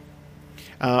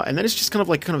 And then it's just kind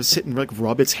of sit and like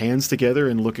rub its hands together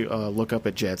and look up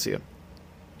at Jadzia.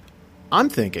 I'm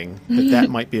thinking that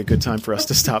might be a good time for us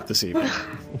to stop this evening.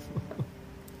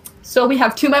 So we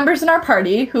have 2 members in our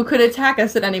party who could attack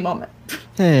us at any moment.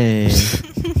 Hey.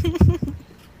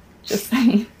 Just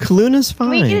saying. Kaluna's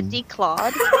fine. Can we get it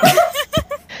declawed?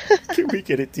 Can we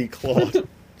get it declawed?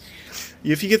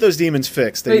 If you get those demons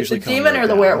fixed, they usually come. The demon right or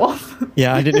the down. werewolf?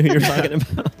 Yeah, I didn't know who you were talking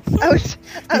about.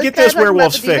 You get those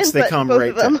werewolves fixed, they come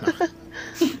right down.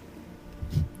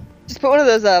 Just put one of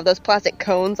those plastic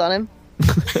cones on him.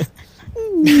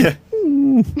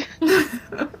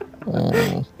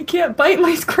 I can't bite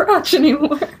my crotch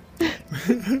anymore.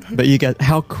 But you get,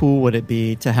 how cool would it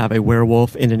be to have a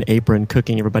werewolf in an apron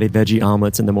cooking everybody veggie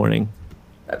omelets in the morning?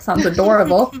 That sounds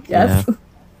adorable. Yes. Yeah.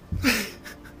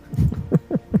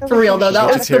 For real though, that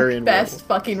was the Vegetarian best werewolf.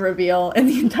 fucking reveal in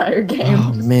the entire game.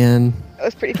 Oh man. That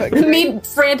was pretty fucking Me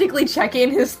frantically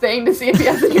checking his thing to see if he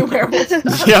has any werewolf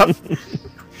stuff. Yep.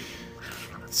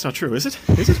 It's not true, is it?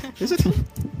 Is it?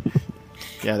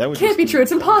 Yeah, that would Can't be true.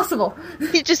 It's impossible.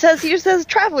 He just says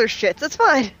traveler shits. That's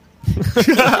fine.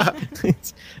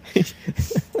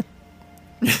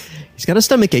 He's got a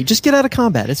stomach ache. Just get out of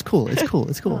combat. It's cool. It's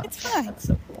fine. That's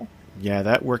so cool. Yeah,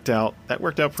 that worked out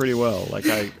pretty well. Like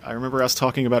I remember us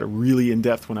talking about it really in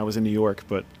depth when I was in New York,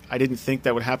 but I didn't think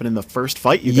that would happen in the first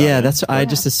fight you got. Yeah, that's. I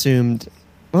just assumed.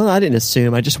 Well, I didn't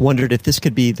assume. I just wondered if this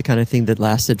could be the kind of thing that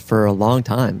lasted for a long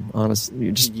time. Honestly,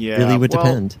 it just really would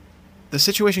depend. The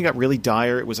situation got really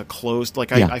dire. It was a closed.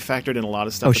 Like I factored in a lot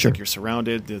of stuff. Oh, It's sure. like you're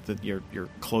surrounded. You're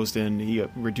closed in. He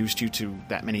reduced you to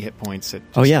that many hit points. It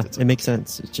makes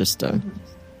sense. It's just.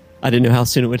 I didn't know how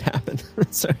soon it would happen.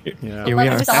 So here we are.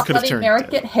 Let's stop letting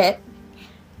Merrick get hit.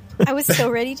 I was so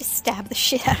ready to stab the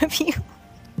shit out of you.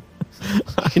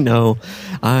 I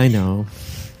know.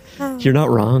 You're not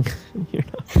wrong. You're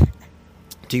not.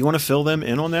 Do you want to fill them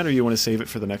in on that, or you want to save it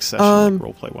for the next session,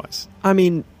 like roleplay wise? I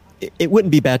mean, it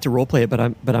wouldn't be bad to roleplay it, but I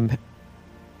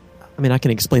mean, I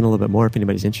can explain a little bit more if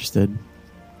anybody's interested.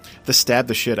 The stab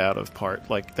the shit out of part,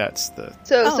 like that's the.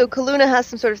 So Kaluna has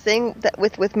some sort of thing that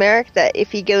with Merrick that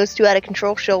if he goes too out of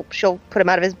control, she'll put him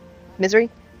out of his misery.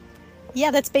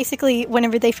 Yeah, that's basically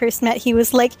whenever they first met. He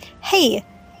was like, "Hey,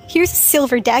 here's a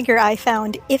silver dagger I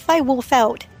found. If I wolf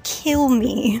out, kill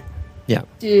me." Yeah,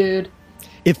 dude.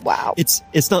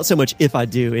 It's not so much if I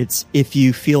do. It's if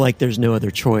you feel like there's no other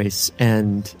choice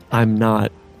and I'm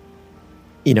not,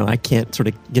 I can't sort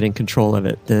of get in control of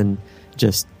it. Then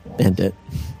just end it.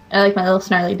 I like my little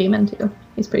snarly demon too.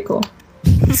 He's pretty cool.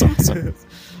 That's awesome.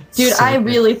 Dude, I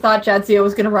really thought Jadzia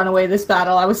was going to run away this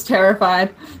battle. I was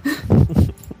terrified.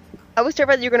 I was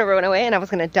terrified that you were going to run away and I was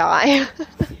going to die.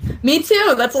 Me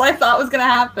too. That's what I thought was going to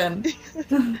happen.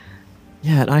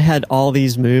 Yeah, and I had all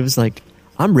these moves like,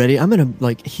 I'm ready. I'm going to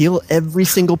like heal every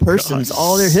single person's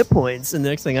all their hit points. And the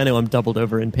next thing I know, I'm doubled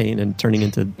over in pain and turning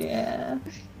into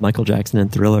Michael Jackson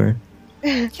and Thriller.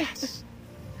 Yes.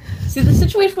 See, the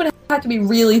situation would have to be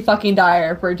really fucking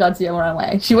dire for Jadzia to run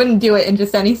away. She wouldn't do it in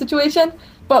just any situation.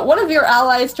 But one of your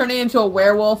allies turning into a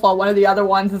werewolf while one of the other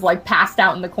ones is like passed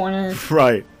out in the corner.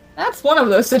 Right. That's one of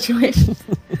those situations.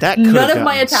 That None of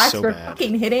my attacks so were bad.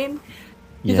 fucking hitting.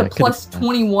 He's a plus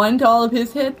 21 to all of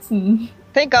his hits. And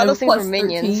Thank God I have those a things were plus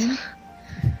minions. 13.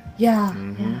 Yeah.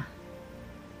 Mm-hmm. Yeah.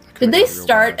 Did they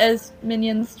start as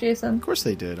minions, Jason? Of course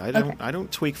they did. I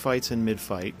don't tweak fights in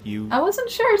mid-fight. I wasn't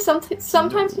sure.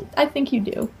 Sometimes I think you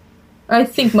do. Or I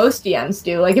think most DMs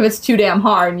do. Like, if it's too damn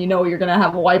hard and you know you're going to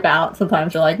have a wipeout,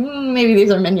 sometimes you're like, maybe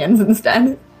these are minions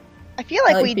instead. I feel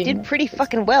like we did pretty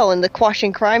fucking well in the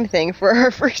quashing crime thing for our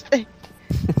first thing.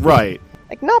 Right.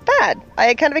 Like, not bad.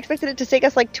 I kind of expected it to take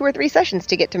us like 2 or 3 sessions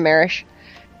to get to Marish.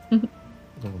 Oh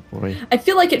boy. I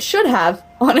feel like it should have,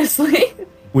 honestly.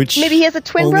 Which Maybe he has a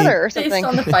twin brother or something. Based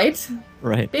on the fight.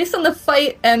 Right. Based on the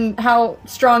fight and how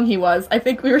strong he was, I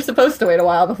think we were supposed to wait a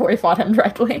while before we fought him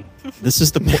directly. This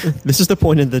is the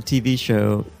point in the TV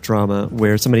show drama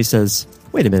where somebody says,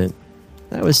 "Wait a minute,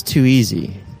 that was too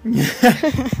easy."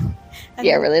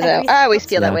 Yeah, really though. I always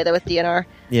feel that way though with DNR.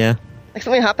 Yeah. Like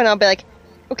something happened, I'll be like,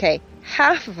 okay,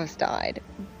 half of us died,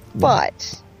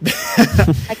 but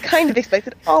I kind of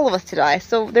expected all of us to die,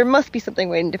 so there must be something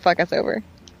waiting to fuck us over.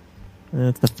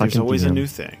 That's the fucking. There's always a DM. new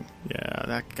thing. Yeah,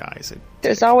 that guy's a...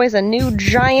 There's always a new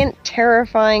giant,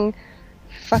 terrifying,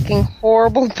 fucking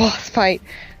horrible boss fight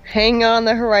hanging on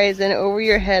the horizon over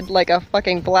your head like a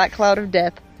fucking black cloud of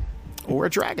death. Or a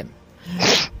dragon.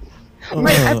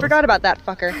 Right, I forgot about that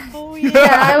fucker. Oh, yeah.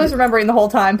 Yeah, I was remembering the whole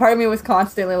time. Part of me was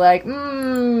constantly like,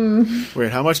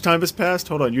 Wait, how much time has passed?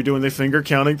 Hold on, you're doing the finger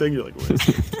counting thing? You're like,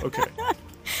 wait. Okay.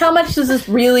 how much does this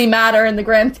really matter in the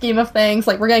grand scheme of things?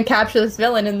 Like, we're gonna capture this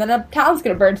villain and then a town's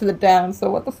gonna burn to the ground, so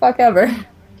what the fuck ever.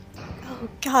 Oh,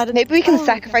 God. Maybe we can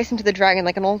sacrifice him to the dragon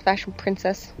like an old-fashioned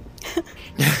princess.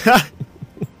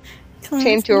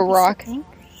 Chained to a rock.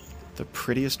 The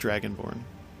prettiest dragonborn.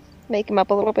 Make him up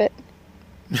a little bit.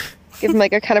 Give him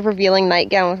like a kind of revealing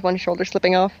nightgown with one shoulder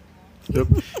slipping off. Yep.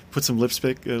 Put some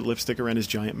lipstick around his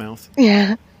giant mouth.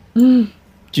 Yeah. Do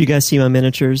you guys see my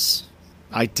miniatures?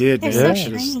 I did. They're Man. so That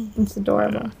shit is- shiny. It's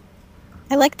adorable. Yeah.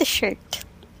 I like the shirt.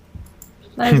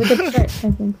 That is a good shirt,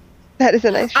 I think. That is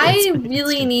a nice shirt. I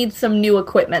really need some new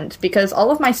equipment because all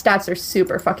of my stats are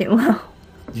super fucking low.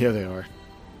 Yeah, they are.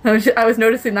 I was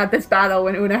noticing that this battle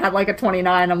when Una had like a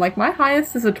 29, I'm like, my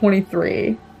highest is a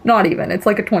 23. Not even, it's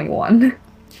like a 21.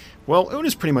 Well,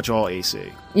 Una's pretty much all AC.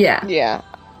 Yeah. Yeah.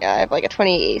 Yeah, I have like a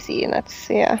 20 AC, and that's,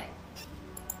 yeah.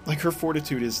 Like, her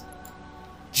fortitude is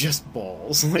just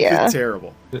balls. Like, Yeah. it's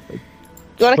terrible. You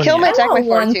want to kill him? I Attack my want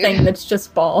one fortitude. thing that's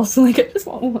just balls. Like, I just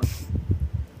want one.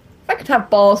 If I could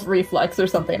have balls reflex or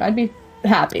something, I'd be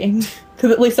happy. Because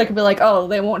at least I could be like, oh,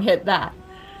 they won't hit that.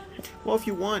 Well, if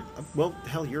you want, well,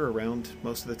 hell, you're around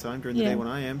most of the time during the Yeah. day when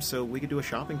I am, so we could do a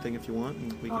shopping thing if you want,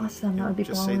 and we can Awesome, that would be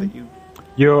just say balling. that you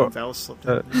Your Valis slipped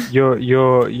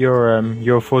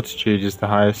your fortitude is the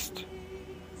highest,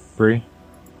 Bree.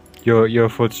 Your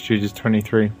fortitude is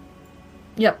 23.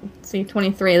 Yep, see,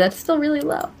 23. That's still really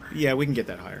low. Yeah, we can get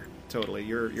that higher. Totally.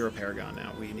 You're a paragon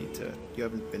now. We need to. You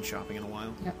haven't been shopping in a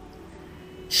while. Yep.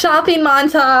 Shopping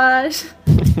montage!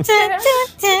 Dun, dun,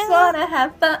 Just dun. wanna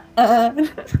have fun.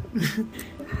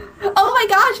 Oh my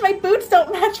gosh, my boots don't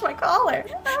match my collar.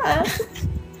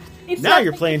 It's Now not-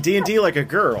 you're playing D&D like a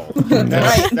girl.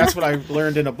 That's what I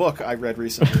learned in a book I read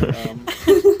recently.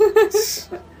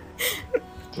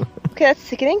 Okay, that's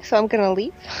sickening, so I'm gonna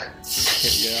leave.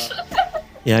 Yeah.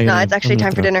 Yeah. No, it's actually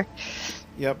time for dinner.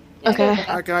 Yep. Okay.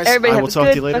 All right, guys. Everybody I have will a talk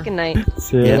good to you later. fucking night.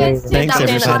 See you Yeah. later. Thanks, That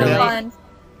was everybody. fun.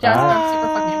 Just, I'm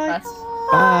super fucking impressed.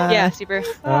 Bye. Yeah, super.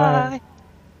 Bye.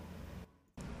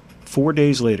 4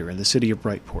 days later, in the city of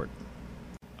Brightport,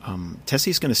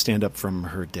 Tessie's going to stand up from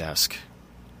her desk,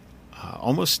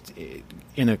 almost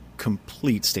in a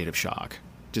complete state of shock,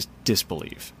 just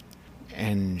disbelief.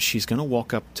 And she's going to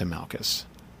walk up to Malchus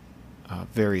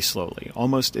very slowly,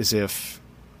 almost as if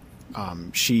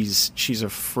she's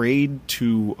afraid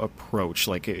to approach,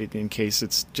 like in case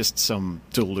it's just some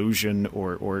delusion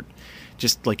or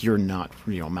just like you're not,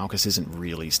 Malchus isn't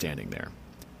really standing there.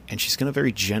 And she's going to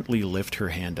very gently lift her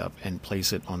hand up and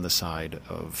place it on the side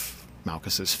of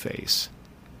Malchus's face.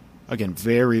 Again,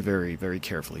 very, very, very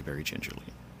carefully, very gingerly.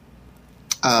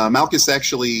 Malchus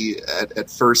actually,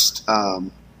 at first,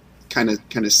 kind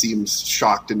of seems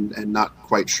shocked and not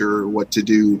quite sure what to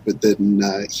do. But then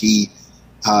he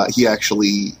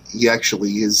actually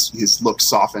his look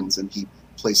softens and he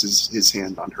places his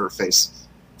hand on her face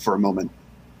for a moment.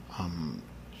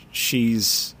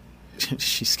 She's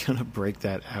gonna break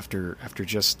that after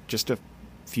just a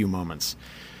few moments,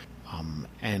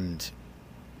 and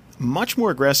much more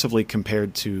aggressively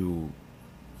compared to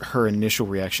her initial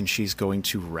reaction. She's going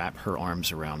to wrap her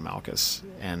arms around Malchus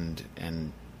and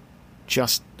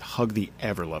just hug the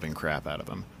ever-loving crap out of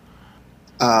him.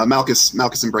 Malchus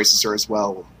embraces her as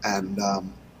well, and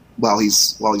while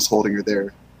he's holding her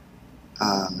there,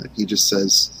 he just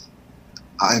says,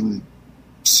 "I'm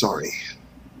sorry."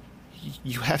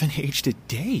 You haven't aged a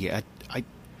day.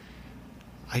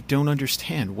 I don't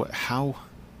understand. How?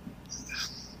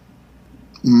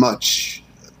 Much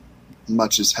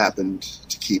has happened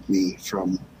to keep me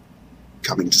from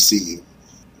coming to see you.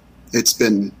 It's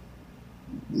been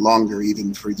longer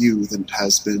even for you than it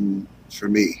has been for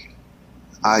me.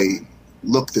 I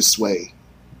look this way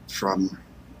from,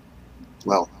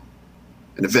 well,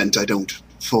 an event I don't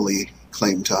fully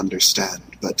claim to understand,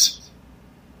 but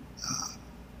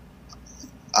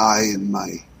I and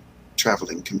my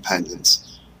traveling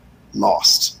companions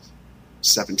lost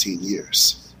 17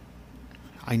 years.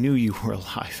 I knew you were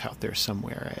alive out there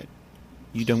somewhere.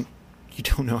 You don't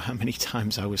know how many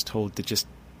times I was told to just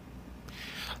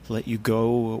let you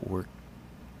go or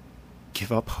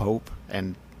give up hope,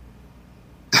 and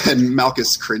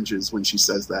Malchus cringes when she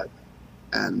says that,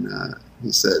 and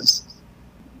he says,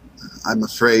 I'm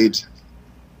afraid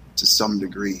to some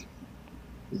degree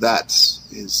that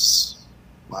is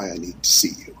why I need to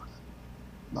see you,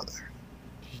 Mother.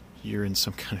 You're in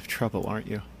some kind of trouble, aren't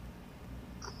you?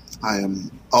 I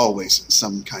am always in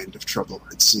some kind of trouble,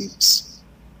 it seems.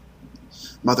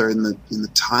 Mother, in the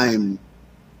time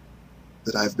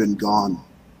that I've been gone,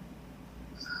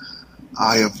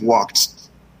 I have walked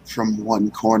from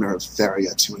one corner of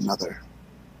Theria to another.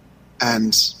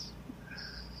 And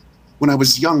when I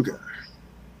was younger,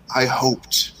 I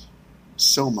hoped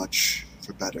so much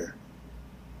for better.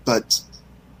 But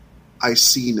I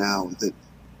see now that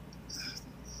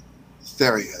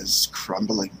Theria is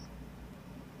crumbling.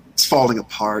 It's falling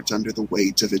apart under the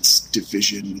weight of its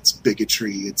division, its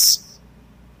bigotry,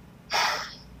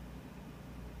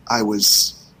 I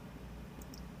was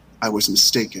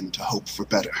mistaken to hope for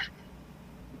better.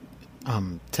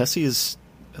 Tessie is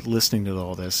listening to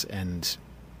all this, and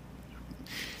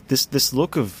this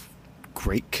look of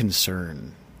great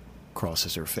concern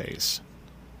crosses her face.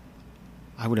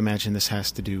 I would imagine this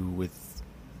has to do with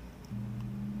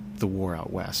the war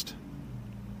out west.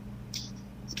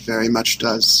 It very much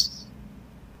does.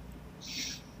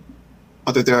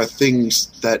 Mother, there are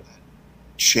things that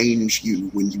change you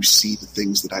when you see the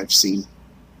things that I've seen.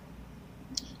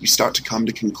 You start to come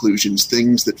to conclusions.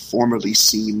 Things that formerly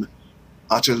seem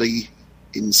utterly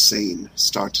insane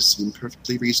start to seem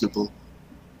perfectly reasonable.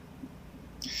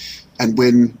 And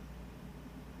when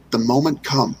the moment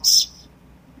comes,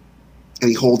 and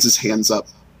he holds his hands up,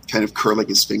 kind of curling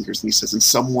his fingers, and he says, and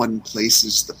someone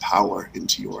places the power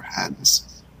into your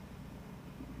hands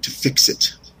to fix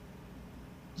it,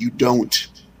 you don't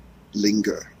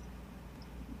linger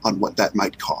on what that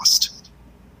might cost.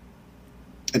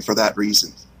 And for that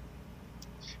reason,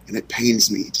 and it pains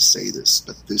me to say this,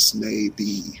 but this may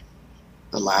be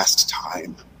the last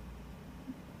time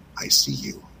I see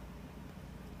you.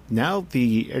 Now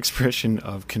the expression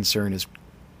of concern is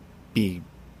being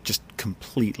just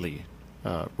completely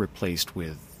replaced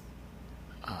with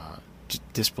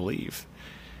disbelief.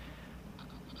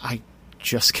 I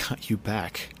just got you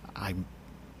back.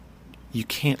 You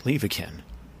can't leave again.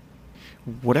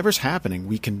 Whatever's happening,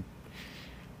 we can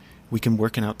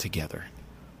work it out together.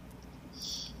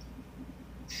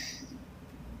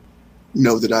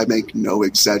 Know that I make no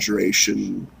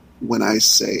exaggeration when I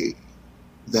say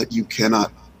that you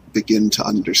cannot begin to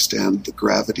understand the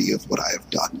gravity of what I have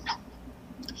done.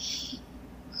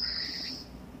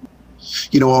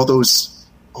 You know, all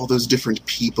those different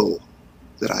people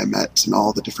that I met and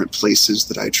all the different places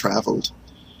that I traveled,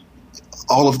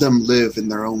 all of them live in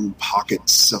their own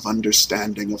pockets of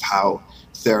understanding of how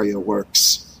Theria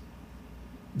works.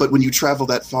 But when you travel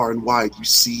that far and wide,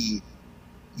 you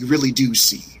really do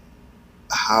see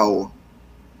how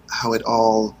it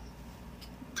all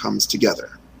comes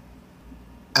together.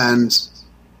 And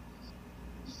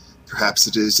perhaps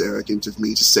it is arrogant of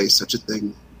me to say such a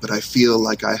thing, but I feel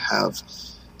like I have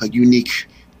a unique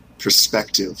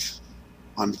perspective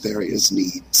on Theria's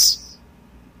needs.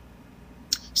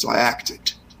 So I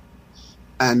acted.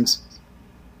 And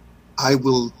I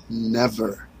will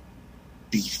never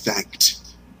be thanked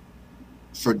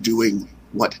for doing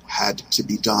what had to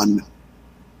be done.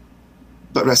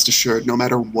 But rest assured, no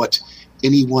matter what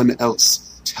anyone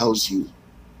else tells you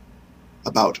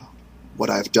about what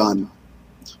I've done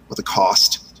or the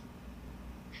cost,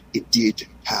 it did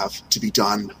have to be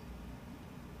done.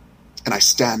 And I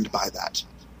stand by that.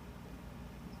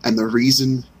 And the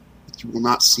reason that you will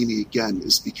not see me again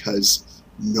is because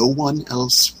no one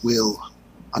else will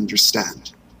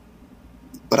understand.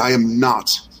 But I am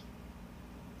not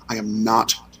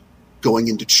going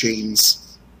into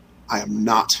chains. I am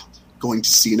not going to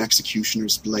see an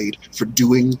executioner's blade for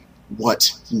doing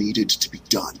what needed to be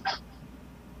done.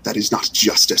 That is not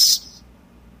justice.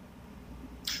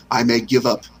 I may give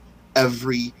up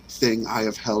everything thing I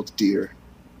have held dear.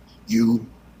 You,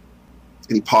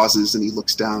 and he pauses and he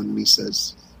looks down and he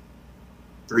says,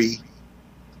 Bree,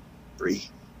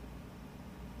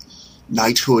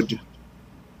 knighthood,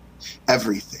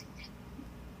 everything,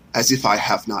 as if I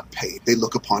have not paid. They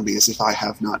look upon me as if I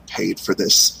have not paid for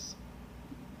this.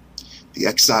 The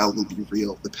exile will be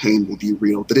real, the pain will be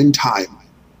real, but in time,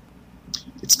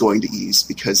 it's going to ease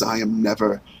because I am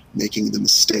never making the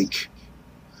mistake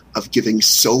of giving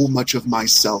so much of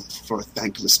myself for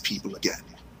thankless people again.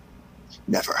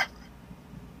 Never.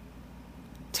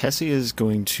 Tessie is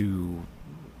going to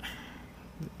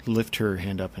lift her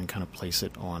hand up and kind of place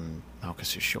it on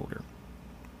Malchus's shoulder.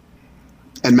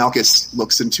 And Malchus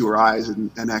looks into her eyes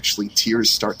and actually tears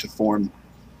start to form.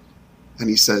 And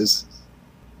he says,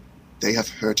 they have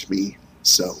hurt me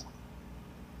so.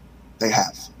 They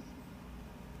have.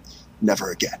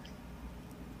 Never again.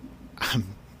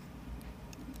 I'm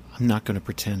not going to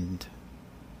pretend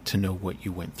to know what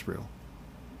you went through.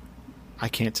 I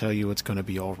can't tell you it's going to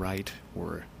be all right,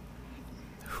 or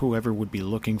whoever would be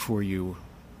looking for you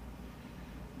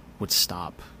would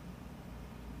stop.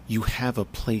 You have a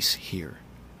place here.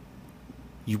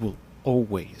 You will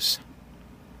always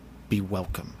be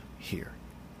welcome here.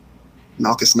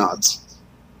 Malchus nods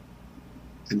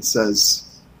and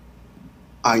says,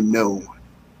 I know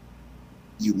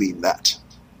you mean that,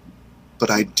 but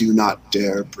I do not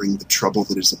dare bring the trouble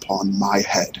that is upon my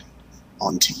head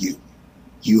onto you.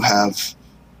 You have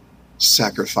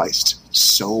sacrificed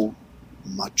so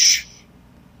much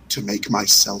to make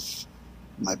myself,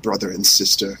 my brother and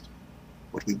sister,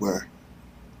 what we were.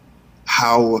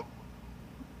 How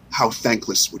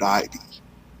thankless would I be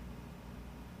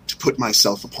to put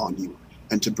myself upon you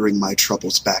and to bring my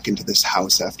troubles back into this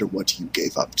house after what you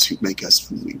gave up to make us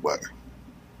who we were.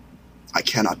 I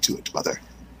cannot do it, mother.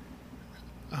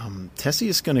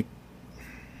 Tessie's gonna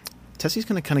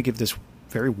kind of give this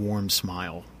very warm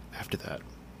smile after that,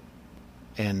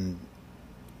 and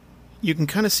you can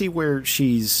kind of see where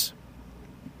she's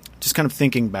just kind of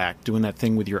thinking back, doing that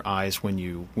thing with your eyes when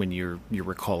you're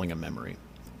recalling a memory.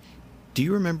 Do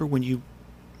you remember when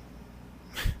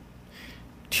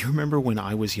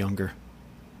I was younger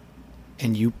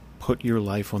and you put your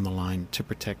life on the line to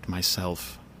protect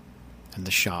myself and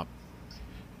the shop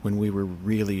when we were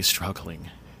really struggling?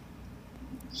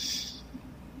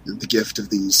 The gift of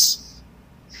these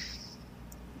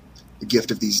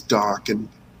dark and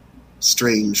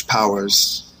strange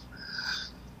powers.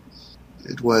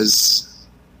 It was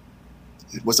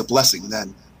a blessing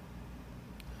then.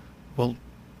 Well,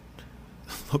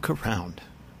 look around,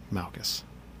 Malchus.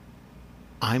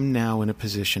 I'm now in a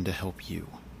position to help you.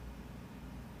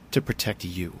 To protect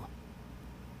you.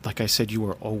 Like I said, you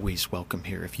are always welcome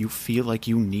here. If you feel like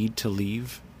you need to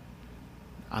leave,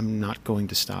 I'm not going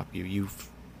to stop you.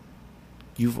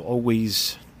 You've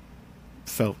always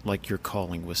felt like your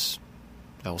calling was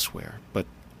elsewhere. But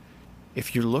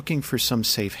if you're looking for some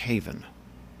safe haven,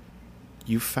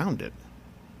 you found it.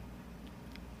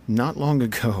 Not long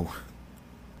ago,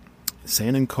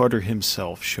 Xanon Carter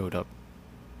himself showed up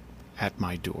at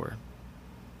my door.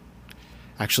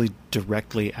 Actually,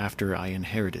 directly after I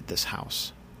inherited this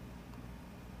house.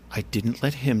 I didn't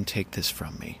let him take this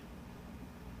from me.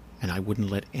 And I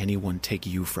wouldn't let anyone take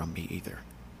you from me either.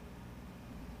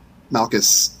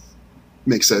 Malchus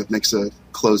makes a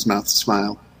closed-mouthed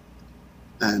smile.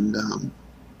 And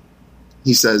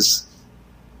he says,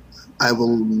 I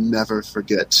will never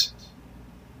forget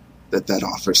that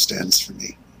offer stands for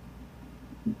me.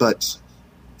 But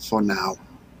for now,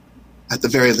 at the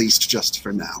very least just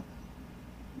for now,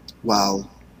 while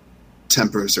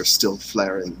tempers are still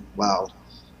flaring, while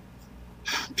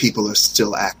people are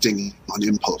still acting on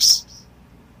impulse,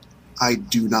 I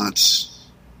do not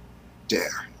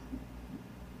dare.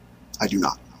 I do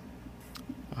not.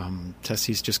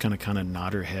 Tessie's just going to kind of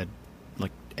nod her head,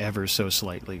 like ever so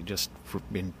slightly, just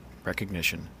in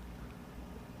recognition.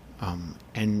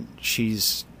 And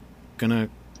she's going to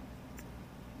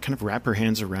kind of wrap her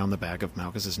hands around the back of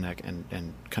Malchus's neck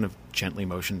and kind of gently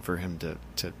motion for him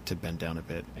to bend down a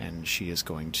bit. And she is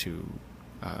going to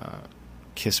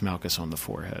kiss Malchus on the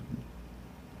forehead.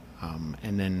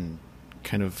 And then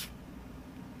kind of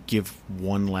give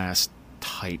one last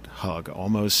tight hug,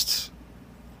 almost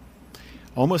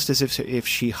as if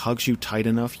she hugs you tight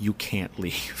enough, you can't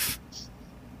leave.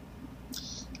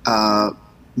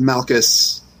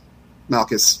 Malchus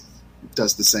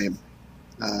does the same.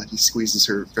 He squeezes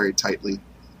her very tightly,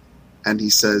 and he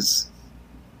says,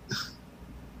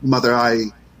 Mother,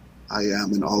 I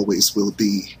am and always will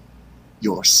be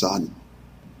your son.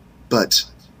 But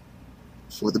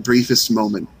for the briefest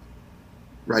moment,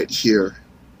 right here,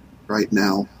 right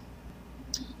now,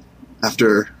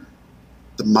 After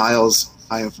the miles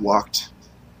I have walked,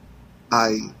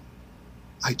 I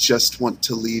just want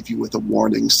to leave you with a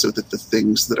warning so that the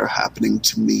things that are happening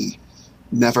to me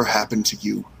never happen to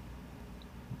you.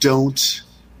 Don't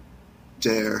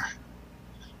dare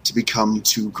to become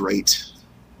too great,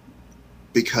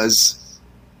 because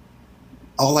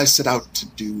all I set out to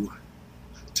do,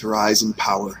 to rise in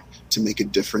power, to make a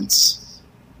difference,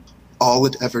 all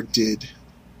it ever did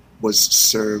was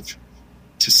serve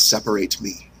to separate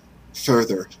me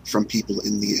further from people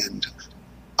in the end.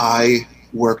 I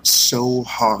worked so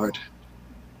hard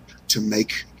to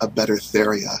make a better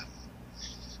Theria,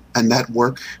 and that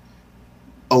work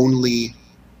only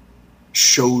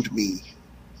showed me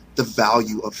the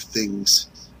value of things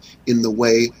in the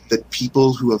way that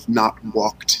people who have not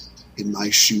walked in my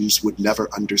shoes would never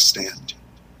understand.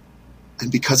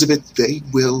 And because of it, they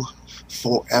will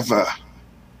forever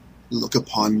look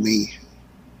upon me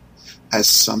as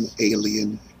some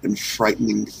alien and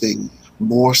frightening thing,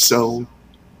 more so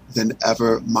than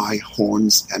ever my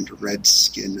horns and red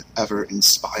skin ever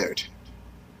inspired.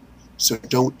 So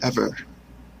don't ever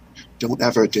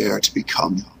dare to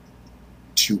become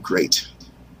too great.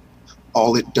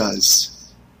 All it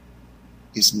does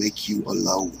is make you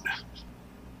alone.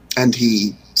 And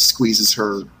he squeezes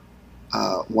her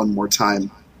one more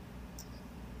time.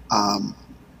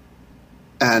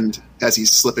 And as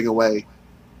he's slipping away,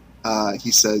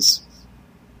 he says,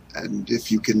 and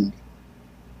if you can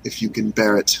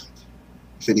bear it,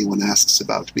 if anyone asks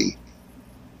about me,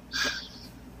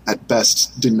 at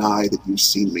best deny that you've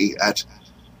seen me.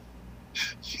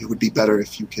 It would be better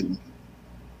if you can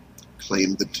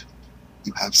claim that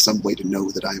you have some way to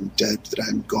know that I am dead, that I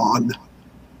am gone.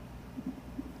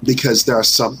 Because there are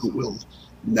some who will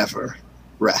never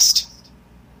rest.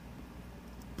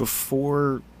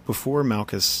 Before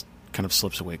Malchus kind of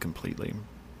slips away completely,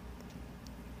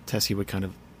 Tessie would kind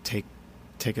of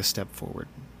take a step forward.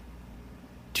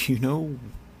 Do you know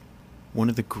one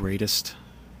of the greatest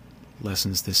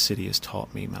lessons this city has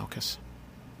taught me, Malchus?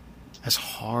 As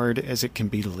hard as it can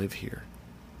be to live here,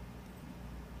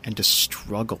 and to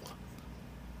struggle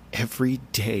every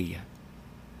day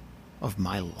of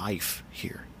my life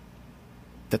here,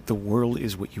 that the world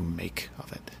is what you make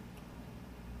of it.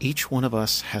 Each one of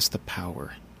us has the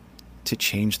power to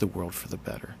change the world for the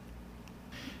better.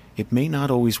 It may not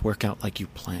always work out like you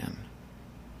plan,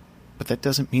 but that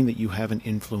doesn't mean that you haven't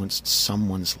influenced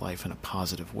someone's life in a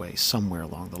positive way somewhere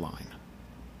along the line.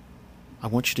 I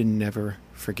want you to never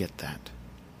forget that.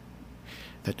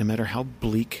 That no matter how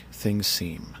bleak things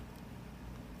seem,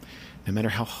 no matter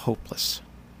how hopeless,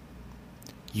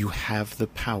 you have the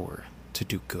power to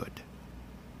do good.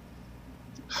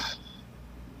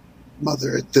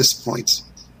 Mother, at this point,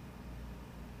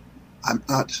 I'm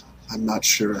not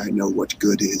sure I know what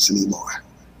good is anymore.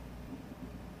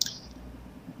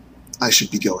 I should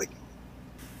be going.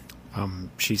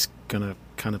 She's gonna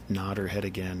kind of nod her head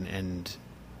again, and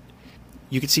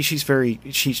you can see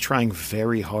she's trying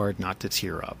very hard not to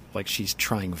tear up. Like, she's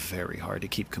trying very hard to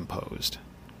keep composed.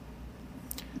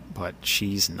 But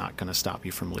she's not gonna stop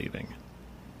you from leaving.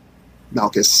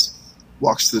 Malchus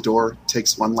walks to the door,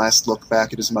 takes one last look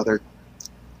back at his mother,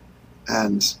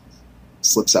 and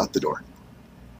slips out the door.